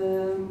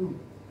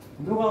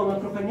 Druga, ona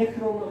trochę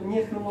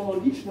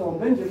niechronologiczna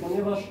będzie,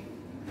 ponieważ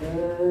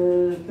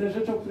te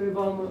rzeczy, o których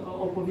wam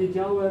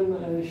opowiedziałem,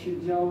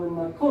 się działy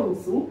na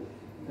końcu.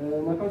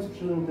 Na końcu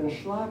przyszedłem ten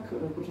szlak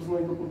podczas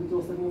mojego pobytu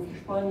ostatnio w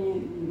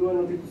Hiszpanii i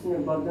byłem na tych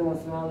pustyniach Bardenas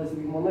Reales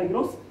i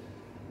Monegros.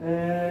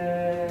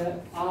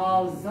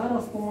 A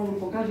zaraz po moim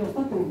pokazie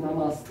ostatnim na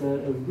masce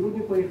w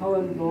grudniu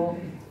pojechałem do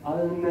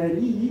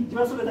Almerii.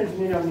 Ja sobie tak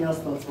zmieniam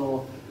miasta co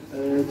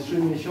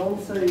 3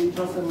 miesiące i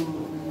czasem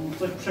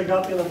coś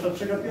przegapię, na przykład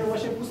przegapiłem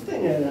właśnie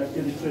pustynię, jak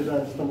kiedyś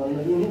przejeżdżałem przez tą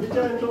Almerię, nie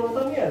wiedziałem, że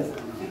ona tam jest.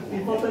 I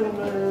potem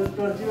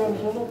sprawdziłem,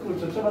 że no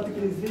kurczę, trzeba to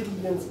kiedyś zwiedzić,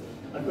 więc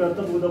akurat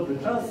to był dobry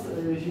czas,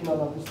 zima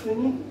na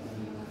pustyni.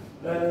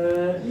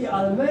 I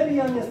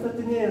Almeria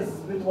niestety nie jest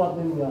zbyt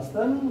ładnym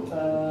miastem,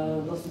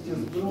 dosyć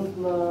jest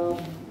brudna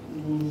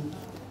i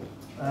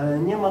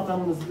nie ma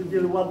tam zbyt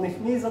wielu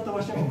ładnych miejsc, za to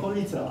właśnie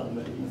okolice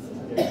Almerii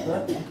są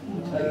piękne,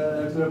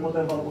 które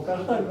potem wam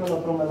pokażę. Tak wygląda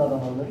promenada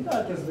w Almerii,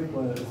 tak jest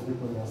zwykłe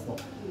miasto.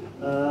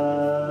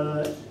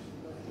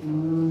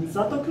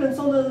 Za to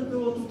kręcone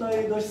było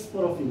tutaj dość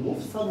sporo filmów,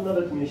 w samym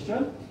nawet mieście.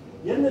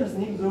 Jednym z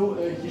nich był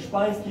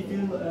hiszpański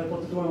film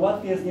pod tytułem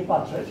Łatwiej jest nie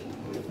patrzeć.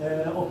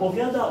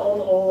 Opowiada on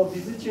o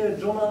wizycie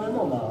Johna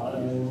Lennona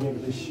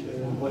niegdyś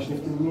właśnie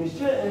w tym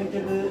mieście,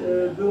 kiedy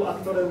był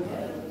aktorem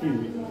w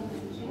filmie.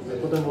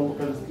 Potem wam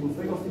pokażę screen z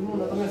tego filmu.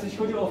 Natomiast jeśli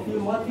chodzi o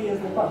film Łatwiej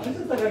jest nie patrzeć, to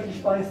jest taka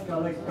hiszpańska,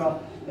 lekka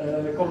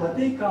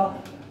komedyjka.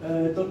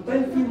 To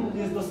ten film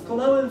jest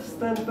doskonałym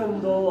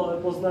wstępem do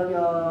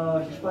poznania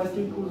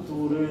hiszpańskiej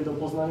kultury, do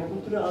poznania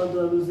kultury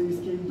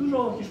andaluzyjskiej.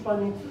 Dużo o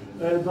Hiszpanii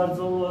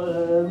bardzo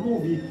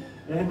mówi.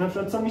 Na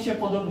przykład co mi się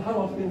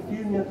podobało w tym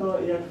filmie,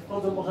 to jak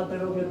wchodzą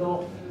bohaterowie do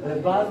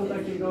baru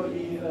takiego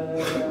i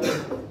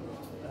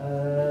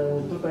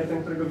tutaj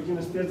ten, którego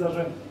widzimy, stwierdza,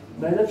 że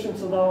najlepszym,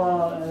 co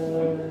dała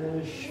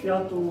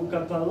światu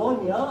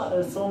Katalonia,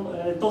 są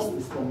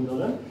tosty z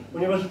pomidorem,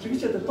 ponieważ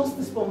rzeczywiście te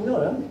tosty z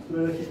pomidorem,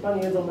 które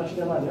Hiszpanie jedzą na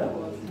śniadanie,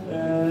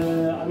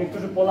 a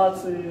niektórzy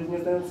Polacy nie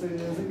znający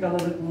języka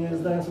nawet nie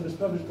zdają sobie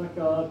sprawy, że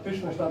taka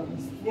pyszność tam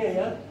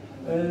istnieje,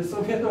 są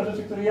jedną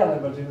rzeczy, które ja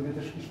najbardziej lubię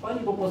też w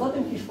Hiszpanii, bo poza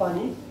tym w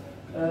Hiszpanii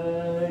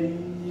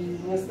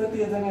niestety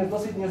jedzenie jest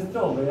dosyć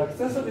niezdrowe. Jak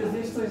chcę sobie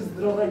zjeść coś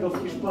zdrowego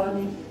w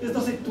Hiszpanii, jest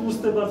dosyć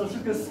tłuste, bardzo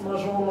wszystko jest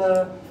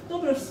smażone,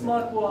 dobre w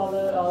smaku,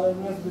 ale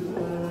niezbyt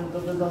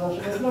dobre dla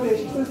naszego zdrowia.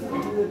 Jeśli chcę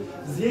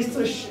zjeść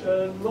coś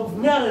no,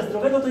 w miarę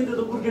zdrowego, to idę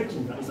do Burger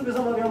Kinga i sobie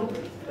zamawiam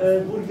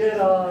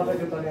burgera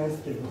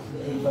wegetariańskiego,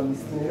 który tam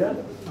istnieje.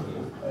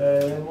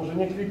 Może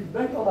nie quick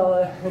bacon,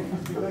 ale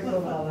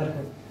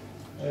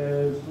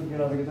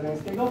burgera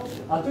wegetariańskiego.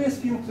 A tu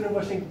jest film, w którym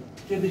właśnie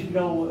kiedyś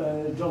grał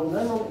John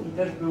Lennon i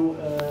też był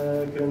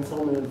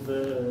kręcony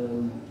w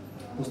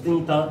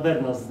pustyni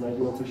Tabernas,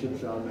 znajdującej się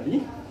przy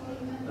Almerii.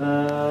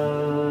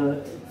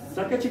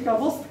 Taka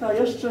ciekawostka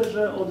jeszcze,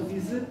 że od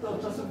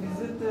czasu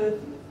wizyty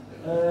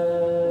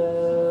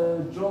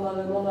Johna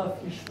Lennona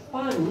w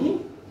Hiszpanii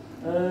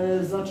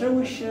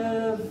zaczęły się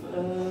w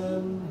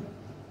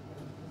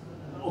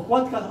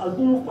okładkach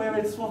albumów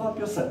pojawiać słowa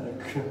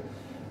piosenek.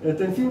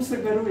 Ten film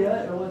sugeruje,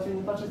 łatwiej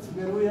nie patrzeć,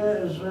 sugeruje,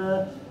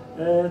 że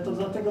to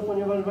dlatego,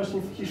 ponieważ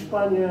właśnie w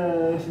Hiszpanii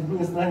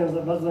nie znają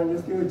za bardzo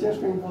angielskiego,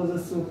 ciężko im było ze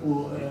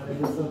słuchu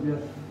sobie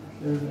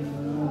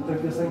te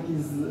piosenki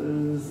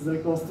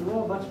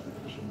zrekonstruować.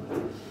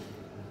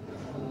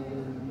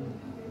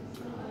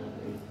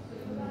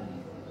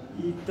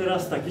 I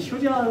teraz tak, jeśli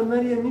chodzi o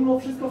Almerię, mimo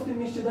wszystko w tym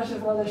mieście da się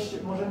znaleźć,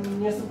 może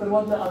nie super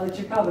ładne, ale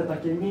ciekawe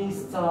takie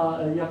miejsca,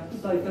 jak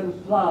tutaj ten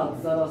plac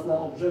zaraz na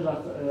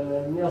obrzeżach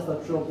miasta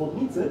przy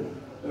obwodnicy,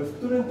 w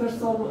którym też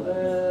są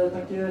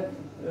takie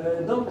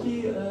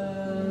domki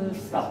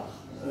w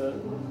skałach.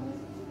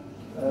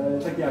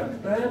 Takie jak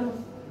ten,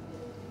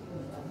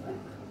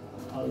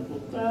 albo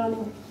ten.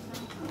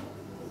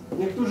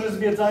 Niektórzy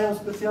zwiedzają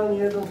specjalnie,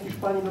 jedą w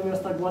Hiszpanii do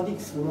miasta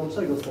Guadix,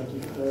 słynącego z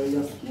takich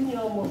jaskini,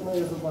 a można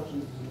je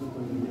zobaczyć w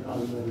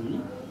Almerii.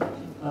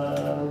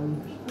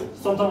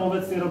 Są tam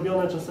obecnie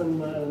robione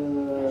czasem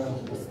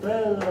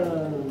hostele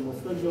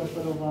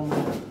oferowane.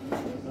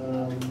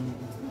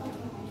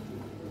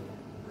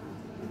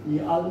 I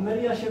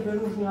Almeria się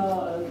wyróżnia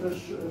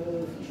też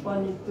w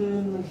Hiszpanii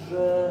tym,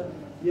 że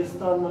jest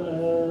tam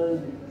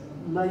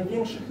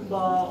największy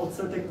chyba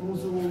odsetek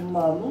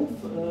muzułmanów,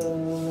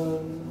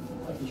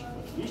 jakieś 30%,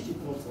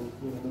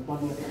 nie wiem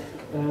dokładnie.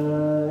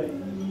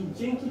 I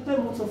dzięki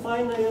temu, co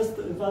fajne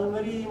jest, w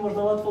Almerii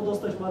można łatwo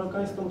dostać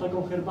marokańską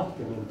taką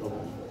herbatkę miętową.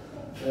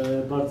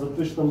 Bardzo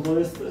pyszną, bo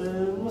jest,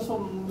 no są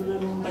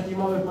takich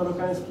małych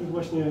marokańskich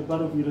właśnie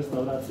barów i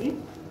restauracji.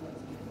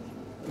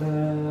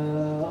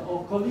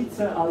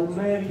 Okolice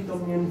Almerii to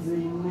między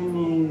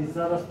innymi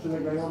zaraz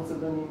przylegające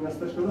do niej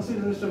miasteczko, no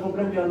jest jeszcze w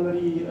obrębie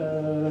Almerii,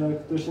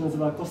 które się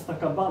nazywa Costa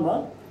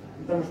Cabana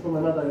i tam już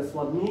promenada jest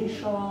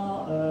ładniejsza,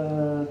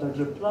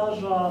 także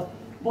plaża.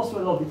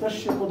 Boswellowi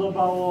też się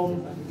podobało,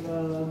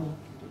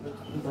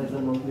 tutaj ze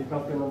mną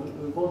kawkę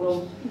nad wodą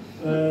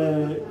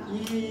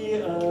i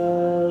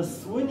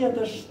słynie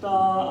też ta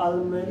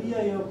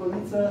Almeria i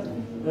okolice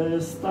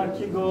z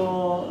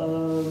takiego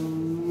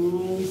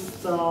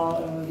miejsca,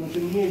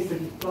 znaczy miejsc,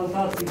 takich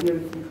plantacji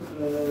wielkich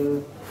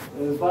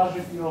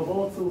warzyw i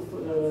owoców,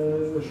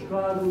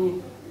 szklarni,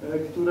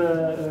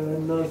 które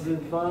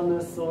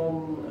nazywane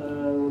są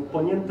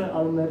poniente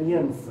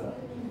almeriense.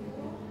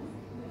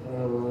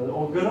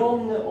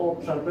 Ogromny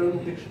obszar pełny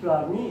tych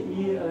szklarni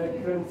i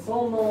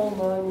kręcono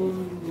na nim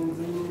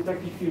między innymi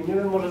taki film. Nie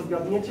wiem, może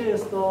zgadniecie,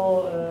 jest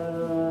to,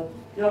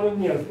 ja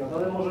bym nie zgadł,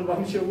 ale może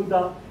wam się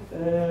uda,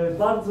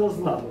 bardzo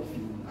znany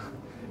film.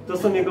 To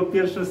są jego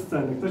pierwsze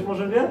sceny. Ktoś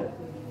może wie?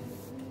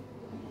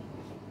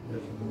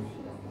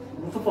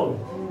 No to powiem.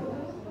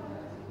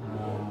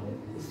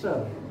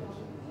 Strzelaj.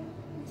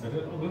 Znaczy,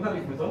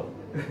 oglądaliśmy to?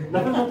 Na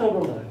pewno to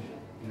oglądałeś.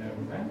 Nie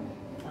wiem.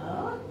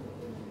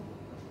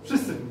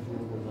 Wszyscy.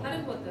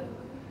 Harry Potter.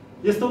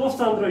 Jest to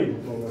łowca androidów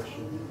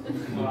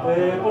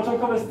najnowszy.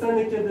 Początkowe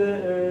sceny, kiedy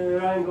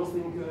Ryan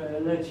Gosling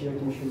leci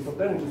jakimś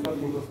helikopterem czy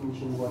statkiem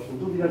kosmicznym właśnie.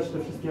 Tu widać te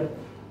wszystkie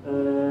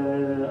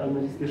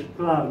almeryjskie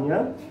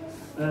szklarnie.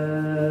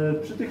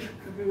 Przy tych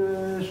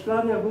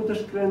szklarniach był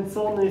też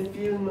kręcony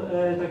film,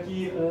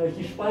 taki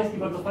hiszpański,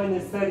 bardzo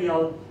fajny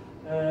serial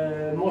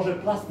Morze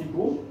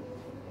Plastiku,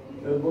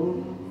 bo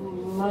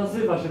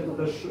nazywa się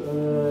to też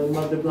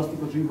Mar de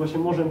Plastico, czyli właśnie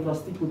Morzem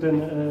Plastiku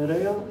ten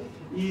rejon.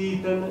 I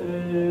ten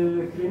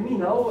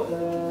kryminał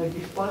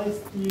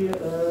hiszpański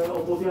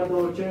opowiada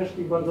o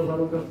ciężkich bardzo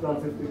warunkach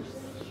pracy w tych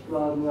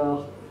szklarniach,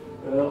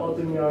 o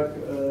tym jak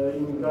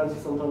imigranci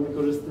są tam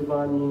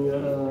wykorzystywani.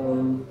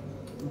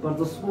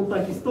 Bardzo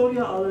smutna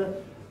historia, ale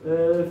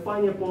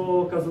fajnie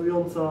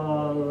pokazująca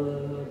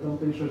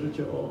tamtejsze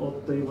życie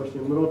od tej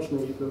właśnie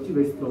mrocznej i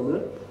prawdziwej strony.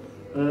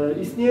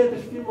 Istnieje też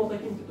film o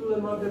takim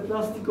tytule Mar de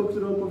Plastico,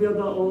 który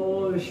opowiada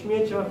o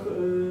śmieciach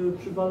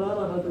przy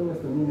Balearach, ale to nie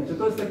jestem, nie wiecie.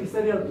 To jest taki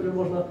serial, który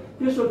można,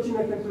 pierwszy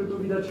odcinek, ten, który tu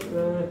widać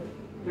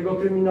tego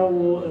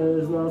kryminału,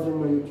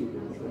 znalazłem na YouTubie,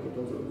 można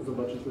to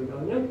zobaczyć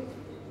legalnie.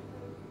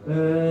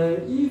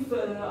 I w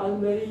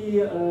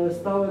Almerii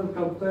stałem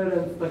kamperem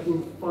w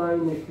takim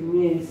fajnych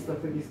miejscach,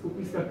 takich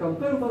skupiskach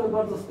kamperów, ale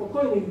bardzo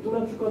spokojnych. I tu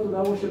na przykład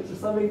udało się przy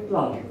samej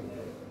plaży.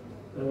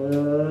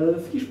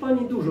 W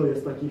Hiszpanii dużo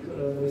jest takich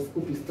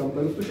skupisk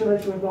kamperów. Tu się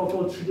naliczyło chyba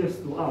około 30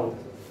 aut.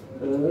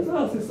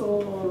 Zaraz jest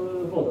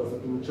woda za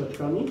tymi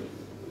czeczkami.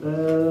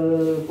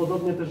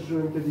 Podobnie też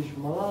żyłem kiedyś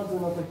w Maladze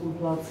na takim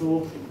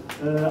placu,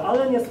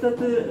 ale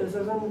niestety ze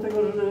względu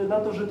na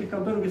to, że tych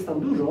kamperów jest tam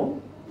dużo,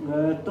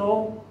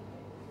 to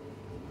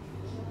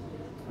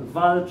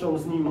walczą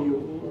z nimi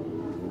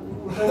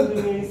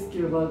urzędy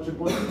miejskie, walczy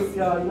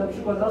policja i na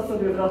przykład raz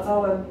sobie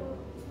wracałem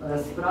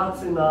z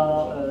pracy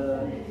na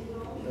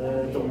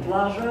tą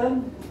plażę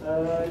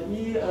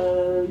i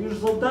już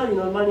z oddali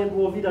normalnie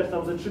było widać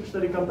tam ze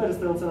 3-4 kampery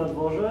stojące na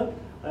dworze,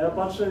 a ja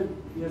patrzę,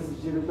 jest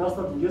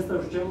 19:20,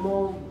 już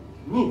ciemno,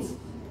 nic.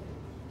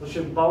 To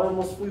się bałem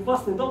o swój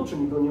własny dom, czy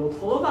mi go nie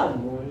odholowali.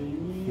 No.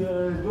 I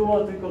była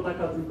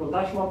tylko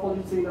taśma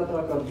policyjna, to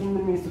akurat w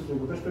innym miejscu, w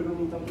którym też tego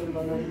nie tam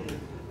przerywali.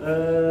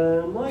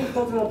 No i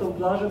wchodzę na tą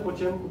plażę, po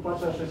ciemku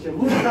patrzę na szczęście.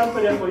 Mój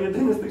kamper jako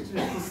jedyny z tych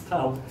 30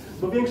 stał,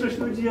 bo większość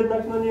ludzi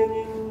jednak no,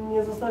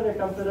 nie zostawia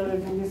kampera, jak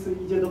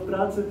idzie do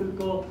pracy,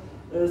 tylko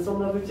są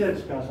na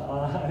wycieczkach,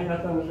 a ja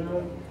tam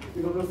żyłem i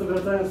po prostu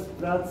wracając z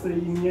pracy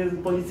i mnie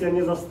policja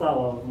nie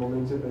zastała w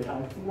momencie tej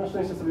akcji. Na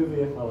szczęście sobie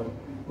wyjechałem.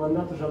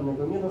 Mandatu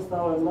żadnego nie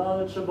dostałem, no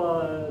ale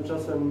trzeba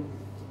czasem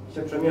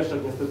się przemieszczać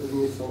niestety z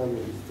miejsca na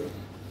miejsce.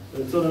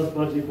 Coraz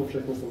bardziej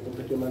powszechne są to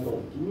takie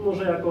nagonki. Mimo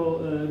że jako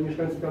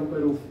mieszkańcy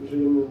kamperów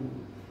żyjemy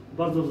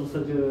bardzo w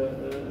zasadzie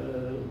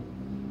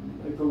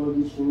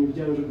ekologicznie, nie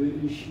widziałem,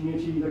 żeby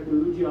śmieci takie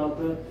ludzi,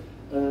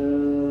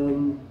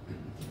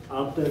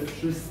 a te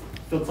wszystko,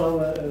 to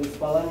całe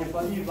spalanie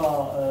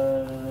paliwa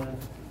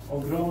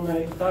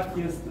ogromne i tak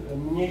jest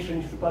mniejsze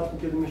niż w przypadku,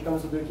 kiedy mieszkamy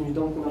sobie w jakimś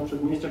domku na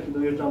przedmieściach i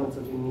dojeżdżamy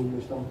codziennie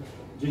ileś tam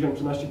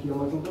 10-13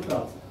 km do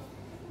pracy.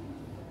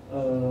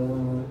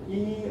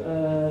 I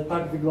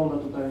tak wygląda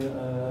tutaj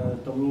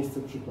to miejsce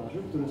przy plaży,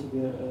 w którym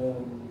sobie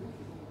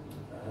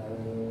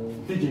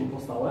tydzień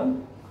postałem.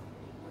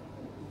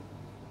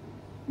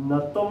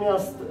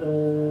 Natomiast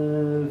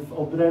w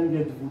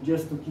obrębie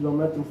 20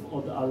 km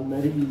od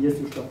Almerii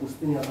jest już ta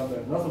pustynia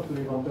Tabernas, o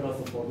której Wam teraz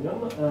opowiem.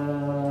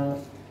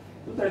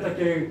 Tutaj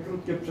takie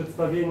krótkie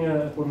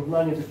przedstawienie,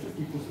 porównanie tych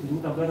wszystkich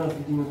pustyni. Tabernas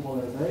widzimy po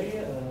lewej.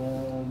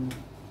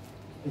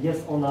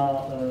 Jest ona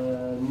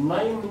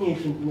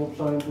najmniejszym tym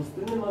obszarem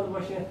pustynnym, ale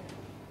właśnie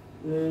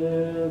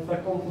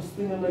taką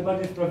pustynią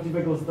najbardziej z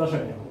prawdziwego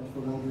zdarzenia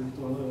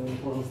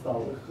w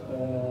pozostałych.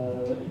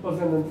 I pod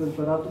względem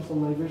temperatur są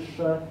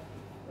najwyższe,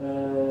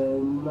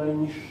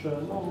 najniższe,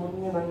 no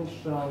nie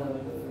najniższe, ale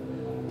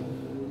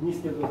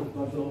niskie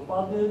bardzo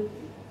opady.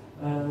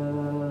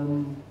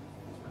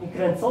 I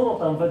kręcono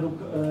tam według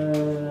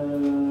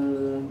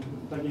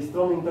takiej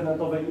strony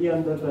internetowej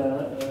IMDb,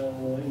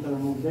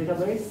 Internet Movie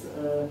Database,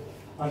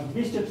 aż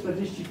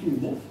 240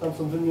 filmów, tam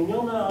są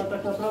wymienione, ale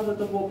tak naprawdę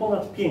to było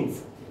ponad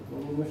 500.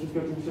 No, nie wszystkie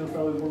oczywiście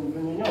zostały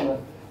wymienione,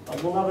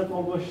 albo nawet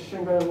może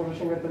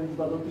sięgać ta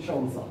liczba do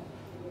 1000.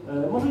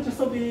 Możecie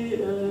sobie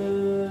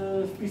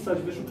wpisać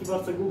w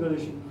wyszukiwarce Google,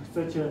 jeśli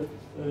chcecie,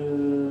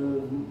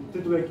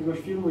 tytuł jakiegoś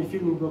filmu i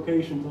filming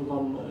location, to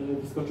Wam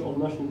wyskoczy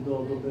odnośnik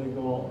do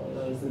tego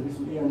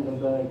serwisu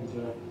IMDb,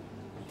 gdzie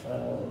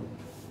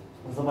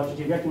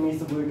zobaczycie, w jakim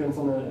miejscu były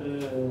kręcone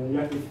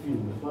jakie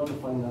filmy. Bardzo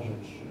fajna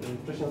rzecz.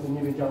 Wcześniej o tym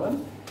nie wiedziałem.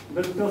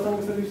 Według tego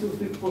samego serwisu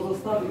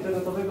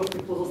internetowego w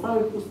tych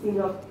pozostałych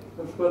pustyniach,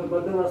 na przykład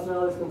Bardenas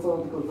Reales kręcono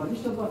tylko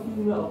 22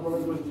 filmy, a w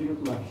Monegros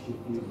 19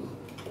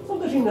 filmów. Są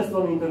też inne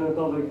strony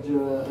internetowe, gdzie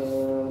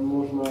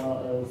można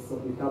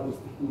sobie kadry z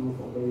tych filmów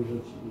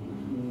obejrzeć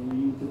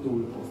i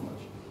tytuły poznać.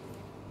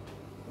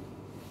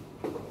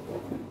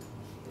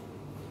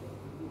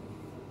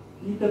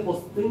 I te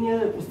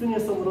pustynie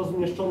są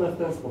rozmieszczone w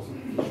ten sposób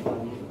w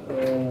Hiszpanii.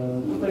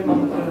 Tutaj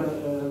mamy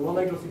te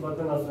Monegros i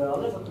Bardenas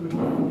Reales, o których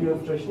mówiłem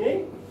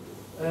wcześniej.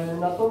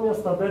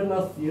 Natomiast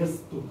Tabernas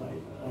jest tutaj,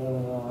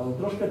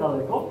 troszkę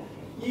daleko.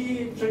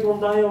 I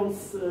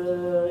przeglądając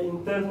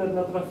internet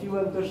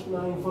natrafiłem też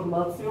na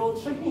informacje o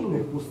 3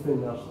 innych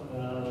pustyniach,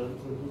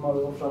 w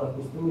małych obszarach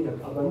pustyni,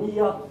 jak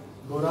Adamilla,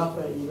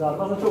 Gorafę i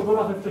Larwa. Znaczy o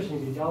Gorafę wcześniej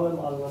wiedziałem,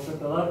 ale na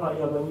przykład Larwa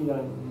i Adamilla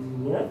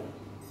nie.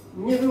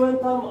 Nie byłem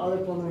tam, ale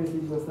planuję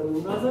zwiedzić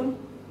następnym razem.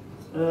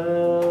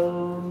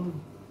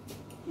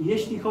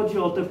 Jeśli chodzi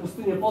o te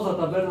pustynie poza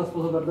Tabernas,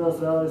 poza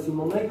Bardenas Reales i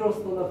Monegros,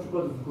 to na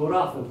przykład w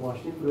Gorafę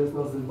właśnie, które jest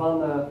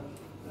nazywane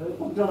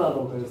pod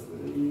Granadą to jest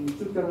i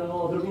ciutka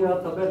odrobina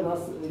Tabernas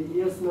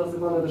jest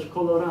nazywane też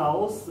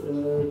Coloraos,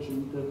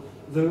 czyli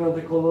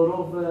te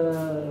kolorowe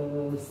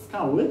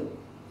skały.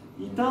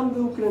 I tam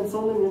był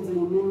kręcony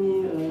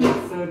m.in.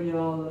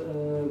 serial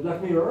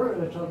Black Mirror,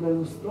 Czarne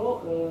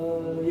Lustro,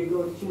 jego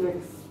odcinek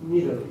z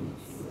Mirror.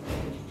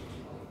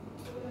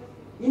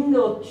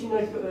 Inny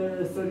odcinek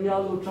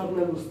serialu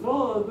Czarne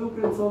Lustro był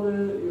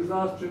kręcony już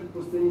raz przy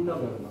pustyni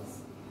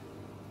Tabernas.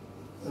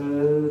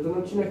 Ten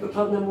odcinek to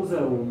Czarne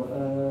Muzeum.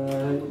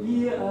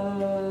 I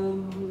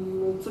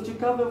co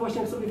ciekawe,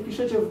 właśnie jak sobie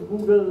wpiszecie w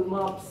Google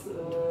Maps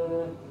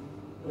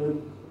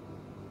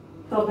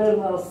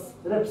Tabernas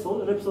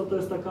Repsol to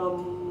jest taka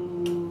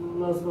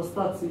nazwa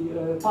stacji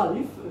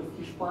paliw w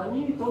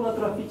Hiszpanii, to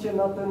natraficie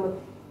na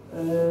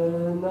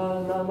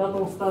na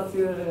tą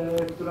stację,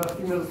 która w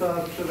filmie została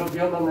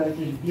przerobiona na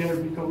jakiś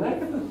BRB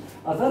Connect,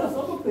 a zaraz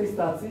obok tej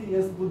stacji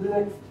jest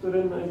budynek, w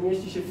którym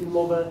mieści się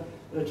filmowe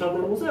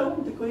Czarne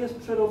Muzeum, tylko jest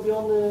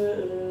przerobiony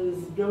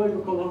z białego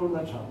koloru na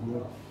czarny.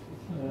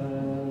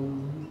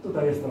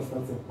 Tutaj jest ta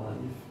stacja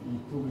paliw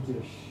i tu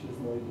gdzieś się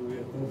znajduje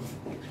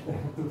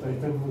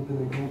ten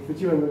budynek.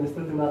 Chwyciłem go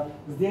niestety na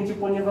zdjęciu,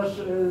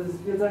 ponieważ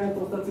zwiedzając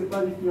tą stację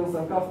paliw, pijąc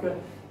tam kawkę,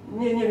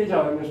 nie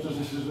wiedziałem jeszcze,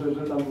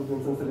 że tam był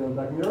ten serial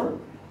Black Mirror.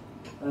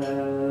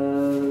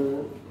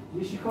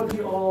 Jeśli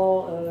chodzi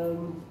o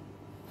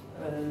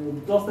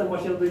dostęp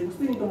właśnie do tej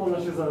pustyni, to można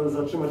się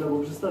zatrzymać albo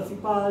przy stacji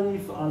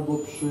paliw, albo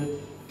przy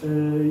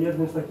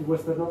jednym z takich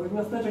westernowych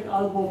miasteczek,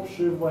 albo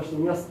przy właśnie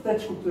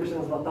miasteczku, które się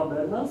nazywa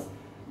Tabernas,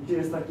 gdzie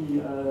jest taki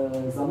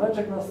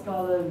zameczek na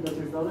skale, widać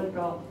z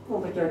daleka,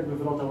 no takie jakby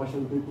wrota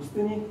właśnie do tej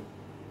pustyni.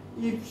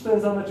 I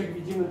ten zameczek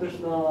widzimy też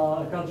na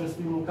kadrze z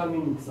filmu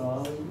Camino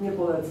Ignaciano. Nie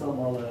polecam,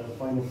 ale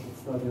fajnie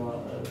przedstawia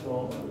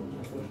to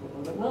miasteczko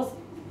Tabernas.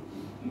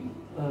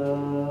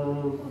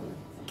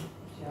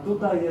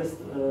 Tutaj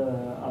jest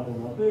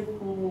arena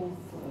byków.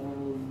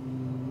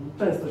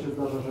 Często się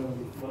zdarza, że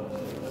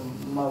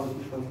w małych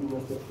hiszpańskich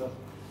miasteczkach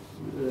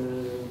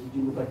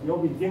widzimy taki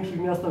obiekt. W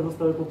większych miastach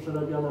zostały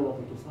poprzerabiane na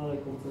takie sale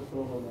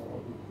koncertowe, na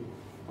obiekty,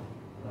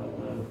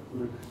 w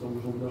których są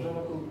różne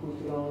wydarzenia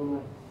kulturalne.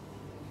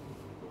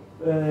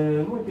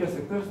 Mój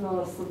piesek też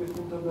znalazł sobie w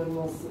tym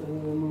Tabernas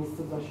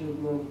miejsce dla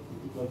siebie.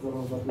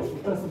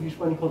 Często w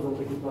Hiszpanii chodzą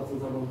takie prace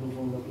zawodowe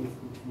dla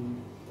piesków i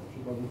na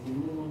przykład z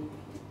innymi.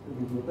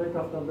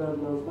 Biblioteka w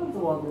Tabernas, bardzo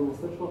ładne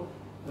miasteczko,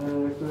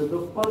 które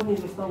dokładnie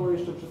zostało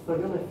jeszcze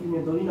przedstawione w filmie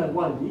Dolina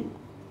Głębi,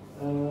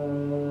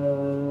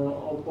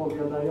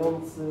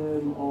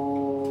 opowiadającym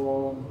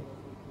o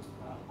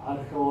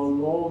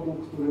archeologu,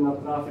 który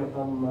natrafia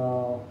tam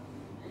na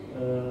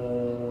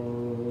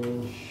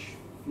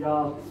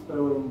świat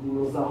pełen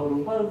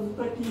dinozaurów. Bardzo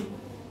taki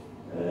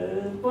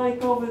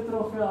Bajkowy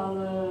trochę,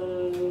 ale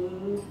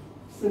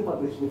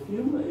sympatyczny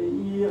film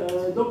i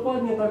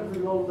dokładnie tak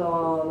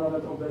wygląda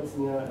nawet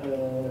obecnie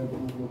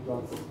główny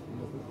plac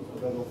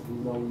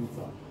na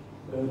ulicach.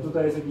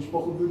 Tutaj jest jakiś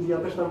pochód ludzi, ja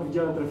też tam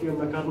widziałem, trafiłem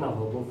na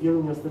karnawał, bo w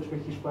wielu miasteczkach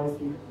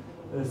hiszpańskich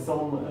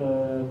są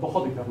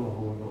pochody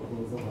karnawałowe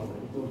organizowane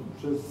i to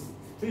przez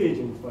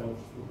tydzień trwają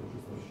wszystkie te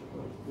uroczystości.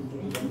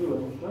 Tam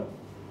byłem jeszcze.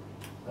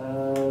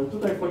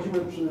 Tutaj wchodzimy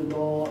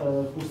do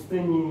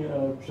pustyni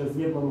przez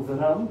jedną z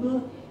rambl.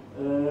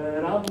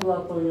 Rambla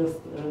to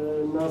jest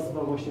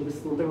nazwa właśnie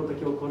wyschniętego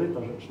takiego koryta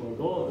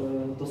rzecznego.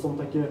 To są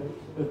takie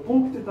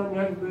punkty tam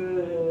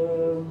jakby,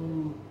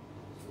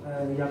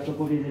 jak to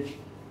powiedzieć,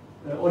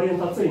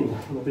 orientacyjne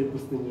na tej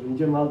pustyni, że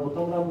idziemy albo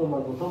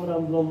tą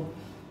ramblą.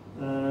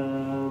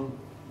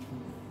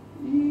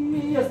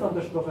 I jest tam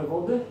też trochę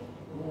wody.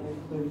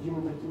 Tutaj widzimy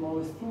taki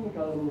mały strumyk,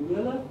 ale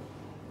niewiele.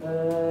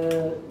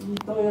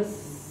 I to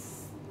jest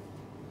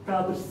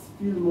kadr z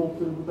filmu,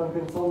 który był tam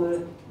kręcony,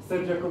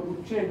 Sergia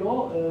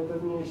Cobucciego.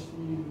 Pewnie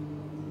jeśli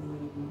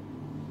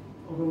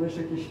oglądasz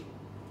jakieś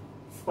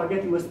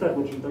spaghetti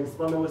westerny, czyli tak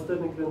zwane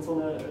westerny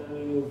kręcone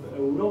w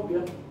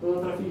Europie, to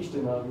natrafiliście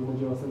na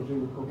dzieła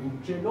Sergiego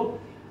Cobucciego.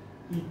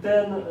 I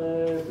ten,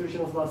 który się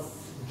nazywa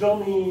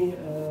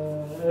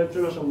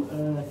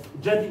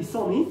Jed i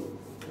Sonny,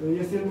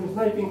 jest jednym z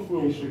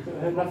najpiękniejszych.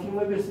 Na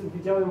Filmowym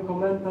widziałem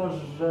komentarz,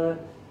 że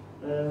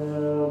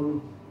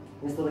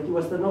jest to taki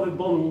westernowy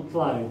Bonnie i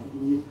Clyde.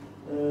 I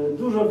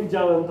dużo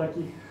widziałem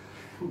takich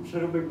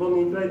przeróbek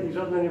Bonnie i Clyde i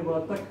żadna nie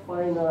była tak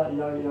fajna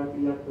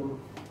jak ten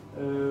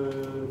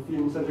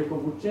film Sergia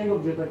Cobucciego,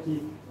 gdzie taki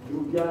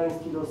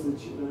grubiański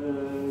dosyć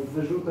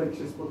wyrzutek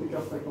się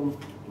spotyka z taką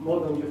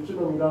młodą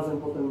dziewczyną i razem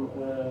potem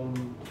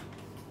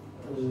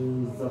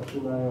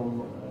zaczynają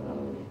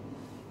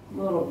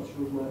robić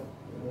różne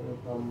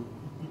tam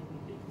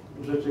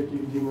rzeczy, jakie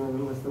widzimy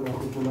w westernach,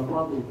 różne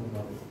napady i tak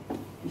dalej.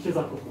 I się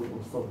zakochują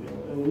w sobie.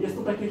 Jest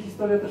to taka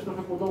historia też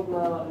trochę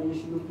podobna,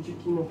 jeśli lubicie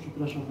kino,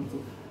 przepraszam bardzo,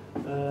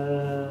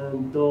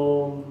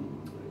 do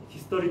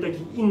historii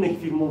takich innych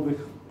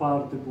filmowych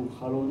par typu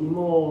Harold i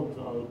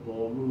Maude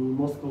albo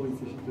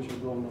Moskowicz, jeśli ktoś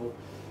oglądał,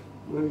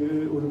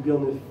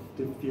 ulubiony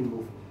tych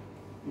filmów.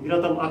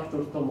 Gra tam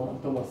aktor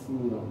Thomas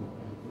Milan,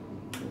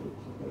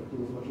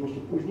 który zobaczymy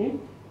jeszcze później.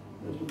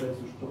 Tutaj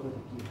jest już trochę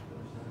taki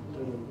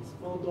teren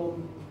z wodą.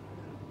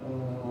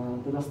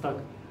 Teraz tak,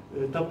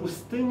 ta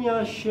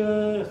pustynia się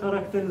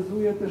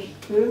charakteryzuje też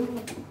tym,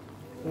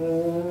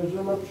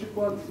 że na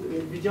przykład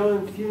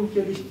widziałem film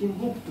kiedyś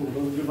Timbuktu,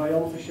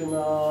 rozgrywający się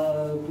na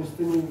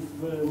pustyni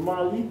w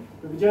Mali.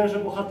 Widziałem, że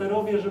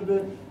bohaterowie, żeby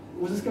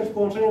uzyskać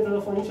połączenie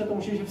telefoniczne, to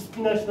musieli się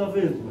wspinać na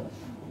wyżynę.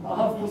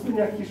 A w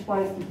pustyniach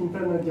hiszpańskich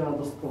internet działa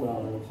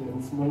doskonale,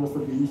 więc można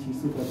sobie iść i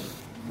słuchać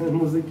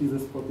muzyki ze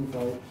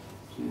Spotify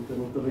czy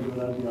internetowego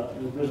radia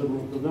bez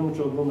żadnego problemu,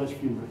 czy oglądać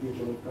filmy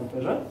w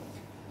kamperze.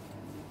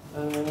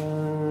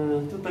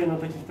 Tutaj na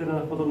takich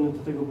terenach podobnych do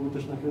tego był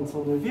też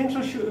nakręcony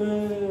większość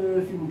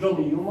filmów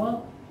Johnny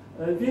Yuma.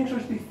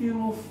 Większość tych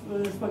filmów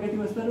spaghetti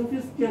westernów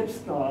jest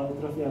kiepska, ale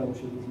trafiają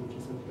się różne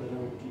czasem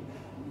perełki.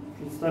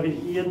 Przedstawię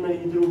i jedne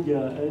i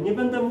drugie. Nie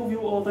będę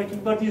mówił o takich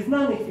bardziej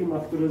znanych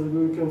filmach, które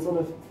były kręcone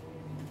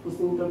w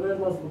pustyni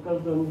Tabernas, bo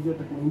każdy wie,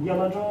 taką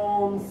Indiana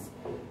Jones,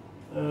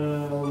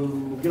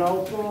 Gra o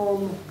Tron,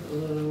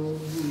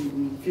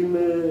 filmy,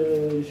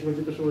 jeśli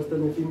chodzi też o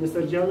westerny, filmy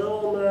Sergia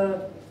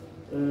Leone,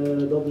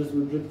 Dobry,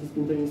 zły, brzydki z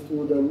Clintem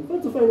Eastwoodem.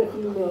 Bardzo fajne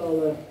filmy,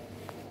 ale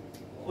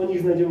o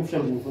nich znajdziemy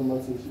wszędzie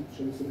informacje, jeśli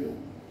piszemy sobie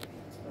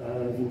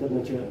w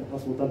internecie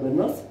hasło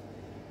Tabernas.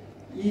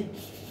 I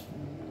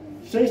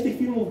część tych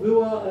filmów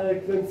była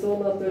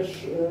kręcona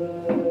też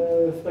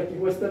w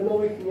takich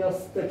westernowych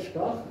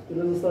miasteczkach,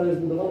 które zostały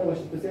zbudowane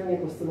właśnie specjalnie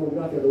jako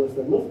scenografia do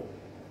westernów.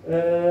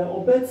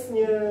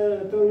 Obecnie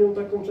pełnią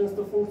taką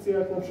często funkcję,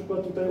 jak na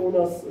przykład tutaj u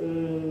nas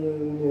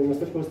nie wiem,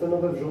 miasteczko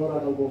westernowe w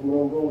Żorach albo w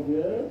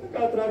Mrągowie.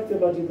 Taka atrakcja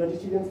bardziej dla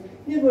dzieci, więc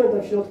nie byłem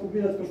tam w środku,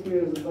 bilet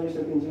kosztuje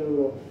 25 €.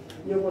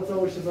 Nie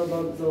opłacało się za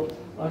bardzo,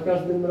 a w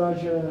każdym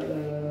razie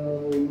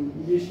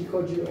jeśli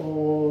chodzi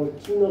o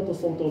kino, to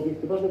są to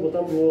obiekty ważne, bo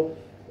tam było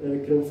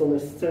kręcone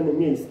sceny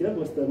miejskie w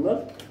westernach.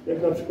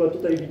 Jak na przykład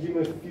tutaj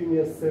widzimy w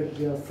filmie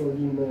Sergia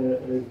Solimy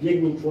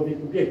Biegnij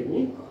człowieku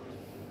biegnij.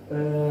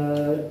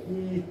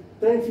 I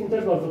ten film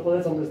też bardzo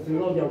polecam, to jest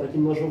trylogia o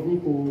takim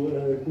nożowniku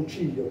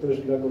Cuchillo,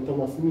 też gra go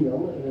Thomas Milan,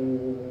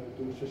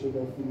 który wcześniej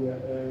grał w filmie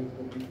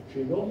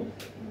Cuchillo.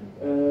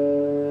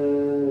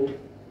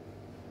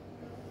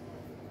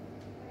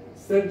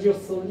 Sergio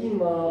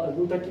Solima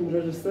był takim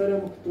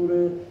reżyserem,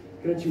 który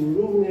kręcił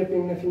równie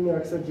piękne filmy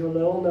jak Sergio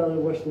Leone, ale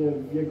właśnie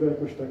w jego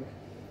jakoś tak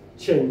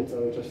cieniu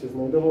cały czas się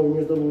znajdował i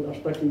nie zdobył aż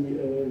takiej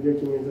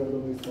wielkiej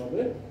międzynarodowej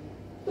sławy.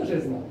 Też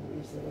jest znany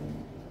reżyserem.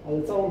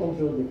 Ale całą tą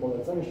trylogię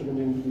polecam, jeszcze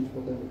będziemy widzieć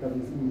potem każdy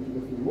z innych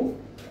jego filmów.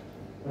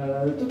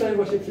 Tutaj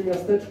właśnie przy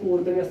miasteczku,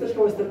 te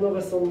miasteczka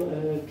westernowe są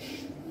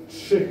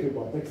trzy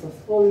chyba, Texas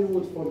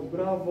Hollywood, Fort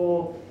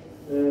Bravo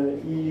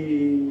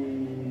i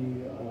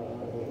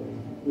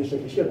jeszcze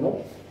jakieś jedno,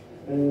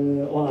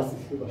 Oasis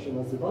chyba się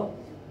nazywa.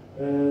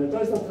 To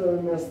jest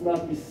natomiast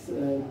napis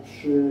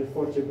przy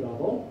forcie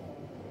Bravo.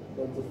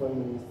 Bardzo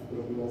fajne jest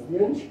robienia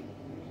zdjęć.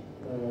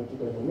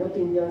 Tutaj namioty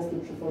indiańskie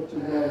przy forcie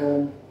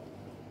Bravo.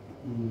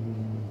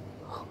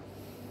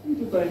 I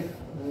tutaj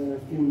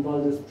film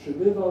Valdez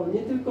przybywał.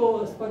 Nie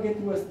tylko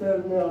spaghetti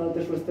westerny, ale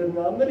też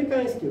westerny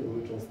amerykańskie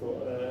były często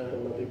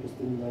na tej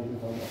pustyni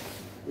nagrywane.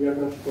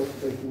 Jak na przykład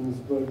tutaj film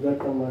z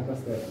Bertrand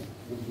Lancasterem.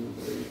 Widzimy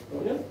tutaj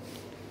stronie.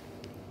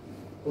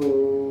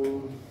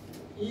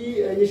 I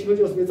jeśli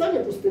chodzi o zwiedzanie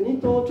pustyni,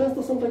 to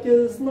często są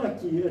takie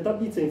znaki,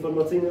 tablice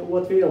informacyjne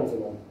ułatwiające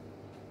nam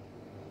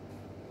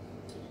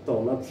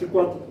to. Na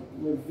przykład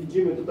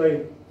widzimy tutaj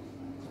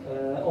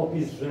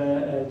opis,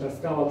 że ta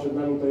skała przed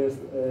nami to jest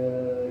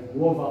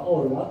głowa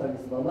orła, tak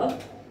zwana,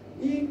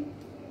 i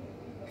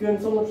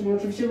kręcono przy niej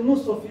oczywiście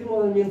mnóstwo filmów,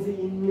 ale między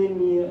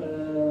innymi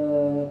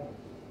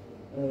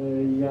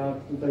jak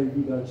tutaj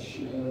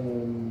widać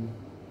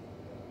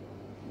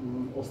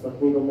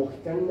ostatniego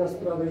Mohikanina z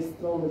prawej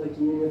strony,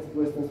 taki niemiecki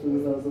western, który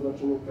zaraz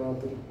zobaczymy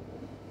kadr.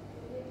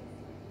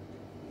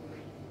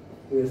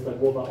 Tu jest ta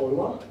głowa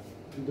orła,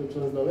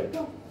 widoczna z daleka,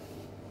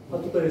 a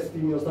tutaj jest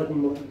film Ostatni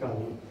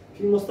Mohikanin.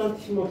 Film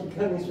Ostatni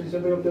Mohikanin z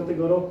 1965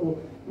 roku,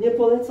 nie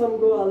polecam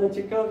go, ale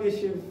ciekawie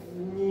się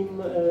w nim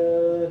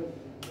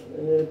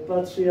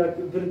patrzy,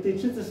 jak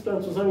Brytyjczycy z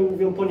Francuzami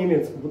mówią po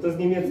niemiecku, bo to jest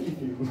niemiecki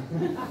film.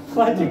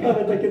 Ma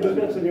ciekawe takie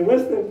doświadczenie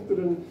western, w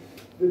którym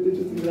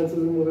Brytyjczycy i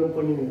Francuzy mówią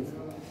po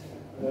niemiecku.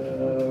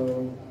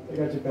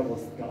 Taka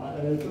ciekawostka.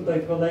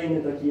 Tutaj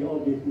kolejny taki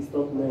obiekt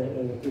istotny,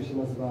 który się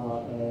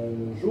nazywa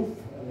żółw,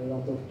 La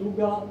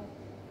Tortuga.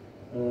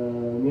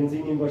 Między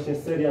innymi właśnie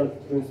serial,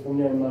 w którym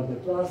wspomniałem, Mar de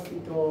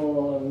Plastico,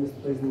 jest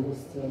tutaj z niego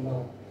scena,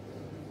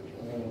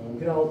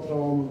 Gra o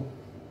Tron.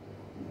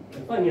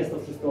 Fajnie jest to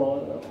wszystko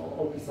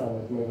opisane,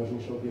 te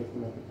najważniejsze obiekty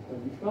na tych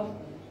tabliczkach.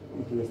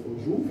 I tu jest ten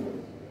żółw.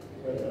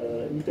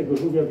 I tego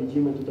żółwia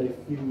widzimy tutaj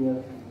w filmie.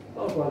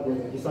 Dokładnie,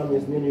 taki sam nie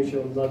zmienił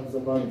się od lat za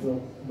bardzo.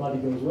 Bali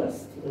Goes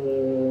West.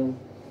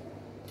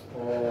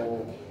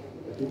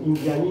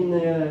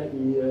 Indianinie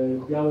i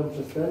białym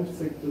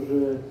przestępcy,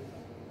 którzy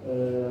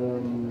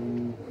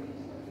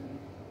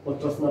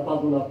podczas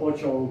napadu na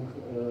pociąg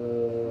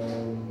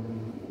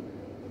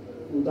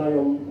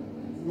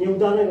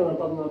nieudanego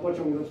napadu na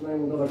pociąg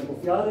zaczynają udawać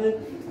ofiary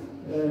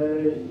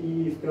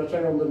i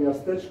wkraczają do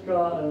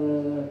miasteczka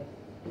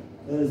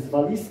z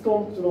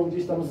walizką, którą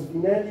gdzieś tam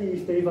zwinęli, i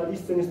w tej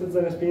walizce niestety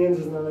zamiast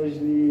pieniędzy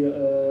znaleźli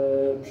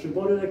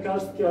przybory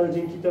lekarskie, ale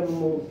dzięki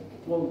temu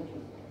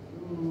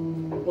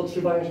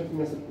podszywają się w tym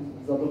miasteczku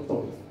za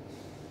doktorów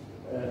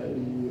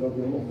i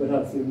robią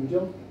operacje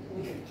ludziom.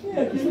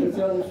 Nie jakiś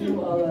specjalny film,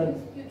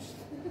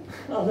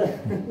 ale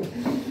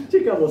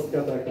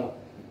ciekawostka taka.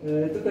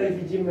 Tutaj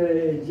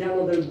widzimy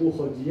Diano del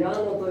Bucho.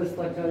 Diano to jest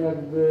taka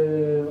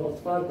jakby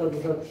otwarta,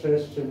 duża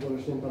przestrzeń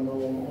porośnięta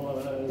nową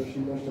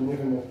roślinnością. Nie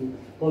wiem, jakie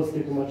polskie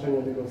tłumaczenie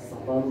tego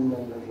sawanna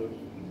może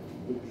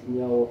by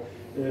brzmiało.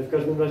 W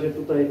każdym razie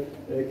tutaj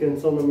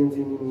kręcono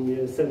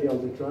m.in. serial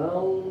The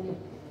Crown,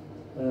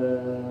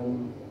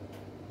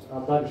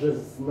 a także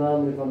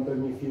znany Wam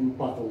pewnie film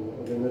Patton,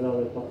 o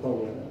generale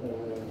Pattonie.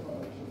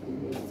 W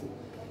tym miejscu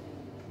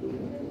był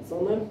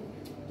nakręcony.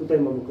 Tutaj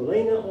mamy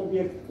kolejny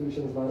obiekt, który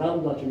się nazywa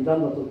Rambla, czyli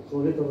Rambla to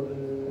koryto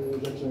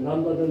rzeczy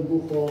Rambla del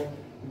Bucho,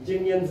 gdzie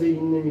między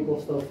innymi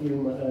powstał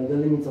film The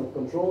Limits of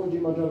Control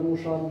Jima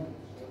Jarmusza.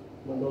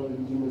 Na dole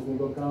widzimy z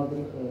niego kadr.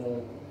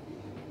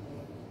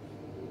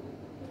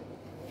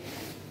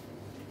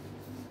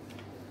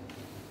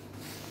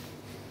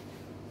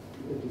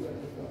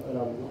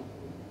 Rambla.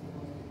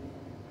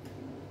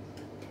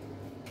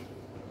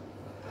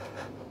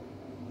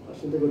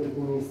 Właśnie tego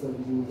typu miejsca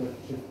widzimy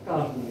w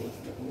każdym miejscu.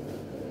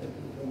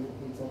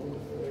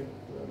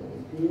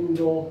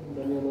 Gringo,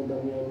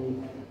 Damiani.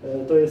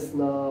 To jest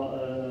na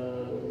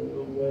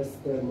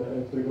western,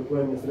 którego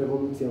tytułem jest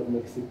Rewolucja w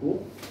Meksyku.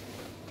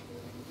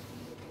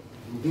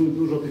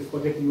 Dużo tych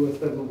spaghetti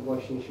westernów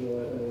właśnie się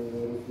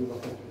rozgrywa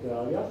w takich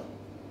realiach.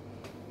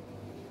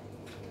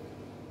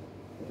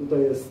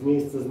 Tutaj jest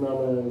miejsce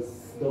znane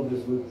z Dobry,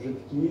 Zły,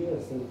 Brzydki,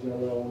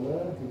 Sergio Leone.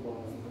 Chyba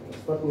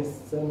ostatnie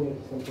sceny,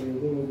 jakieś tam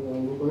pojedynek,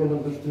 nie pamiętam,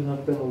 też 3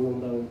 lat temu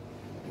oglądałem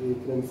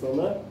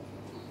kręcone.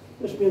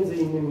 Też między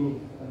innymi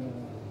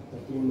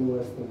taki inny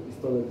western,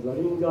 Pistolet dla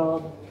Ringa.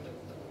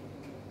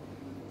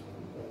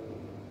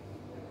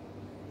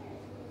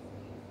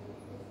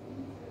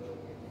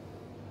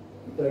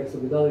 I tak jak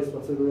sobie dalej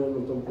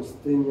spacerujemy tą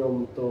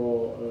pustynią,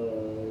 to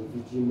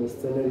widzimy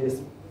scenerię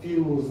z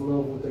filmu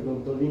znowu tego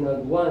Dolina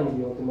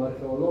Guangi, o tym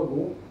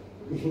archeologu.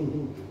 I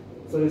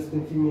co jest w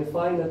tym filmie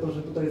fajne, to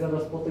że tutaj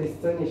zaraz po tej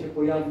scenie się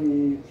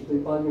pojawi przy tej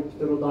palmie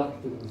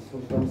pterodaktyl.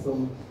 Tam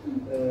są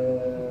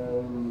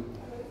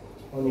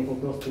oni po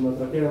prostu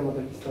natrafiają na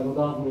taki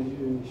starodawny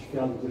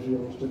świat, gdzie żyją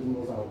jeszcze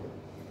dinozaury.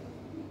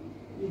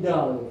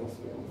 Idealnie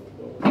pasują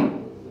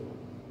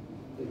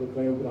do tego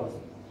krajobrazu.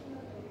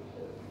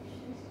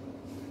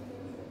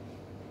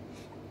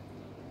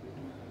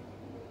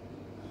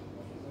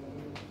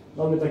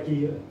 Mamy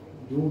taki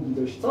długi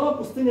dość. Cała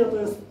pustynia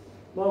to jest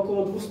ma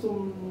około 200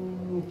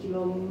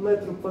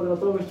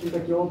 km², czyli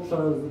taki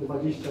obszar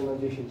 20 na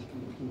 10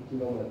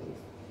 km.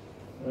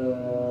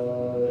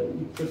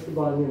 I przez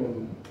chyba, nie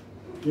wiem,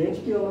 5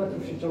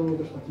 km się ciągnie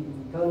też taki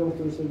kanion,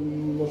 który sobie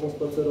można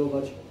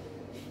spacerować.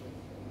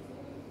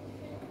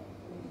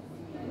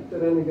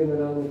 Tereny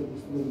generalnie po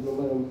prostu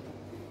wyglądają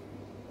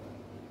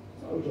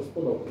cały czas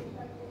podobnie.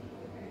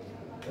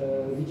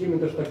 Widzimy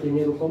też takie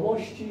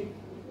nieruchomości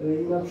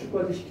i na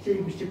przykład jeśli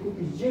chcielibyście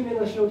kupić ziemię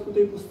na środku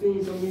tej pustyni,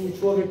 to mi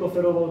człowiek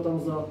oferował tam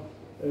za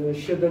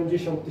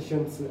 70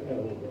 000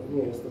 euro.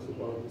 Nie jest to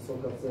chyba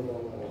wysoka cena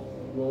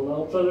na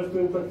obszarze, w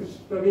którym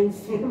praktycznie prawie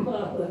nic nie ma,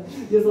 ale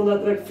jest on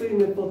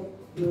atrakcyjny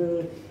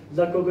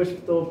dla kogoś,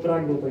 kto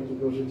pragnie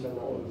takiego życia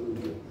na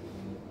odludzie.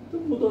 To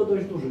był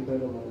dość duży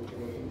teren, ale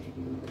to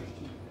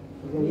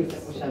Nie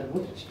jest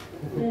posiadłość?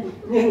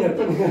 Nie,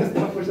 to nie jest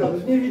ta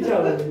posiadłość. Nie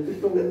widziałem jej,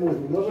 tylko mi mówi.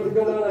 Może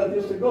wygląda nawet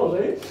jeszcze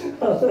gorzej,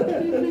 ale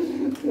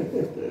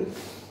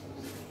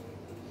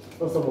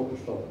to są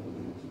opuszczone.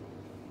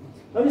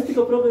 Tam jest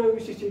tylko problem,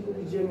 jakbyście chcieli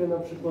kupić ziemię na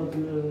przykład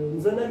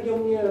z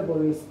energią nie,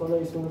 bo jest z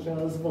paneli słonecznej,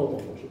 ale z wodą,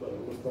 bo trzeba ją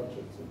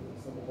dostarczyć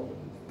samochodem.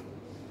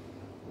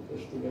 To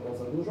też tu nie ma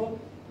za dużo.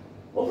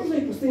 Oprócz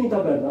tej pustyni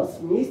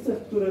Tabernas, miejsce,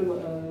 w którym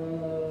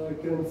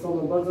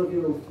kręcono bardzo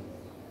wielu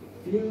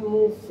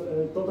filmów,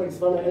 to tak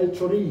zwane El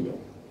Chorillo.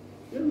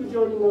 Wielu ludzi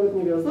o nim nawet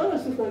nie wie.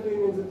 Zaraz się znajduje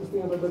między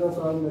pustynią Tabernas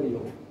a Almerią.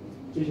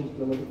 10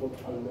 km od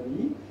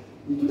Almerii.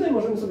 I tutaj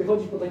możemy sobie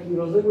chodzić po takim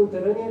rozległym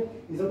terenie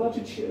i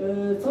zobaczyć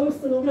całe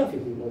scenografie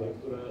filmowe,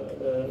 które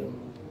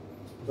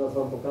zaraz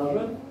Wam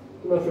pokażę.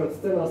 Tu na przykład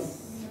scena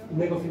z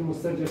innego filmu z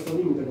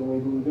swoimi, tego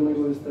mojego ulubionego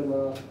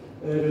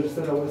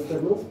reżysera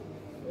westernów,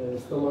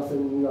 z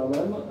Tomasem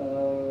Milanem.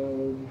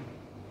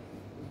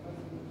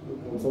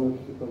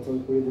 Kręcony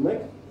pojedynek.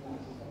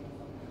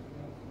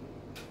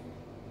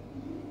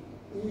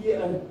 I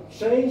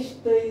część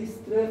tej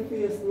strefy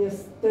jest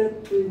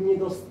niestety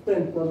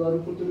niedostępna dla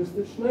ruchu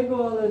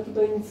turystycznego, ale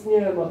tutaj nic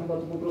nie ma, chyba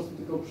tu po prostu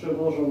tylko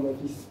przewożą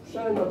jakiś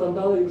sprzęt, a tam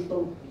dalej już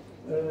tą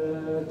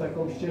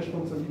taką ścieżką,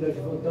 co widać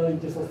w oddali,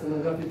 gdzie są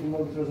scenografie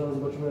filmowe, które zaraz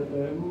zobaczymy,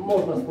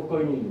 można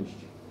spokojnie iść.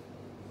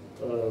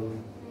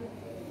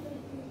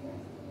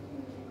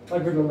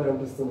 Tak wyglądają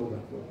te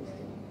scenografie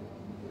opuszczone.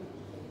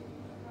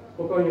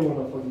 Spokojnie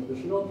można wchodzić do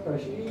środka,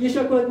 jeśli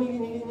akurat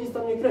nic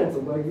tam nie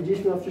kręcą, bo jak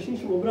widzieliśmy na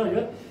wcześniejszym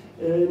obrazie,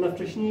 na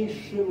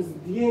wcześniejszym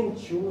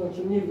zdjęciu,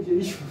 znaczy nie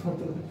widzieliśmy, bo to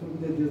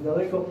widać jest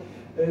daleko,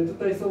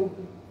 tutaj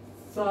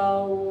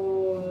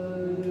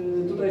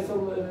są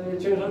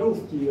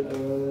ciężarówki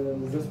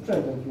ze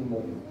sprzętem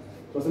filmowym.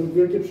 To są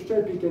wielkie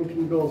przyczepy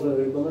kempingowe,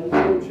 bo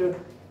znajdują się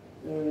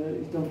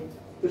ich tam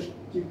też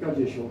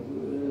kilkadziesiąt.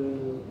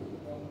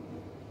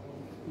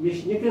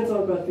 Jeśli nie kręcą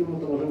akurat filmu,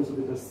 to możemy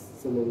sobie tę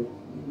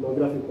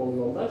scenografię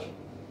pooglądać.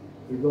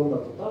 Wygląda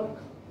to tak.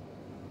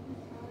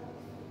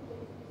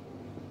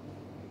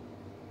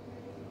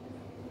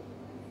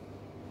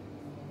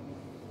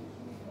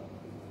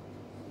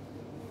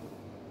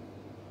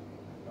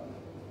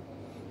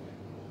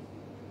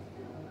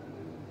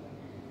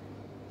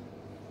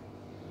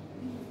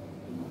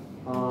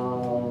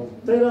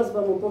 Teraz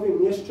Wam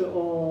opowiem jeszcze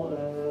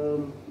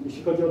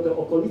jeśli chodzi o te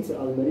okolice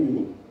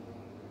Almerii,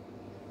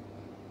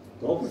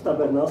 to oprócz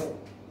Tabernas,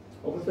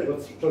 oprócz tego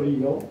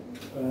Chorillo,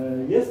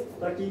 jest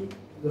taki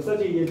w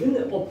zasadzie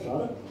jedyny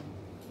obszar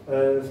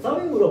w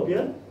całej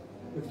Europie,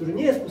 który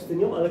nie jest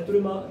pustynią, ale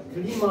który ma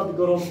klimat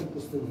gorący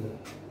pustynny.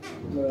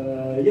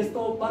 Jest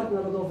to Park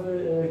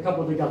Narodowy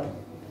Cabo de Gata.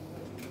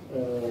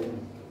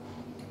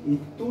 I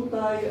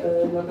tutaj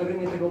na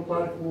terenie tego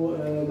parku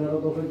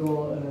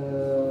narodowego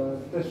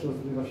też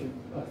rozgrywa się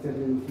akcja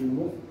wielu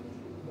filmów.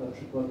 Na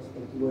przykład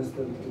taki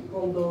western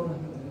Condor,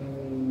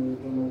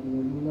 Johna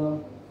Guillermina.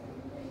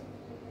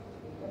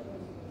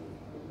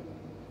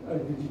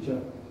 Jak widzicie,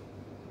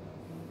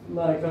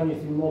 na ekranie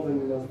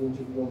filmowym i na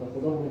zdjęciu wygląda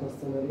podobnie ta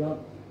sceneria.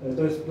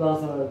 To jest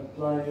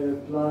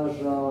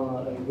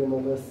plaża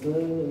Genovesy,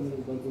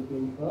 bardzo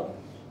piękna.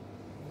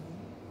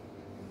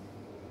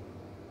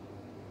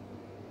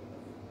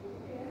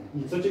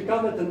 I co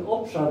ciekawe, ten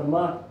obszar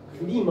ma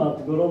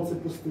klimat gorący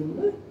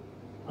pustynny,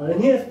 ale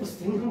nie jest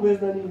pustynią, bo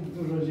jest na nim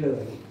dużo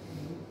zieleni.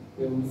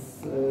 Więc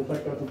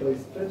taka tutaj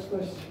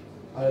sprzeczność.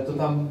 Ale to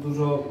tam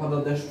dużo pada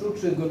deszczu,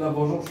 czy go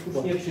nawożą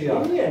sztucznie, czy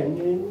jak?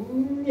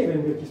 Nie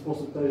wiem w jaki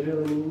sposób ta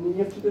zieleń,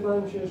 nie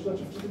wczytywałem się,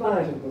 znaczy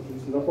wczytywałem się, tylko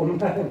oczywiście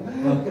zapomniałem.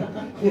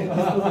 W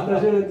jaki sposób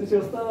ta zieleń tu się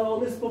ostała,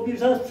 on jest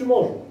zaraz przy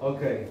morzu.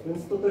 Okej.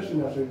 Więc to też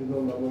inaczej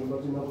wygląda, może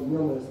bardziej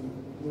nawodnione są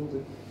te grunty.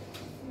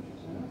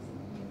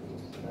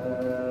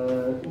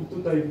 I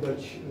tutaj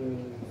widać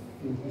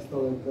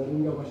pistolet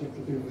Berlinga właśnie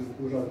przy tych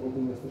wzgórzach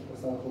wokół miasteczka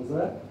San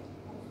Jose.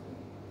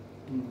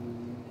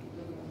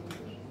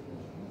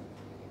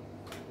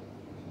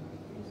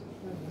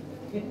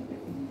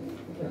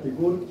 Takie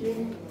górki.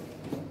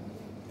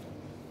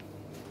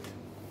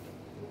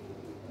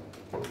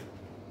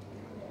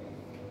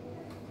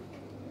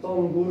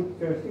 Tą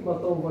górkę, chyba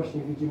tą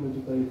właśnie widzimy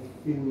tutaj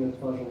w filmie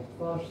Twarzą w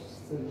twarz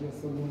z Sergiem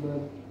Solinem.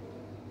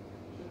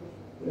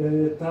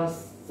 Ta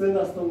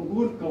scena z tą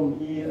górką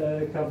i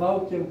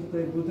kawałkiem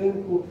tutaj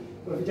budynku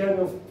Widziałem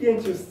ją w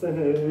 5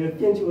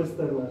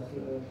 westernach.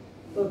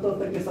 To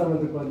takie same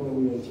dokładnie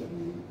ujęcie.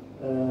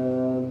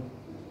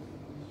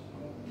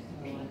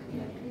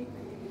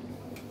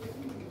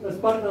 To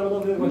jest Park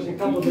Narodowy właśnie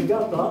Cabo de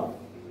Gata,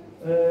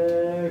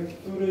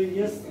 który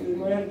jest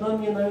no jak dla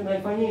mnie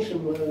najfajniejszym,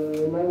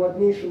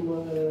 najładniejszym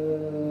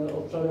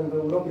obszarem w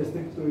Europie z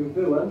tych, w których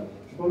byłem.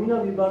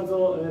 Przypomina mi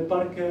bardzo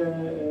Parkę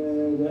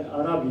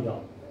Arabida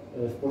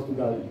w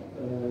Portugalii,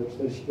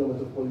 40 km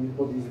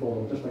pod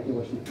Lizboną. Też takie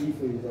właśnie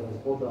klify i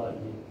zaraz woda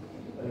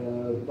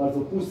i bardzo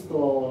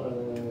pusto,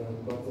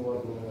 bardzo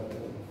ładne,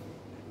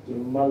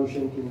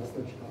 malusieńkie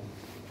miasteczka.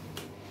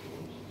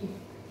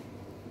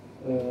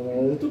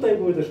 Tutaj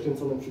były też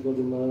kręcone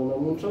przygody na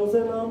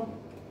Munchausena.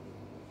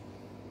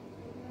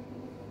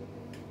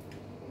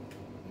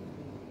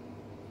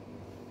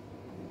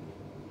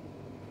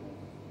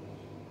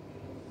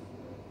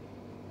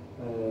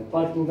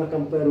 Parking dla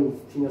kamperów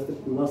przy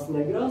miasteczku Las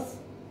Negras.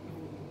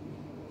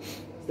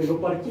 Z tego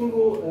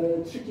parkingu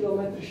 3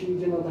 km się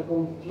idzie na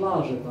taką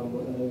plażę tam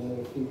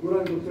w tych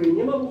górach, do której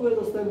nie ma w ogóle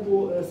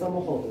dostępu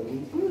samochodem.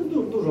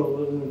 Jest dużo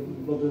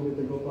w obrębie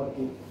tego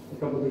parku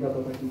Cabo de Gata,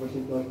 takich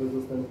właśnie plaż bez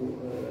dostępu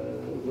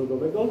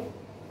drogowego.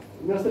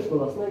 Miasteczko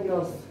Las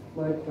Negras,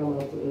 knajpka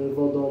nad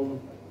wodą.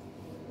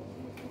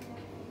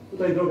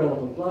 Tutaj droga na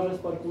tą plażę z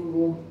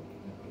parkingu.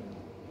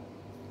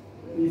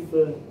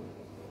 Klify.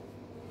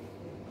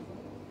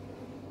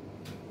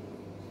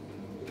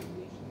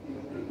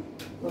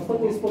 Na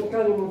ostatnim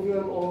spotkaniu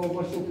mówiłem o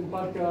właśnie tym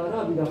Parku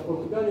Arabida w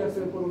Portugalii. Jak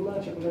sobie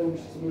porównacie,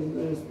 jakbyście sobie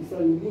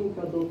spisali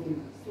linka do tych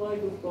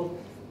slajdów, to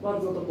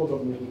bardzo to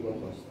podobnie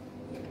wygląda.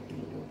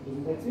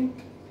 Prezentacji?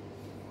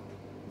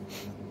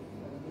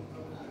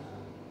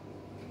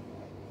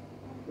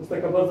 To jest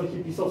taka bardzo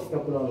hipisowska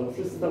plaża.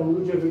 Wszyscy tam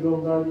ludzie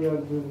wyglądali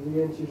jakby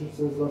wyjęci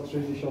żywcem z lat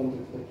 60.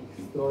 w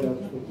takich strojach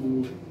z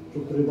takimi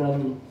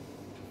czuprynami.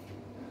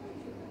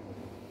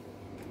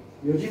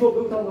 I o dziwo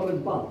był tam nawet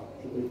bar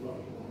przy tej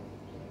plaży.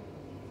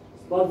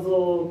 Z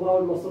bardzo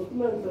małym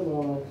asortymentem,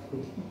 ale...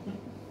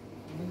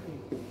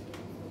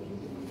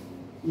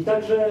 I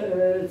także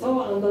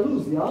cała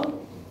Andaluzja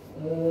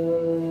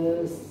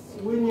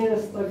słynie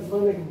z tak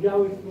zwanych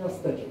białych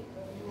miasteczek.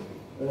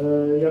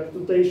 Jak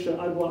tutejsze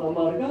Agua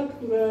Amarga,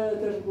 które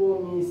też było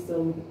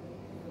miejscem...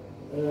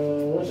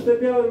 Znaczy te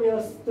białe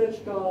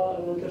miasteczka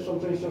też są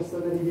częścią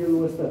serii wielu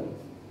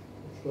westernów.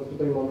 Na przykład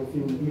tutaj mamy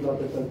film Viva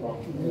de Tempa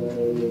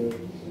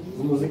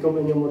z muzyką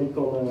Ennio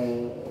Morricone.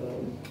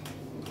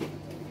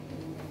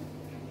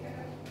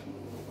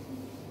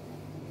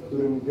 W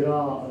którym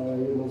gra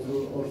jedną z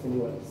Orson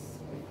Welles.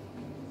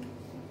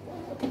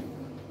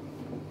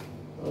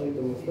 Dalej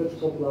to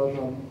miasteczko,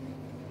 plaża.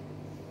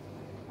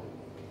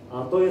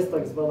 A to jest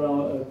tak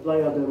zwana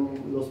Playa de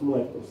los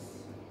Muertos.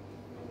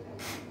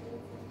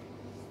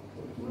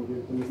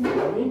 Takimi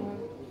stronami.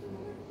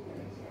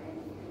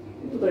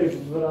 I tutaj już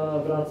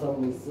wracam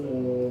z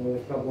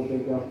Cabo de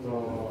Gata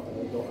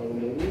do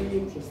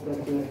Almerii przez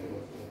takie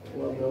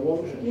ładne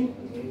łączki.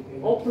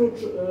 Oprócz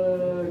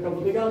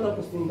Cabo de Gata,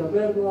 pustyni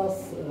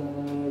Tabernas,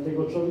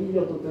 tego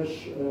Chorillo, to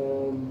też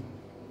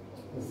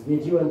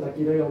zwiedziłem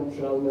taki rejon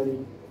przy Almerii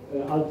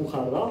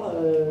Alpujarra,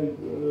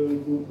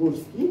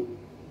 górski.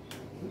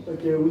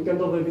 Takie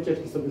weekendowe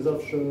wycieczki sobie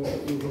zawsze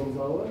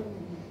urządzałem.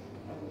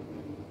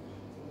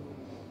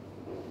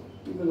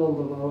 I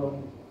wylądowałem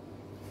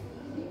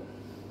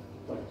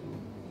w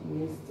takim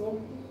miejscu.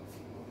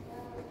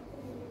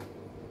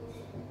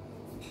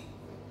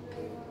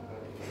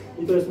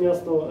 I to jest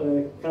miasto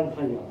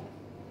Canhaya,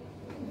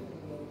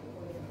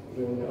 w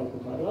rejonie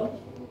Alpujarra.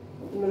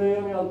 W tym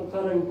rejonie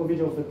Alpujarra mi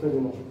powiedział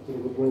weterynarz,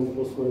 którego byłem z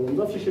posłem.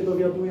 Zawsze się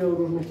dowiaduje o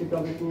różnych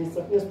ciekawych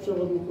miejscach, nie z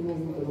przewodników, nie z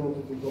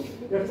internetu, tylko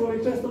jak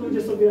człowiek, często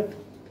ludzie sobie,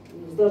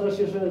 zdarza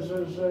się,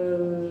 że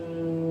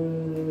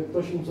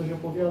ktoś im coś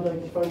opowiada,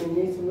 jakieś fajne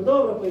miejsce, no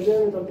dobra,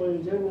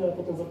 pojedziemy, a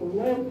potem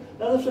zapominają.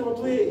 Ja zawsze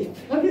notuję i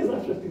prawie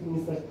zawsze w tych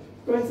miejscach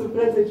w końcu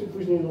prędzej czy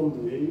później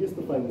ląduję i jest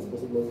to fajny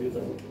sposób na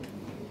zwiedzanie.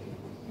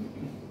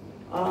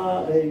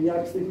 A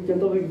jak z tych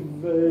weekendowych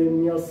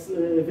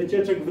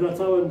wycieczek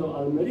wracałem do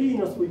Almerii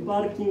na swój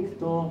parking,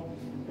 to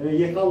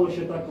jechało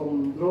się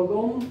taką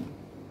drogą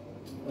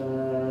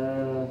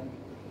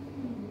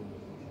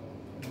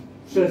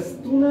przez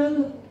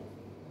tunel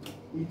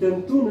i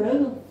ten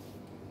tunel,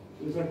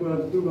 to jest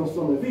akurat w drugą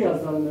stronę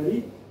wyjazd z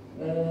Almerii,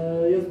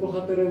 jest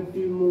bohaterem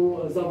filmu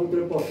Zawód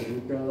reporter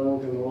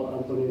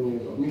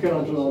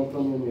Michelangelo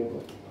Antonioniego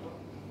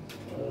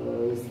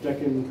z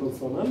Jackiem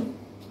Nicholsonem.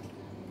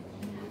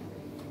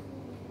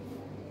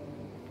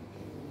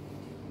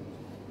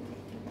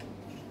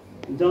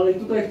 Dalej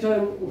tutaj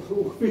chciałem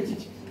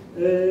uchwycić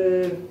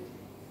w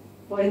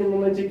fajnym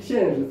momencie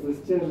księżyc. To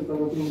jest księżyc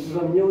tam na tymi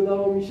górami. Nie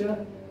udało mi się,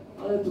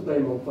 ale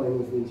tutaj mam fajne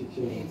zdjęcie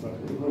księżyca.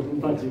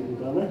 Bardziej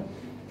udane.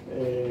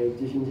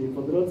 Gdzieś indziej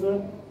po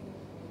drodze.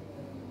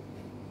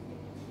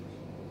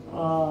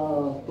 A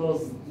to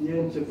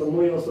zdjęcie to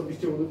moje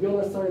osobiście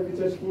ulubione z całej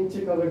wycieczki. Nic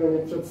ciekawego nie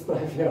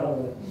przedstawia,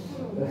 ale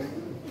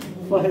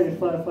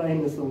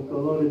fajne są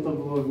kolory. To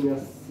było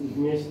w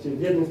mieście,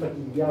 w jednym z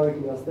takich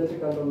białych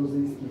miasteczek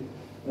andaluzyjskich.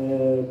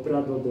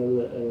 Prado del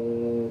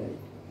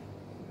Rey.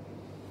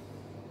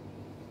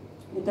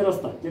 I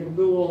teraz tak, jak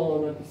było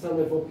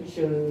napisane w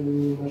opisie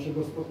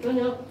naszego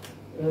spotkania,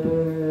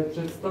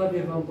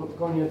 przedstawię Wam pod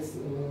koniec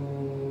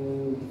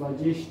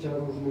 20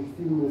 różnych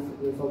filmów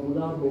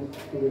fabularnych,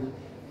 w których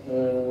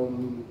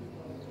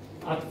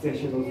akcja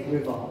się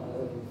rozgrywa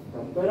w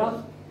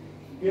kamperach.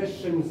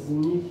 Pierwszym z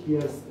nich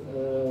jest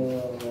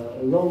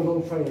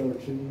Long Trailer,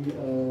 czyli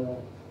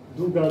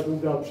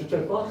długa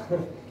przyczepa.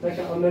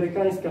 Taka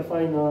amerykańska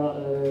fajna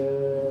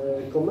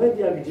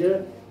komedia, gdzie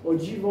o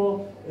dziwo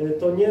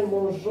to nie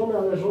mąż żony,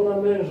 ale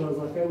żona męża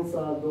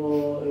zachęca do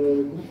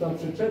kupna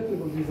przyczepy,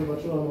 bo gdzieś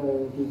zobaczyła na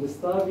tej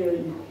wystawie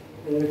i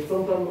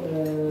chcą tam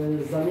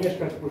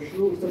zamieszkać po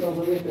ślubie, chcą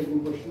tam zamieszkać z nim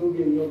po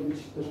ślubie i odbyć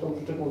też tą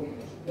przyczepą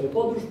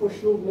podróż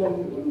poślubną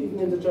i w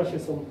międzyczasie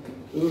są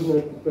różne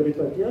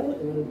perypetie.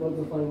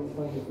 Bardzo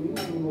fajny film,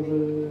 mimo że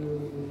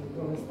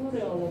trochę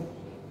stary, ale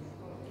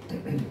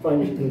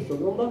fajnie się to jeszcze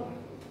ogląda.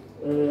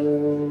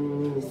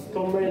 Z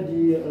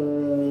komedii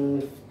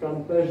w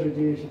kamperze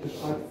dzieje się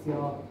też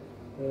akcja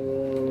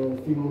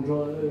filmu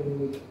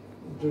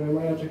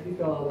Jeremiah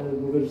Czechwicka, ale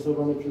był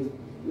reżyserowany przez,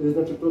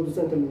 znaczy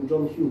producentem był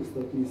John Hughes,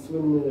 taki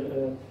słynny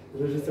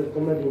reżyser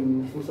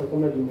komedii, twórca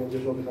komedii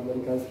młodzieżowych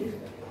amerykańskich.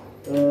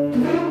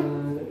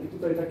 I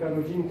tutaj taka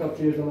rodzinka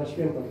przyjeżdża na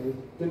święta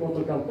tym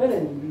oto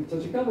kamperem. I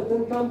co ciekawe,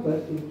 ten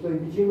kamper, który tutaj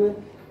widzimy,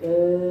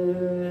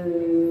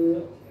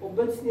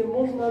 obecnie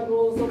można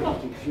go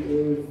zobaczyć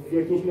w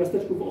jakimś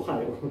miasteczku w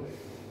Ohio.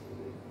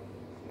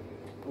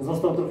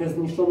 Został trochę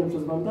zniszczony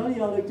przez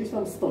wandali, ale gdzieś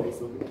tam stoi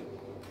sobie.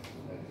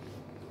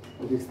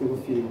 Obiekt z tego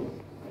filmu.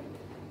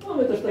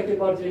 Mamy też takie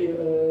bardziej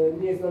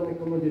mniej znane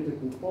komedie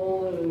typu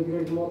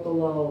Greg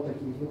Motola, o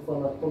takich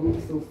fanach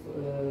komiksów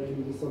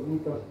i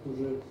rysownikach,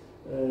 którzy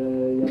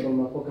jadą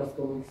na pokaz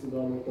komiksu do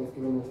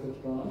amerykańskiego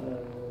miasteczka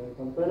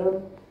kamperem.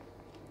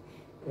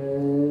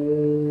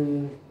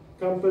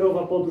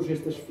 Kamperowa podróż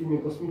jest też w filmie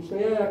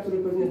Kosmiczne Jaja, który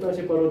pewnie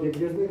znacie, parodię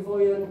Gwiezdnych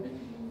Wojen.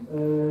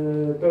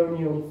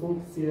 Pełni on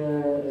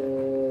funkcję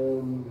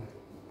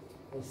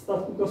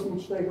statku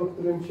kosmicznego, w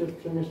którym się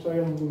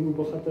przemieszczają główni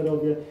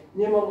bohaterowie.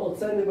 Nie mam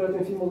oceny, bo ja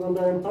ten film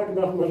oglądałem tak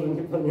dawno, że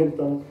nie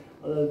pamiętam,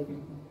 ale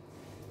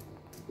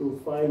był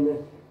fajny.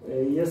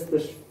 Jest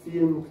też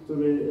film,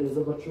 który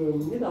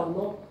zobaczyłem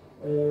niedawno,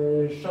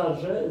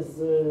 Szarże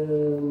z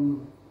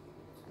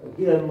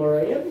Billem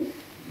Murrayem,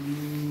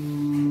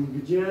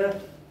 gdzie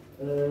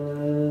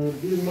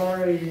Bill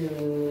Murray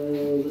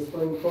ze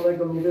swoim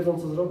kolegą nie wiedzą,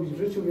 co zrobić w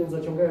życiu, więc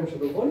zaciągają się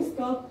do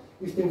wojska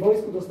i w tym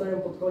wojsku dostają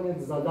pod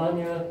koniec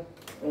zadanie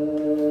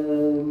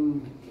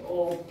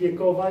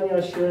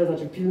opiekowania się,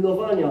 znaczy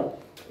pilnowania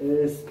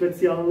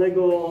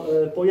specjalnego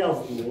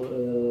pojazdu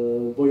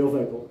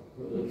bojowego.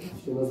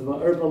 Się nazywa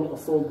Urban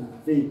Assault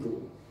Vehicle.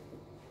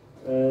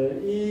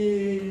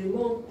 I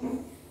no,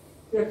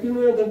 jak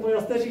pilnują ten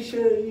pojazd, też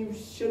im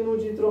się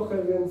nudzi trochę,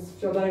 więc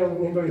wsiadają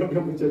w niego i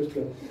robią wycieczkę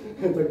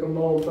taką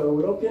małą po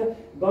Europie.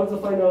 Bardzo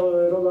fajna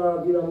rola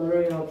Billa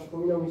Murraya,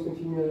 przypominał mi w tym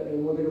filmie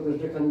młodego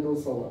też Jacka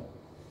Nicholsona.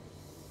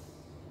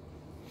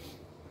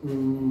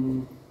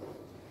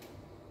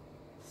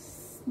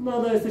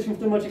 Nadal jesteśmy w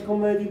temacie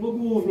komedii, bo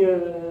głównie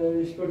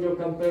jeśli chodzi o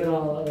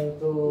kampera,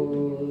 to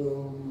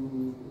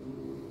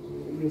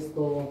jest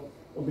to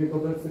obieg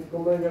obecnych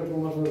komediach, bo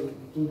można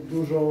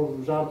dużo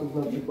żartów,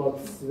 na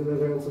przykład z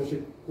wyleżającą się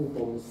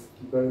kupą z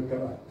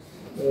kibelka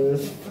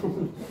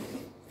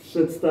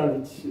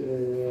przedstawić.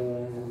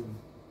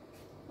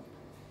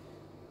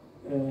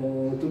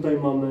 Tutaj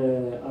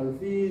mamy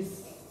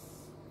Alvis,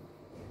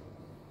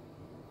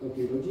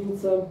 takiej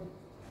rodzince,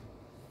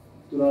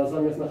 która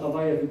zamiast na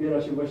Hawaje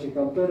wybiera się właśnie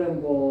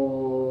kamperem, bo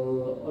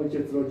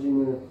ojciec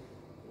rodziny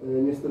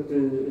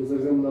niestety ze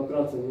względu na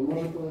pracę nie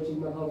może polecieć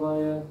na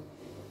Hawaje.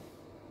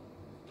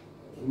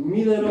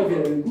 Millerowie,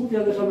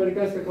 głupia też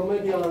amerykańska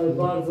komedia, ale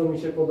bardzo mi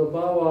się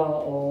podobała,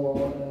 o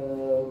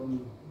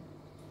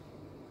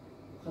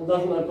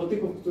handlarzu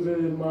narkotyków, który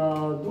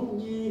ma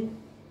długi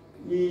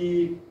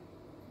i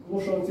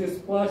musząc je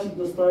spłacić,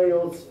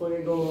 dostaje od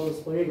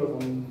swojego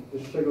tam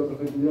wyższego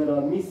trochę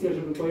dealera misję,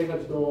 żeby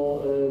pojechać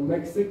do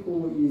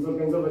Meksyku i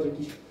zorganizować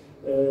jakiś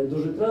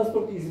duży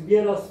transport i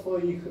zbiera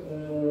swoich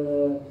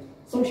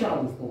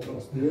sąsiadów po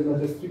prostu. Jedna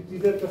to jest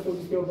stripteaserka z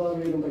pobliskiego baru,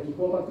 jeden taki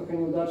chłopak, trochę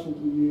nieudacznik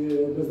i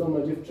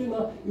bezdomna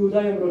dziewczyna i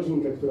udają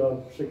rodzinkę, która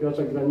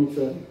przekracza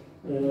granicę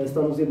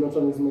Stanów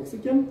Zjednoczonych z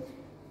Meksykiem.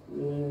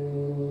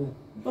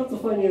 Bardzo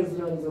fajnie jest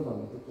zrealizowana,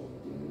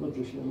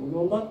 dobrze się nam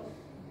ogląda.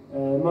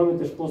 Mamy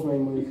też Poznaj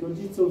moich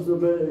rodziców,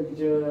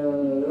 gdzie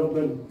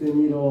Robert De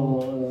Niro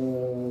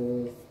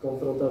w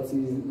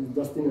konfrontacji z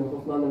Dustinem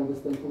Hoffmanem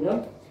występuje.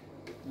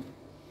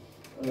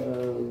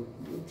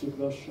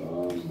 Przepraszam.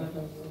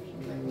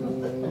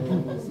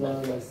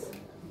 Zaraz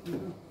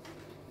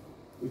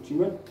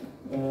wrócimy.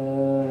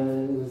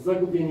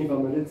 Zagubieni w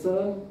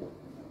Ameryce.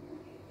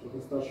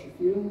 Trochę starszy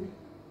film.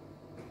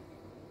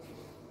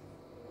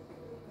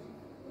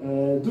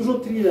 Dużo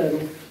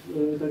thrillerów,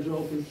 także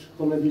oprócz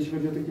komedii, jeśli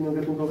chodzi o te kino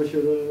gatunkowe, się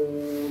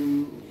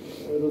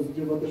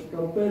rozgrywa też w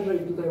kamperze i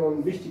tutaj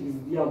mam Wyścig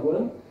z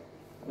diabłem.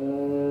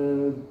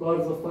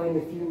 Bardzo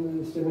fajny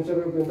film z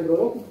 1975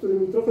 roku, który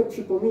mi trochę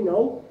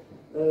przypominał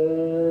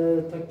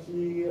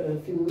taki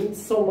film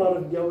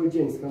Midsommar, Biały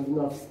Dzień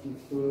skandynawski,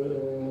 który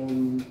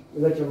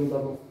leciał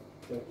niedawno,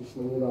 jakieś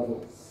no niedawno,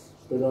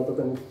 4 lata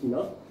temu w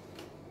kinach.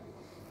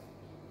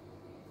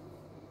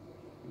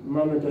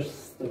 Mamy też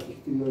z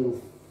takich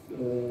filmów,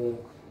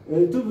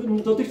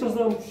 dotychczas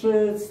nam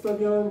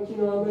przedstawiałem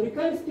kino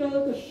amerykańskie,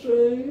 ale też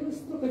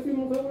jest trochę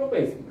filmów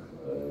europejskich,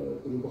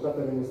 których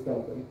bohaterem jest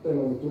kamper. Tutaj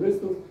mamy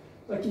turystów,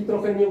 taki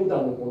trochę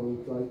nieudany pomnik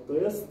to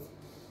jest.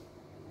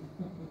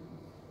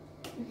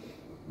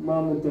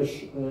 Mamy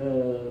też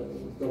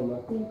dom na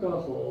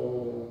kółkach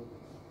o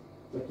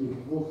takich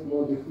dwóch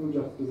młodych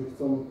ludziach, którzy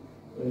chcą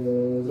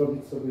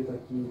zrobić sobie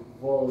taki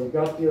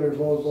gap year,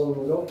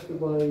 wolny rok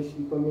chyba,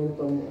 jeśli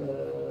pamiętam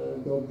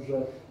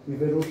dobrze, i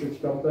wyruszyć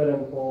kamperem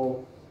po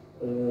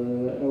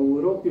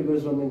Europie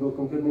bez żadnego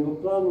konkretnego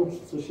planu,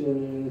 co się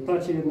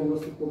tacie jednego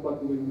z tych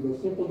chłopaków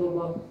widocznie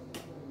podoba.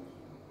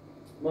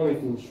 Mamy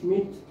film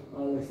Schmidt,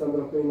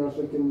 Aleksandra Payna,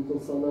 Szlakiem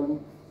Nicholsonem.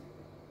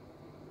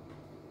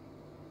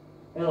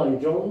 Ella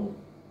i John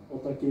o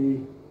takiej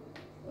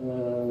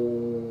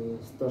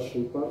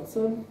starszej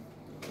parce,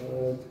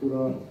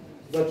 która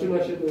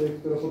zaczyna się,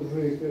 która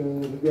podróżuje,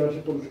 wybiera się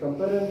w podróż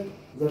kamperem.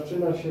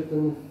 Zaczyna się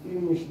ten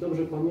film, jeśli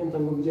dobrze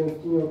pamiętam, bo widziałem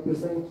w kinie od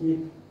piosenki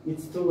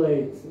It's Too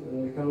Late,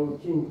 Carole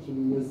King,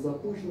 czyli jest za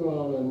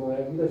późno, ale no,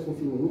 jak widać w tym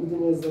filmie nigdy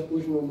nie jest za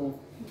późno na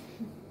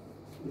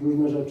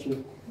różne rzeczy.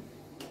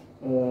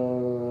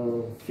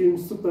 Film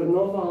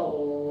Supernowa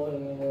o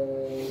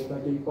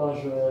takiej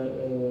parze,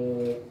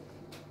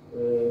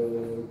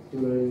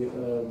 której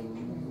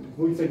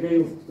dwójce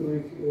gejów, z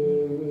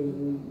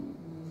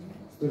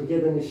których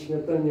jeden jest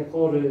śmiertelnie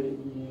chory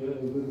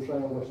i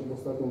wyruszają właśnie w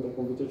ostatnią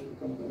taką wycieczkę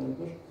kamperem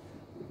też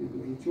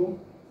w życiu.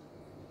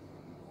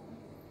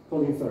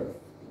 Colin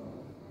Firth.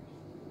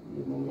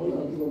 Jedną rolę,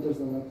 a drugą też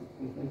za nie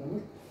pamiętam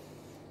już.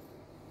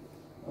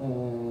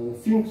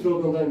 Film, który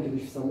oglądałem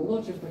kiedyś w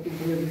samolocie, w takim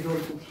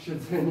telewizorku przy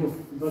siedzeniu.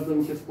 Bardzo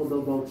mi się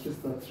spodobał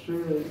 303.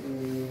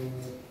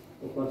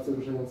 O parce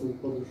ruszającej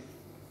podróż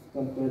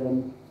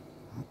kamperem.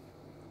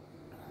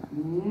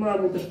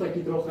 Mamy też taki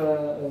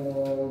trochę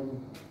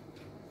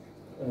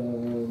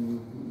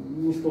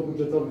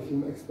niskobudżetowy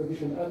film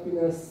Expedition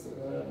Happiness,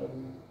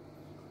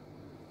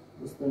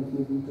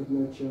 dostępny w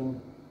internecie, o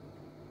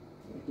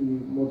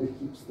takich młodych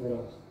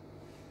hipsterach,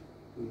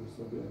 którzy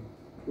sobie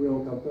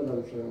kupują kampera,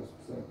 ruszają z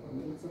psem w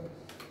Ameryce.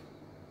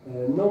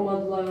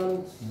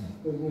 Nomadland,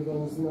 pewnie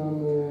Wam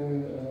znany,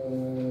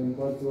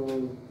 bardzo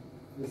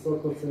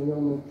wysoko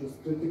ceniony przez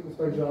krytyków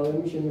także, ale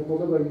mi się nie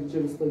podoba, jak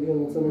widzicie,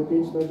 wystawiłem ocenę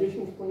 5 na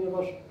 10,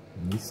 ponieważ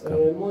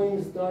moim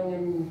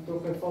zdaniem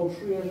trochę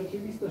fałszuje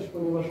rzeczywistość,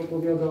 ponieważ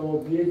opowiada o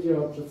biedzie,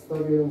 a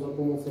przedstawia ją za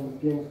pomocą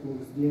pięknych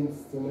zdjęć,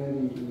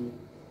 scenerii i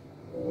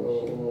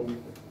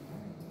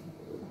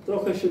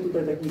trochę się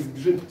tutaj taki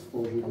zgrzyt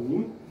tworzy w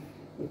nim.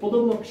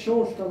 Podobno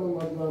książka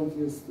Nomadland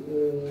jest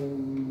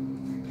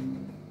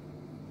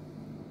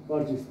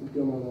bardziej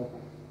skupiona na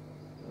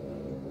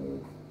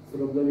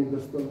problemie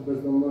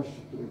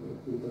bezdomności,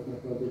 który tak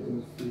naprawdę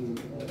ten film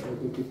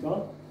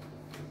dotyka.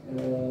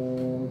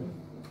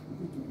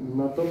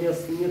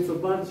 Natomiast nieco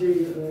bardziej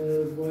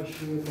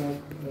właśnie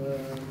tak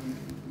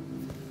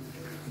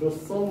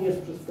rozsądnie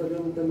jest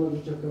przedstawiony temat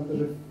życia w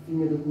kamperze w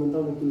filmie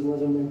dokumentalnym, który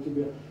znalazłem na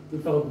YouTubie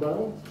Without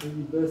Bound,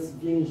 czyli bez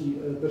więzi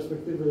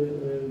perspektywy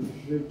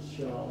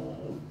życia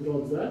w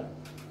drodze.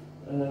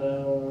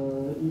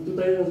 I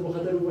tutaj jeden z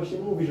bohaterów właśnie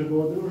mówi,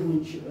 żeby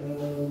odróżnić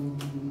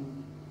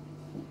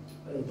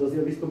to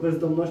zjawisko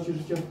bezdomności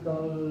życiem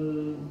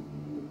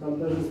w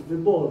kamperze z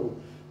wyboru.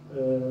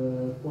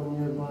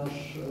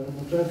 Ponieważ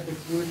no, często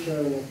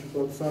słyszę na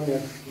przykład sam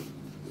jak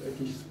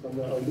jakiejś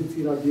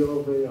audycji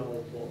radiowej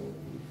albo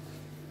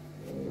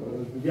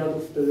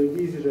wywiadów w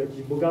telewizji, że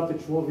jakiś bogaty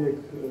człowiek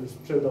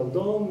sprzedał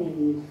dom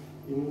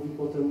i mówi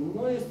potem,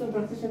 no jestem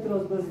praktycznie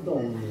teraz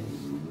bezdomny.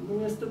 No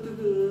niestety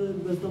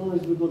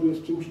bezdomność wyboru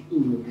jest czymś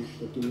innym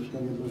niż takie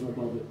mieszkanie do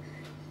zabawy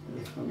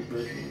w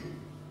kamperze.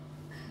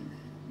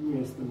 Nie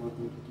jest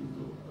tematem takim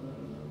do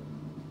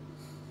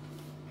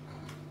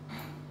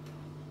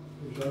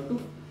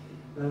żartów.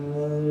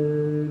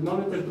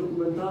 Mamy też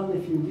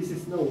dokumentalny film This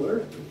is Nowhere,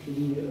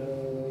 czyli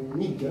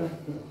Nigdzie,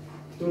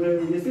 który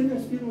jest jednym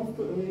z filmów,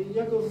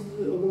 ja go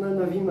oglądałem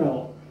na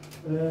Vimeo.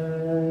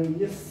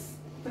 Jest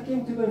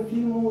takim typem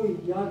filmu,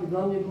 jak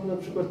dla mnie był na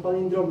przykład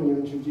Palindromy, nie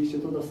wiem czy widzieliście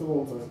Toda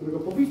Solonca, z którego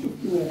po wyjściu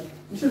w kinie,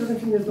 myślę, że ten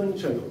film jest do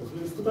niczego,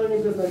 że jest totalnie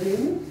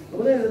beznadziejny, a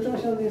potem zaczęła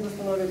się nad nim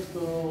zastanawiać, to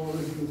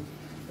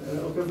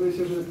okazuje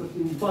się, że jest to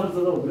film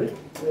bardzo dobry.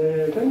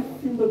 Ten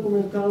film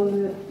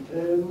dokumentalny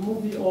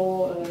mówi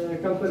o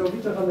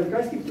kamperowiczach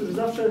amerykańskich, którzy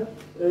zawsze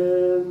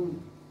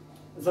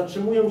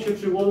zatrzymują się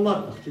przy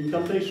Walmartach, czyli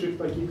tamtejszych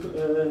takich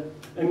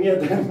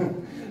M1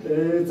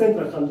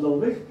 centrach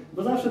handlowych,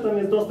 bo zawsze tam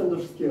jest dostęp do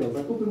wszystkiego.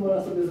 Zakupy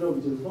można sobie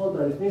zrobić, jest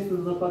woda, jest miejsce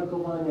do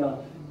zaparkowania,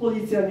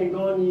 policja nie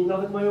goni,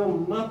 nawet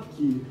mają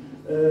mapki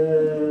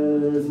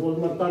z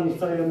Walmartami w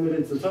całej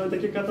Ameryce. Całe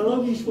takie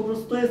katalogi, po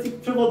prostu to jest ich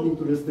przewodnik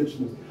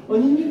turystyczny.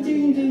 Oni nigdzie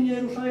indziej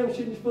nie ruszają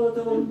się niż poza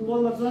ten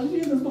Walmart.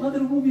 Jeden z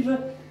bohaterów mówi, że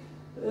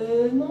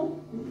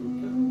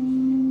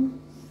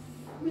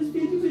my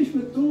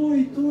zwiedziliśmy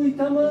tu i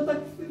tam, ale tak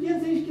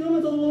więcej niż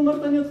kilometr od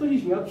Walmarta nie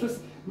odchodziliśmy. A przez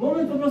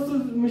moment po prostu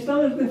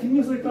myślałem, że ten film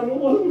jest reklamą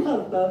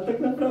Walmarta, ale tak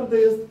naprawdę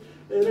jest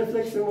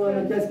refleksją o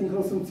amerykańskim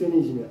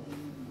konsumpcjonizmie.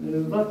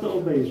 Warto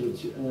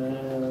obejrzeć.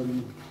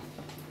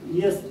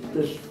 Jest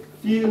też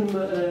film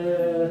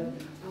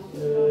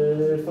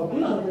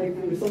fabularny,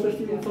 są też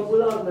filmy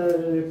fabularne,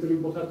 w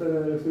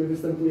których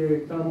występuje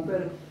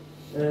kamper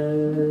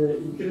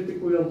i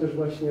krytykują też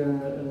właśnie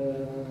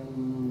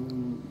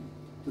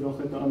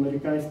trochę to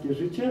amerykańskie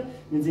życie,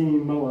 między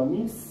innymi Mała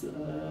Miss,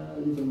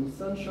 Little Miss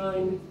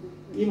Sunshine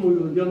i mój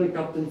ulubiony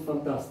Captain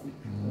Fantastic.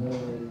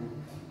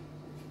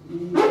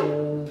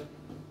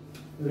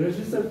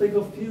 Reżyser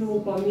tego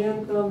filmu,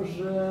 pamiętam,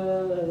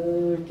 że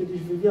kiedyś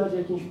w wywiadzie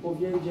jakimś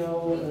powiedział,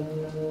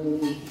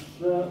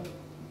 że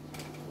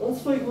on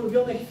swoich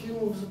ulubionych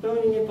filmów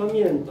zupełnie nie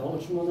pamięta, o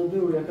czym one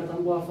były, jaka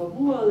tam była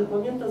fabuła, ale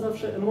pamięta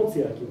zawsze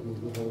emocje, jakie w nich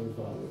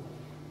wywoływały.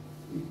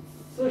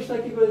 Coś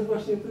takiego jest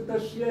właśnie,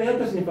 ja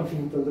też nie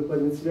pamiętam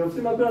dokładnie, co się w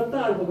tym akurat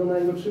tak, bo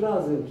oglądałem go 3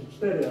 razy, czy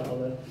 4,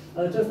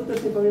 ale często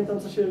też nie pamiętam,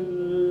 co się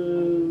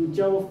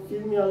działo w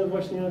filmie, ale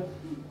właśnie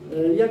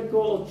jak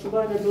go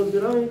odczuwałem, jak go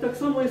odbierałem i tak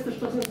samo jest też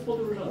czasem z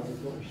podróżami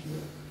właśnie.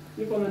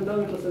 Nie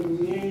pamiętamy czasem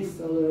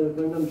miejsc, ale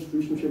pamiętam, czy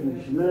czuliśmy się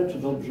źle, czy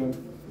dobrze.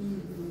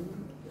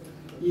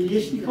 I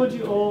jeśli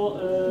chodzi o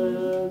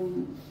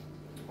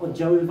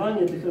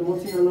oddziaływanie tych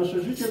emocji na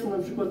nasze życie, to na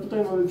przykład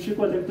tutaj mamy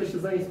przykład, jak ktoś się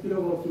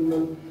zainspirował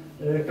filmem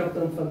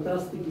Captain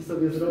Fantastic i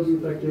sobie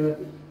zrobił takie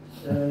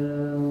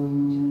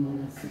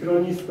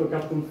schronisko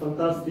Captain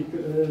Fantastic.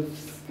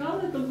 W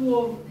skale to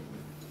było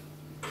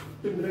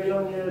w tym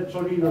rejonie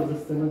Torino ze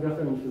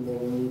scenografiami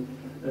filmowymi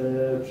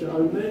przy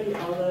Almeri,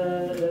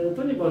 ale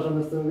to nie była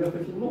żadna scenografia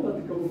filmowa,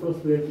 tylko po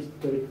prostu jakiś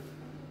tutaj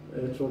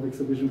człowiek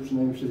sobie żył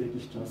przynajmniej przez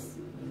jakiś czas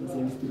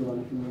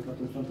zainspirowany filmem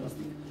Captain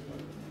Fantastic.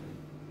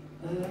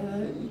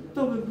 I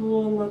to by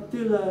było na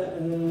tyle,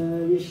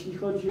 jeśli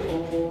chodzi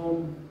o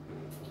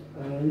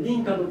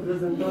linka do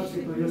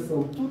prezentacji, to jest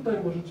on tutaj,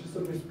 możecie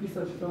sobie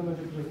spisać, tam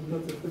będzie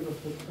prezentacja z tego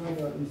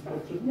spotkania i z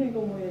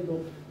poprzedniego mojego,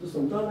 tu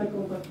są dane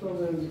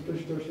kontaktowe, jeśli ktoś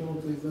chciał się o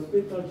coś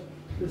zapytać.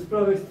 Z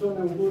prawej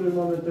strony u góry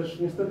mamy też,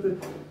 niestety,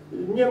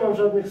 nie mam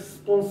żadnych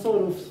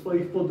sponsorów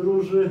swoich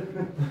podróży,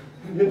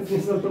 więc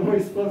nie są to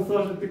moi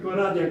sponsorzy, tylko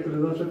radia,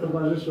 które zawsze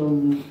towarzyszą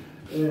mi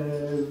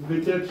w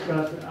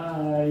wycieczkach.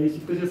 A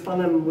jeśli ktoś jest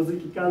fanem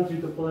muzyki country,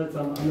 to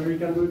polecam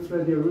American Roots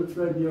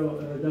Radio,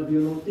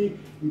 WNOT i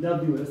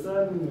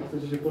WSM. Jak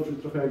chcecie się poczuć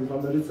trochę jak w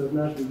Ameryce, w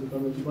naszym, to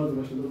tam będzie bardzo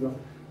właśnie dobra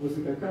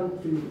muzyka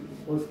country,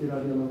 Polskie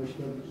Radio Nowy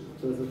Świat,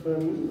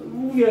 FM.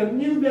 Mówię,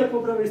 nie lubię jak po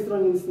prawej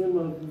stronie nic nie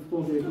ma w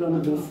połowie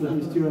ekranu, więc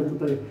zamieściłem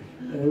tutaj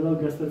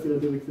loga stacji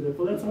radiowych, które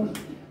polecam.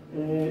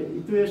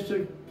 I tu jeszcze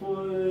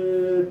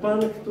pan,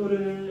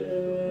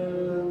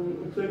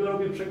 którego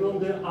robię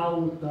przeglądy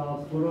auta,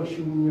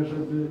 prosił mnie,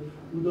 żeby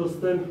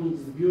udostępnić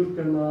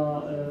zbiórkę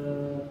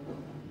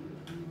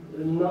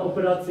na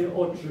operację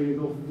oczu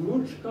jego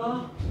wnuczka.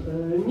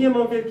 Nie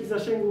mam wielkich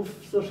zasięgów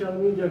w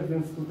social mediach,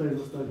 więc tutaj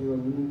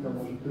zostawiłem linka,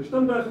 może ktoś.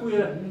 Tam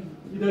brakuje,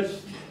 widać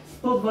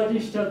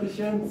 120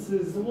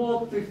 000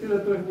 złotych, tyle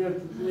pewnie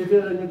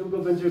niewiele, niedługo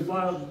będzie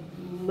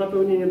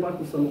napełnienie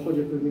baku w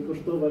samochodzie pewnie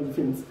kosztować,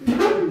 więc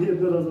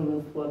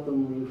jednorazową wpłatą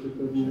możecie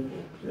pewnie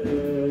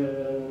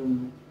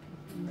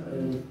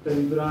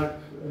ten brak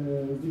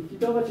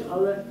zlikwidować,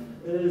 ale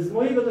z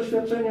mojego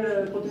doświadczenia,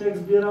 po tym jak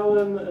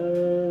zbierałem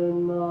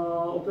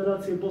na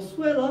operację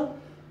Boswella,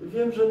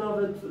 wiem, że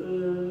nawet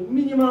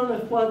minimalne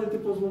wkłady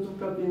typu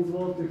złotówka 5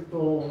 zł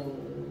to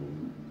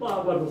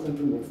bardzo są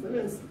pomocne,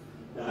 więc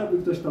jakby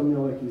ktoś tam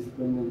miał jakieś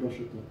zupełne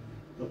grosze,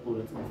 to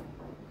polecam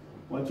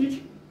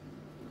płacić.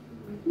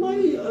 No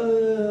i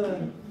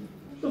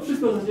to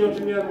wszystko, o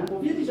czym miałem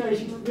powiedzieć, a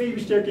jeśli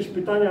mielibyście jakieś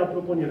pytania a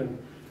propos, nie wiem,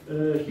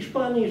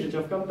 Hiszpanii,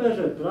 życia w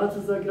kamperze,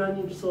 pracy za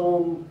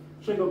granicą,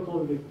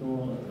 czegokolwiek, to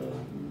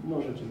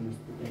możecie mnie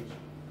spytać.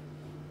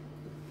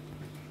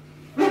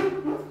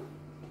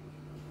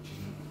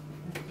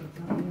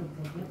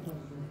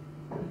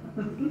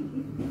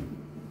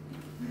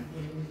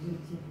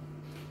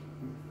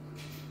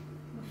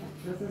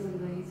 Praca za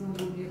granicą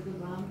głównie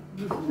chyba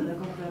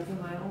taką pracę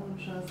mają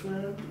przez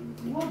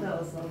młode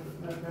osoby,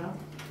 prawda?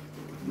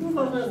 No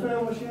ważna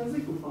znajomość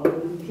języków, ale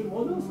czy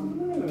młode osoby?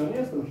 No nie wiem, ja nie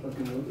jestem już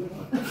taki młody.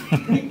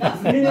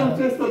 Zmieniam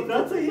często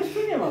pracę i jeszcze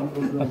nie mam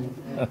problemu.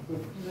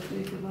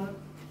 Raczej chyba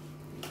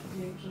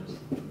większość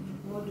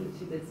młodych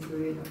się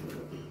decyduje na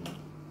tego typu.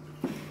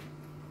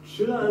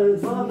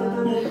 2 lata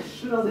temu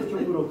 3 razy w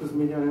ciągu roku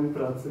zmieniałem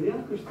pracę.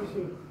 Jakoś to się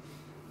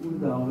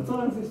udało.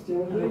 Coraz jest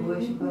ciężej. Ale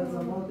byłeś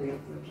bardzo młody, jak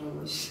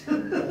zacząłeś.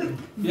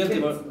 Ile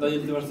ty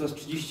masz teraz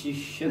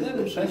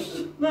 37,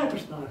 6? No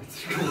jakoś tak.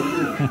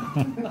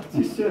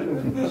 37.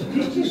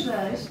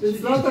 36.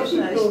 Więc lata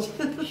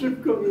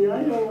szybko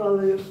mijają,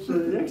 ale jeszcze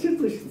jak się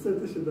coś chce,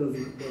 to się da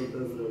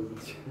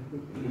zrobić.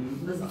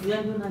 Bez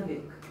względu na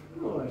wiek.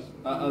 No właśnie.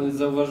 Ale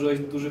zauważyłeś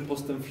duży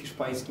postęp w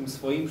hiszpańskim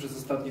swoim przez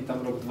ostatni tam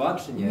rok, dwa,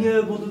 czy nie?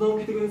 Nie, bo do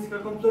nauki tego języka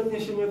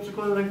kompletnie się nie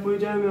przekładam, jak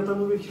powiedziałem, ja tam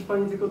lubię w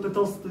Hiszpanii tylko te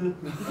tosty.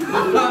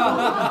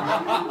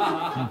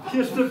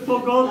 Jeszcze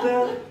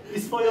pogodę i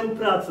swoją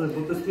pracę,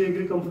 bo testuję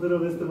gry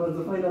komputerowe, jest to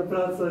bardzo fajna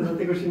praca,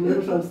 dlatego się nie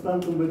ruszam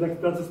stamtąd, bo jednak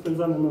pracę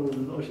spędzamy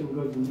 8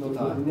 godzin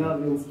dnia,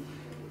 więc...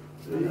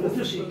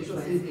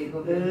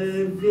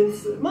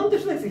 Więc mam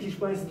też lekcje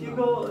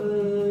hiszpańskiego,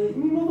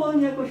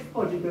 mimowolnie jakoś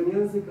wchodzi ten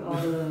język,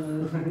 ale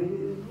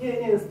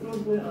nie jest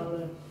trudny,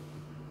 ale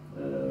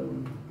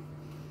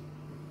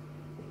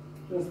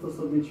często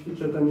sobie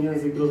ćwiczę ten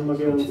język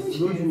rozmawiając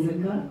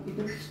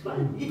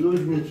z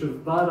ludźmi, czy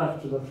w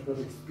barach, czy na przykład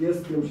jak z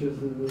pieskiem się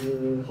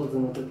chodzę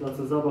na te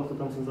place zabaw, to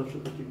tam są zawsze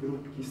takie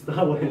grupki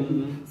stałe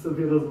i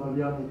sobie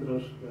rozmawiamy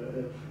troszkę.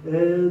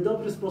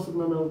 Dobry sposób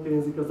na naukę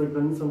języka za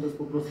granicą to jest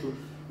po prostu,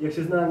 jak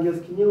się zna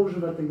angielski, nie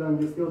używać tego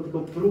angielskiego, tylko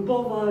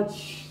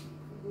próbować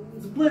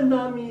z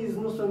błędami, z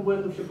mnóstwem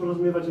błędów się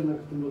porozumiewać jednak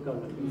w tym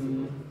lokalnym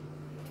języku.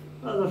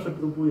 A zawsze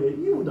próbuję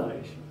i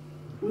udaje się.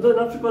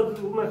 Na przykład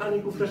u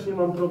mechaników też nie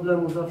mam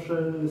problemu,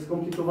 zawsze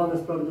skomplikowane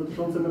sprawy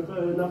dotyczące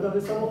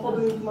naprawy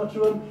samochodu im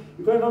tłumaczyłem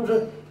i powiem wam,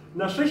 że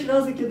na 6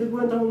 razy, kiedy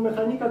byłem tam u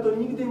mechanika, to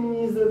nigdy mi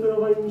nie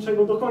zreperowali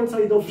niczego do końca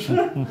i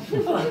dobrze,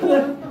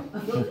 ale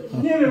no,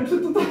 nie wiem, czy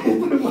tutaj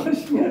te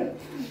właśnie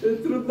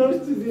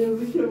trudności z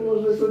językiem,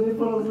 może to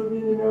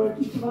nieporozumienie miało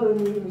jakiś wpływ, ale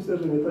myślę,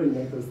 że nie, to inna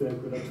kwestia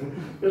akurat.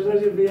 W każdym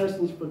razie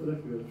wyjaśnić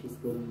potrafiłem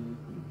wszystko.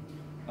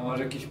 A masz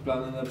jakieś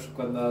plany na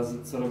przykład na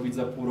co robić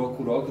za pół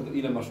roku, rok?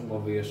 Ile masz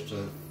umowy jeszcze?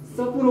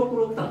 Za pół roku,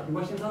 tak.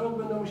 Właśnie za rok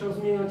będę musiał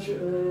zmieniać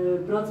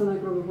pracę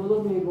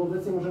najprawdopodobniej, bo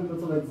obecnie możemy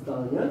pracować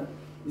zdalnie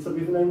i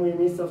sobie wynajmuję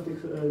miejsca w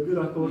tych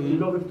biurach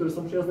coworkingowych, które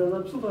są przyjazne dla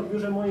psów, a w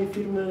biurze mojej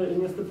firmy,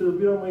 niestety do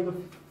biura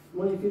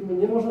mojej firmy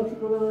nie można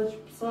przyprowadzać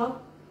psa,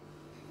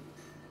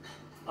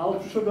 a od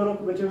przyszłego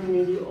roku będziemy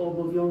mieli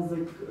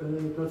obowiązek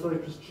pracować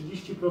przez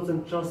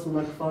 30% czasu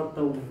na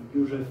kwartał w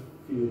biurze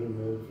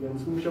firmy,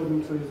 więc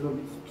musiałbym coś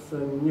zrobić z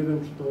psem. Nie wiem,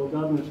 czy to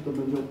ogarnę, czy to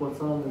będzie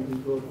opłacalne,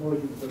 gdzieś go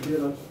odwozić,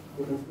 zabierać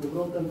potem z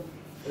powrotem,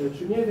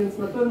 czy nie, więc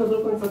na pewno do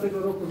końca tego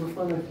roku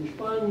zostanę w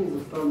Hiszpanii,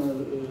 zostanę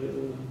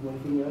w mojej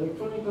firmie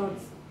Electronic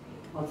Arts,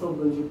 a co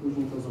będzie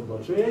później, to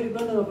zobaczę. Ja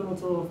będę na pewno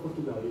celował w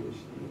Portugalii,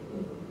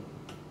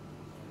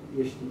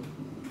 jeśli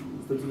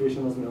zdecyduję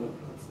się na zmianę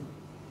pracy.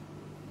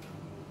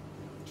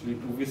 Czyli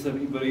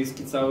Półwysep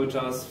Iberyjski cały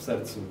czas w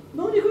sercu.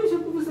 No nie chodzi o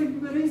Półwysep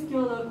Iberyjski,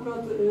 ale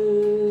akurat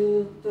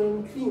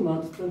ten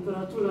klimat,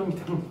 temperatura mi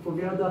tam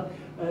odpowiada,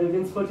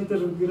 więc chodzi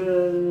też w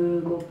grę,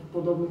 no,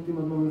 podobny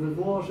klimat mamy we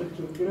Włoszech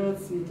czy w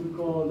Grecji,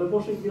 tylko we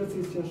Włoszech i w Grecji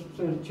jest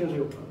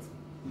ciężej o pracę.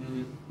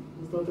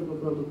 Więc dlatego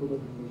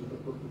prawdopodobnie będzie tak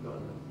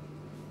Portugalia.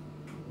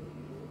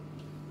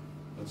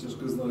 A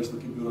ciężko jest znaleźć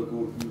takie biura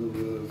coworkingowe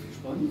w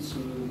Hiszpanii,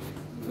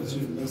 czy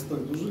w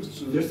miastach dużych,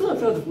 czy... Wiesz co, na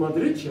przykład w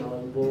Madrycie,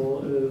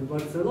 albo w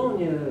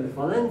Barcelonie, w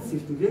Walencji,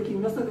 w tych wielkich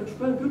miastach, jak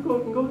szukałem biur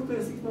coworkingowych, to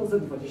jest ich no ze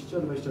 20,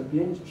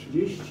 25,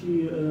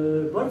 30,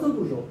 bardzo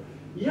dużo.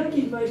 I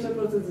jakieś 20%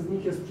 z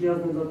nich jest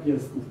przyjazne dla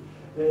piesków.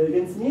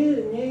 Więc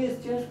nie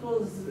jest ciężko,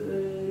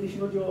 jeśli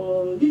chodzi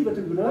o liczbę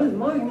tych biur. Nawet w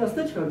małych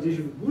miasteczkach, gdzieś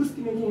w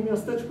górskim jakimś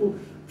miasteczku,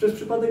 przez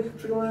przypadek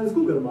przeglądając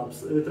Google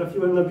Maps,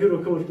 trafiłem na biuro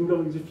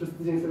coworkingowe, gdzie przez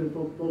tydzień sobie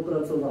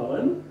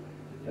popracowałem.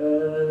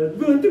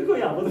 Byłem tylko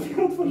ja, bo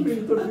dopiero otworzyli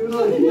to biuro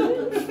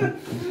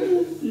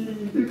i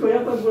tylko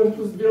ja tam byłem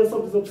plus 2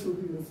 osoby z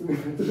obsługi, więc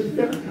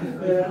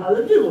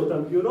ale było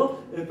tam biuro.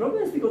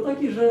 Problem jest tylko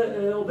taki, że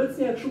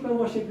obecnie jak szukam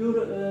właśnie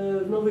biur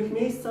w nowych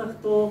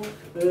miejscach, to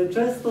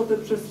często te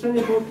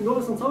przestrzenie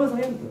coworkingowe są całe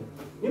zajęte.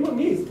 Nie ma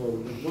miejsc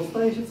wolnych, bo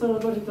staje się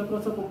coraz bardziej ta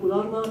praca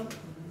popularna,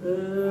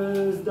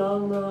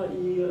 zdalna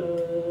i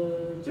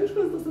ciężko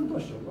jest z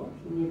dostępnością, no?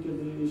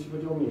 Niekiedy, jeśli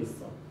chodzi o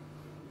miejsca.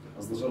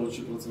 A zdarzało Ci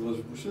się pracować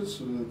w busie,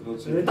 czy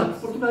raczej... Tak,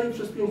 w Portugalii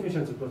przez 5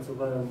 miesięcy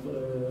pracowałem.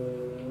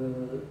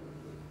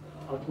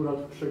 Akurat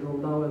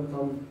przeglądałem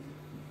tam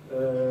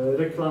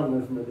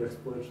reklamy w mediach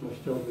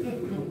społecznościowych,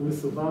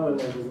 usuwałem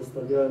albo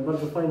zostawiałem.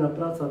 Bardzo fajna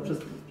praca.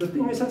 Przez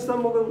 5 miesięcy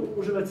tam mogłem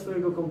używać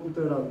swojego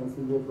komputera, więc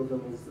nie było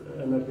problemu z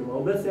energią. A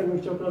obecnie jakbym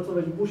chciał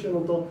pracować w busie,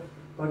 no to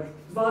tak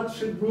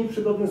 2-3 dni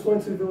przy dobrym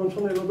słońcu i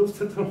wyłączonej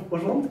lodówce to w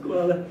porządku,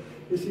 ale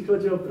jeśli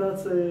chodzi o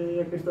pracę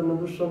jakąś tam na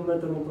dłuższą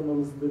metę, no to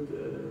mam zbyt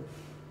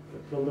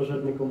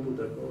prądożerny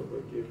komputer do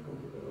gier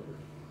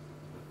komputerowych.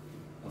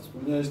 A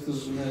wspomniałeś też,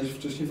 że miałeś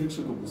wcześniej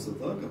większego busa,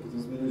 tak? A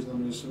potem zmieniłeś na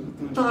mniejszego?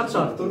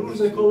 Tak, to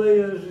różne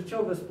koleje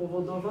życiowe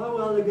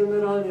spowodowały, ale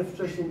generalnie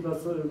wcześniej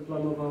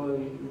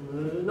planowałem,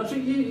 znaczy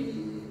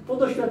po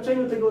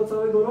doświadczeniu tego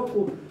całego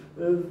roku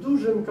w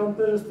dużym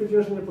kamperze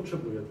stwierdziłem, że nie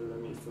potrzebuję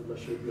tyle miejsca dla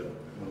siebie.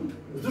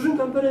 Z dużym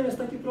kamperem jest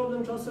taki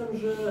problem czasem,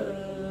 że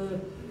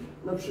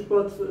na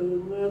przykład,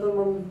 no ja tam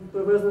mam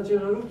prawo jazdy na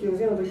ciężarówki, więc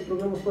nie mam takiego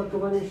problemu z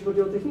parkowaniem, jeśli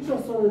chodzi o techniczną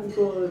stronę,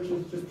 tylko,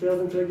 czy z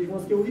przejazdem, czy jakieś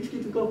wąskie uliczki,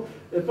 tylko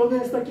problem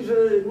jest taki, że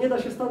nie da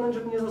się stanąć,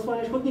 żeby nie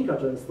zasłaniać chodnika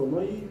często. No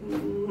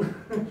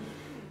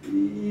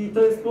i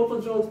to jest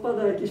kłopot, że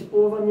odpada jakieś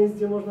połowa miejsc,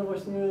 gdzie można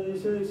właśnie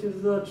się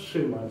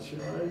zatrzymać.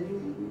 Ale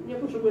nie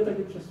potrzebuję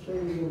takiej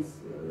przestrzeni, więc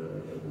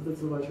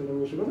zdecydowałem się do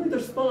mniejszego. No i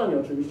też spalanie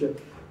oczywiście.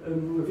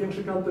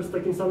 większy kamper z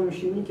takim samym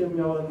silnikiem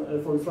miałem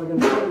Volkswagen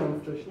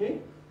Bardenas wcześniej.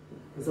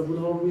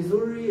 Zabudował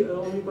Missouri,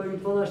 on mi palił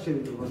 12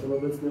 litrów, a ten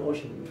obecny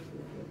 8 litrów.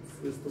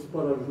 Więc jest to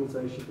spora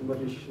różnica, jeśli tym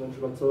bardziej się na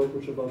przykład co roku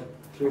trzeba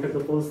przyjechać do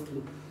Polski,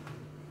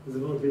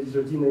 odwiedzić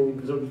rodzinę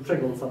i zrobić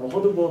przegląd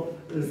samochodu, bo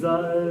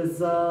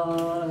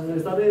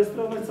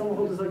zarejestrować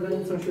samochody za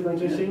granicą się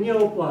najczęściej nie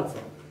opłaca.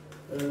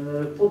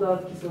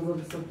 Podatki są za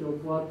wysokie,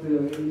 opłaty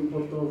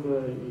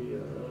importowe i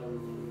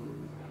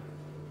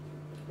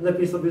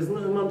lepiej sobie,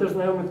 mam też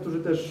znajomych, którzy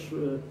też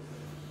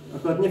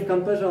akurat nie w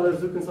kamperze, ale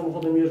zwykłym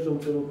samochodem jeżdżą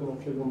co roku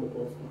na przegląd do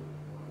Polski.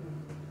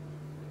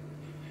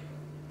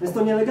 Jest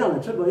to nielegalne,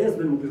 jest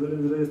wymóg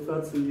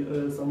rejestracji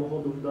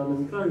samochodów w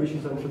danym kraju, jeśli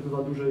tam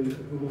przebywa dłużej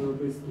w Unii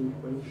Europejskiej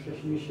niż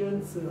 6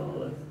 miesięcy,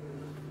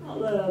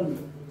 ale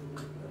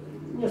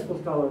nie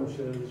spotkałem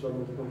się z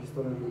żadną taką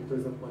historią, żeby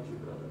ktoś zapłacił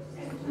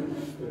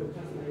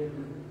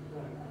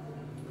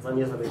za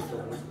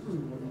niezarejestrowanie.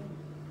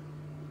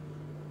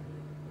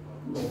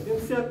 No,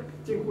 więc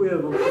dziękuję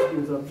Wam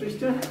wszystkim za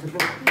przyjście.